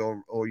privacy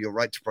or your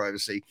right to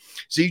privacy.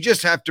 So you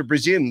just have to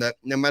presume that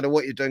no matter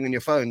what you're doing on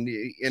your phone,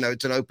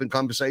 it's an open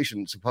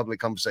conversation. It's a public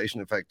conversation,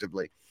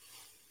 effectively.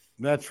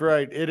 That's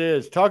right. It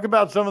is. Talk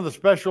about some of the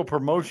special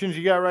promotions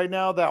you got right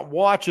now. That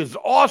watch is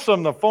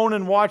awesome. The phone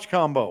and watch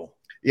combo.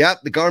 Yeah,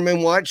 the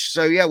Garmin watch.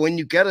 So yeah, when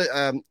you get it,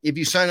 if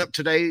you sign up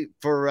today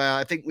for,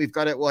 I think we've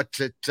got it,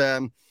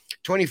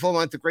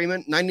 24-month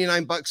agreement,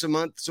 $99 a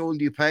month is all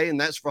you pay. And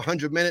that's for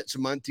 100 minutes a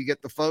month. You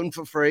get the phone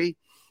for free.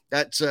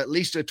 That's at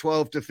least a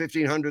 $1,200 to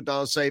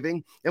 $1,500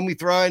 saving. And we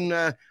throw in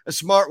a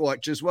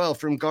smartwatch as well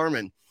from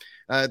Garmin.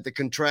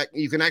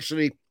 You can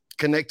actually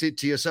connect it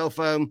to your cell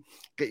phone,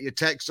 get your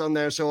text on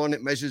there, so on.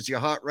 It measures your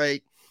heart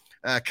rate,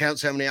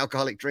 counts how many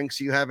alcoholic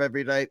drinks you have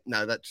every day.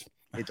 No, it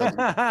doesn't.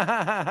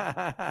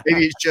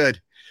 Maybe it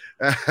should.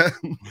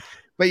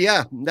 But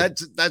yeah,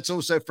 that's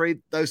also free.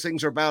 Those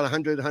things are about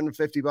 $100,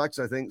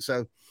 $150, I think.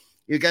 So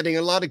you're getting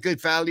a lot of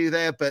good value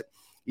there, but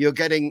you're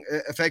getting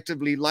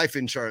effectively life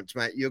insurance,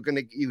 Matt. You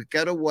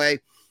get a way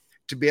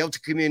to be able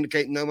to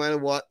communicate no matter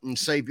what and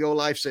save your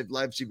life, save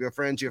lives of your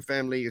friends, your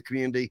family, your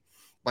community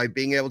by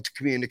being able to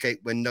communicate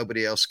when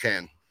nobody else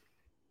can.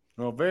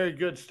 Well, very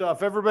good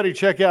stuff. Everybody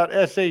check out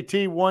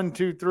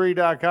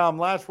SAT123.com.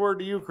 Last word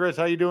to you, Chris.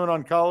 How you doing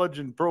on college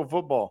and pro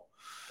football?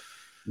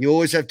 You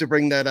always have to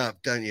bring that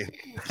up, don't you?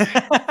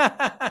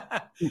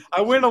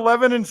 I went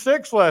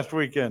 11-6 last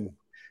weekend.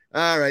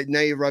 All right,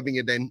 now you're rubbing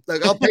it in.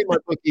 Look, I'll pay my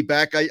bookie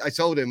back. I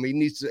told him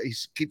he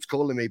keeps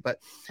calling me, but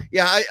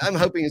yeah, I'm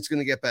hoping it's going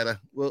to get better.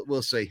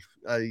 We'll see.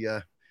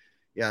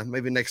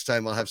 Maybe next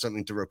time I'll have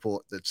something to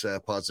report that's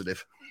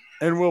positive.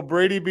 And will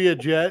Brady be a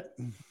Jet?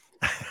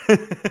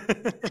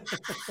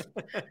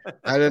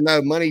 I don't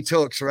know. Money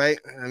talks, right?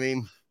 I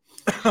mean,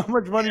 how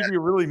much money do you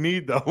really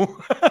need, though?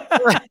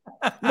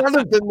 None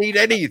of them need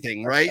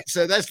anything, right?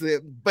 So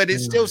but it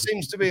still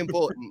seems to be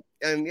important,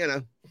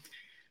 and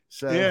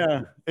so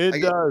yeah,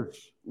 it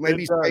does.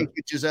 Maybe stay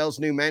with Giselle's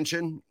new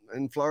mansion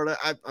in Florida.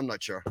 I'm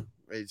not sure.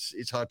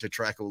 It's hard to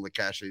track all the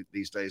cash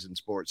these days in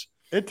sports.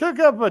 It took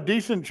up a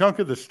decent chunk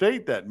of the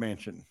state, that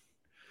mansion.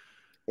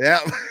 Yeah.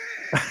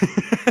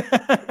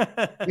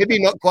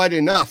 Maybe not quite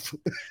enough.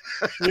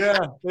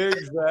 Yeah,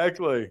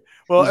 exactly.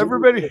 Well,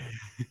 everybody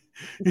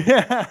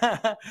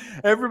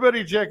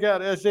check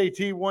out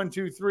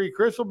SAT123.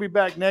 Chris will be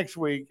back next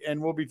week,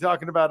 and we'll be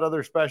talking about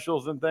other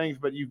specials and things,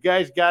 but you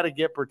guys got to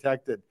get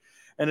protected.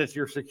 And it's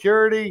your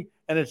security,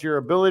 and it's your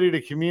ability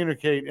to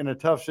communicate in a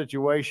tough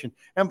situation.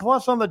 And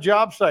plus, on the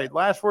job site,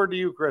 last word to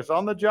you, Chris,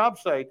 on the job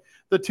site,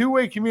 the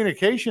two-way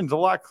communication's a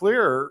lot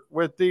clearer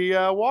with the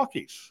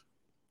walkies.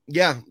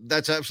 Yeah,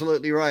 that's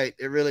absolutely right.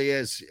 It really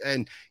is.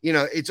 And,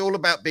 it's all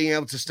about being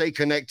able to stay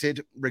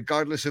connected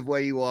regardless of where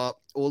you are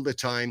all the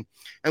time.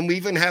 And we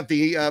even have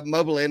the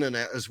mobile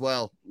internet as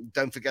well.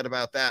 Don't forget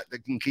about that.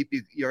 That can keep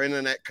your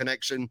internet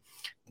connection,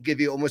 give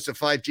you almost a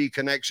 5G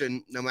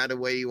connection no matter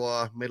where you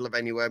are, middle of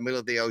anywhere, middle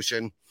of the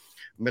ocean,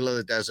 middle of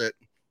the desert.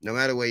 No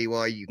matter where you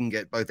are, you can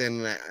get both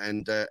internet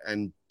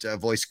and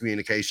voice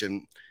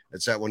communication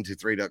at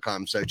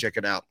sat123.com. So check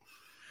it out.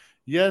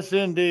 Yes,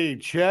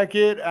 indeed. Check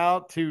it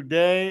out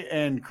today.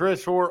 And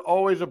Chris Hoare,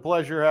 always a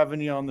pleasure having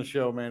you on the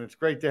show, man. It's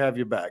great to have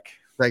you back.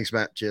 Thanks,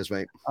 Matt. Cheers,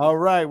 mate. All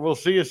right. We'll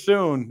see you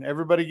soon.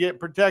 Everybody get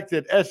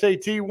protected.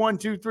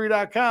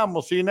 SAT123.com.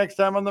 We'll see you next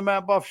time on the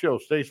Matt Buff Show.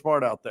 Stay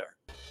smart out there.